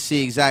can't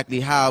see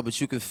exactly how,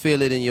 but you can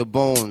feel it in your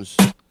bones.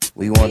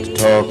 We want to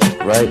talk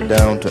right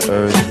down to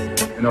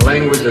earth. In a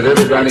language that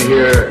everybody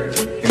here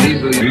can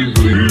easily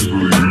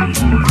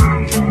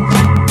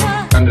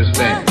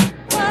understand.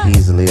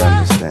 Easily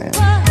understand.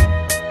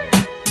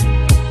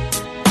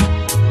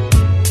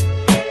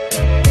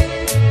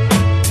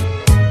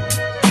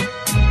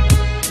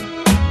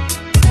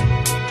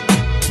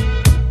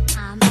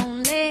 I'm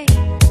only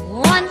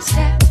one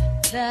step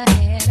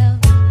ahead of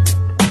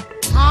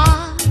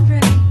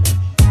heartbreak,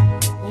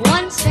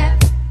 one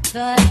step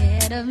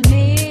ahead of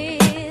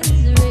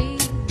misery.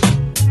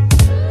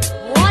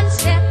 One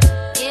step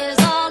is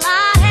all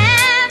I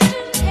have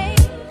to take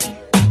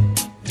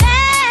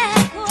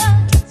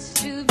backwards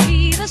to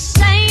be the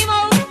same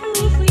old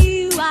fool for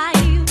you I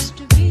used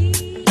to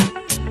be.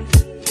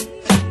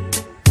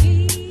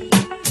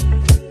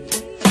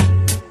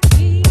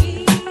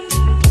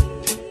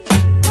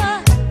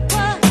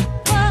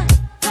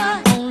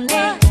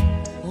 Only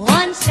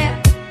one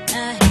step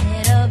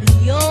ahead of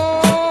your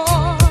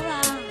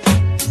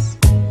arms,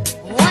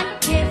 one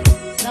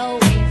kiss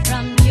away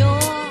from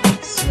your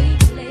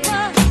sweet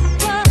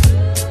lips.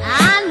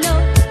 I know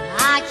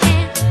I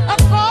can't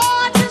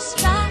afford to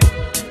stop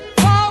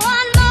for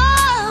one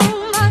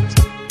moment,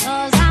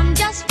 'cause I'm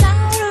just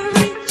out of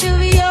reach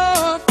of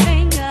your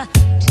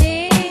fingertips.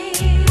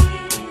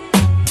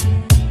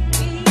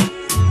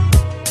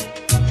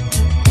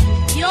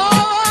 Your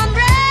warm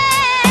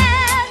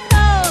breath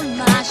on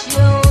my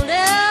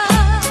shoulder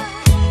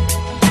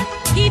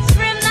keeps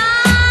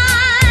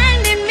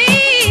reminding me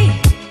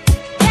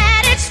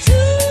that it's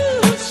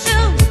too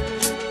soon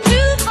to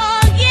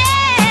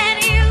forget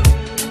you.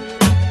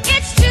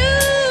 It's too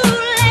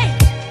late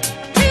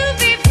to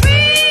be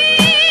free.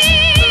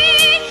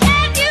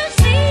 Can't you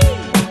see?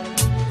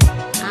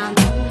 I'm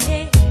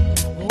only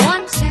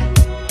one step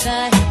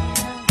ahead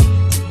of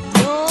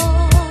your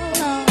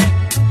love.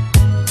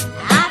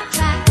 I've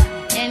tried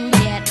and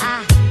yet I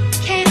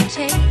can't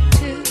take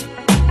two.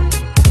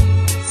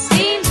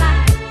 Seems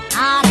like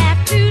I'll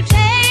have to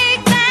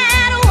take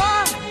that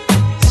one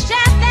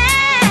step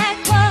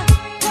backward,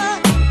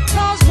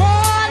 'cause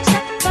one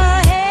step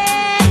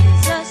ahead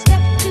is a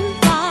step too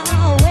far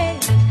away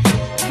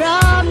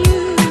from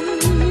you.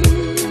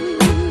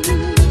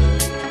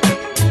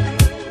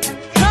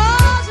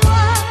 'Cause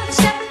one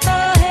step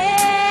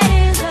ahead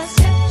is a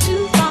step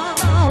too far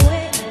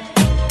away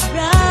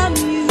from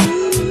you.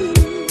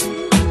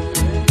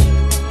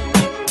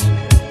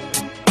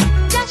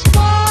 Just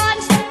one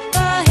step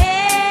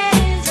ahead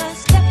is a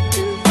step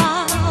too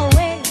far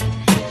away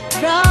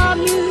from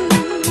you.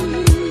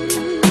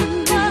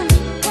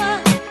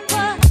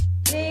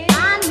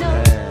 I know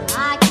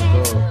I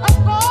can't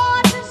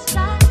afford to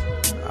stop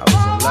I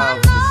was in love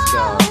with this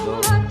girl,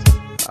 dude.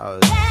 I was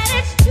and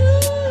it's too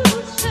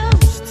soon.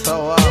 so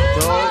up,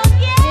 dog.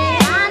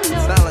 I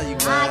know Telling you,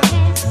 I man.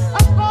 can't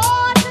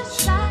afford to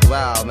stop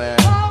Wow, man.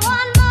 for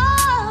one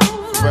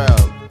moment. Bro,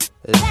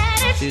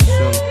 it's too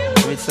soon.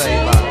 Let me tell you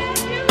about it.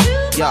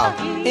 Yo,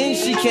 and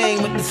she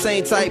came with the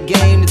same type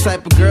game, the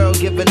type of girl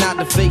giving out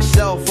the fake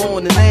cell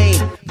phone, the name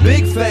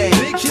Big Fame.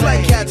 She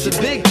like catching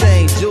big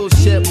things, jewel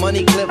ship,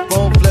 money clip,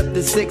 phone flip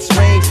the 6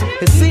 range.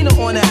 Had seen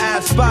her on the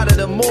ass, spotted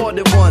her more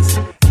than once.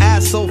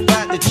 Ass so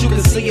fat that you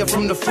can see her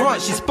from the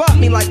front. She spot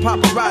me like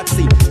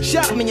paparazzi,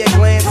 shot me a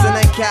glance, and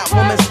that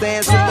Catwoman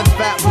stance with the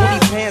fat booty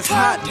pants.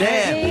 Hot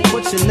damn,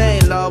 what's your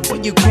name, love? Where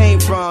you came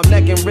from?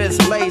 Neck and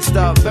wrist laced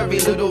up, very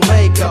little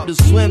makeup. The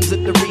swims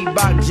at the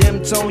Reebok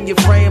gym, tone your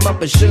frame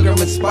up, and sugar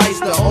and spice,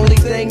 the only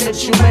thing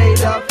that you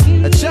made up.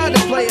 I tried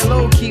to play it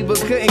low key, but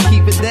couldn't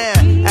keep it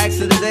down. Asked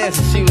her to dance,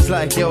 and she was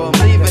like, yo, I'm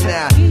leaving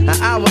now.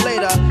 An hour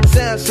later,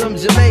 Sam's from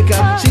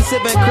Jamaica. She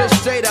sipping Chris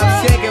straight up,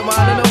 skanking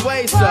while in her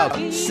waist up.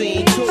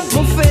 Scene 2.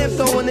 My fam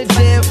throwing the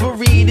jam for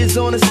Reed is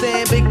on the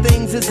stand. Big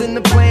things is in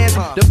the plans.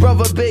 The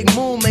brother Big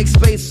Moon makes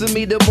space for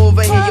me to move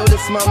in here. Yo,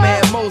 this my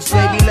man Most,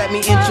 baby, let me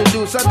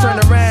introduce. I turn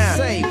around.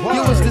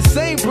 You was the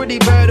same pretty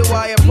bird who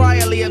I had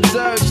priorly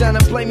observed, trying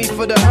to play me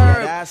for the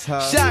herb.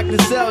 Shocked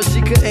to sell,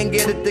 she couldn't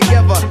get it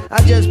together.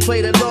 I just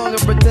played along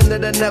and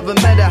pretended I never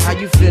met her. How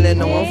you feeling?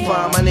 No, I'm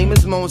fine. My name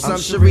is Mons. I'm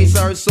Sharice.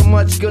 I heard so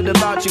much good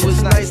about you.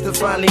 It's nice to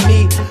finally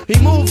meet. He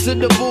moved to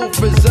the booth,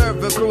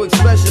 reserved for crew,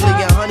 especially,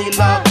 and Honey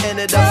Love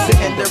ended up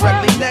sitting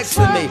directly next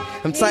to me.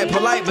 I'm type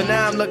polite, but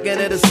now I'm looking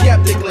at her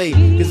skeptically.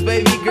 Cause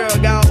baby girl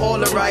got all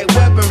the right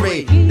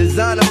weaponry.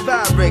 Designer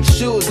fabric,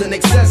 shoes and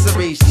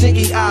accessories.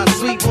 Chinky eyes,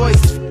 sweet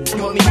voice,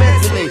 on me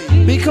mentally.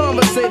 We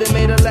conversated,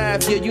 made her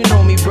laugh, yeah, you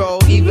know me, bro.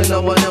 Even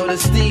though I know the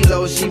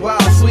stilo, she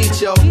wild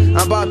sweet, yo. I'm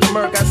about to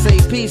murk, I say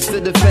peace to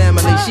the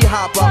family. She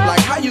hop up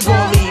like, how you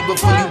gonna leave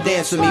before you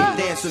dance with me?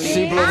 Dance with me.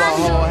 She blew my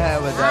whole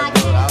head with that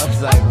dude. I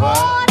was like,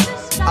 what?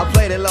 I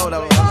played it low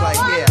though. I was like,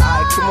 yeah,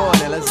 alright, come on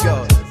then, let's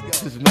go.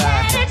 This is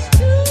mad.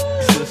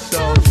 This was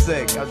so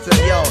sick. I'm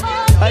telling yo,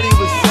 Honey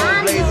was so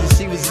blazing.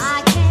 She was,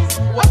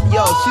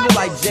 yo, she looked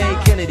like Jane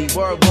Kennedy.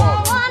 Word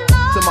walk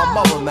to my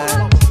mother,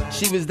 man.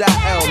 She was that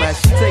L, man.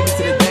 She take me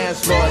to the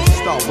dance floor and she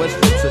start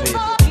whispering to me.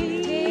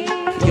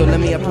 Yo, let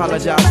me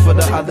apologize for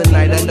the other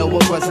night. I know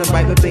it wasn't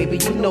right, but baby,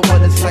 you know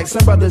what it's like.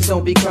 Some brothers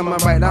don't be coming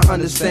right. I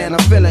understand,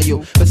 I'm feeling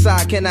you.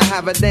 Besides, can I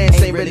have a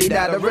dance? Ain't really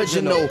that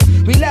original.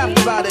 We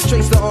laughed about it,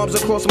 traced the arms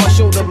across my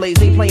shoulder blades.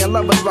 They playing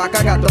lovers rock,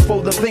 I got the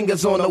folded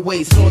fingers on the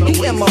waist.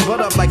 He in my butt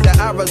up like the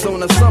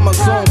Arizona summer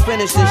song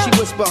finished, and she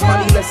whispered,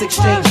 honey, let's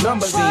exchange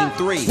numbers. Scene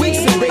 3. Weeks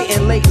and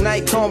dating, late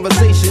night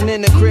conversation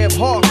in the crib,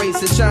 heart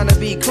racing, trying to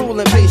be cool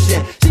and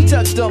patient. She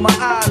touched on my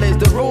eyelids,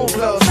 the room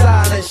fell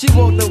silent. She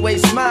walked away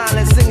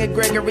smiling, singing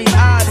Gregory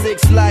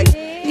Isaacs like,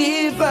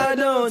 if I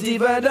don't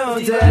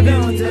have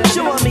you.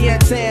 Showing me a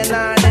tan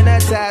line and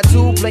a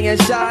tattoo, playing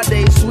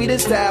Sade,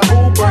 sweetest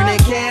taboo, burning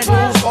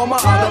candles. All my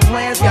other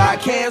plans got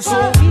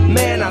canceled.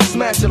 Man, I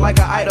smashed it like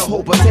an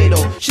Idaho potato.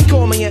 She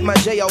called me at my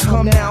jail,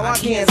 come now, I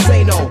can't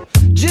say no.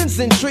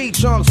 Jensen tree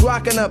trunks,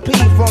 rocking a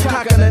P-funk,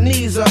 cocking her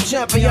knees up.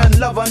 Champion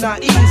lover,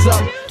 not ease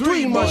up.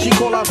 3 months, she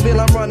call, I feel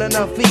I'm running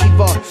a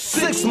fever.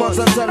 6 months,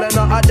 I'm telling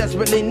her I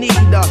desperately need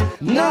her.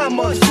 9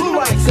 months,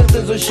 flu-like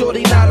symptoms with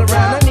shorty not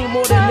around. I need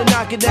more than to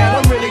knock it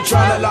down, I'm really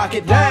trying to lock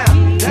it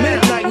down.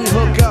 Midnight, we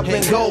hook up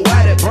and go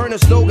at it. Burn a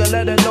slogan,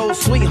 let her know,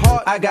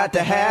 sweetheart, I got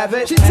to have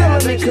it. She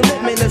telling me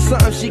commitment is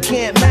something she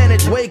can't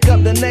manage. Wake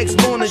up the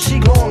next morning, she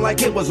gone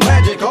like it was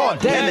magic. Oh,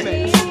 damn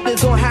it.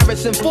 This on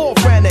Harrison, full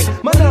frantic.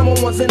 My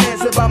number one's an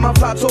answer by my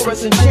fly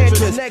Taurus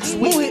enchantress. Next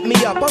week, who hit me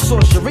up? I saw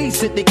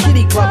Sharice at the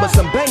kitty club with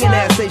some banging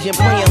ass Asian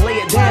playing. Lay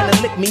it down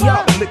and lick me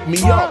up. Lick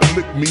me up,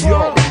 lick me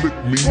up,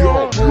 lick me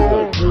up.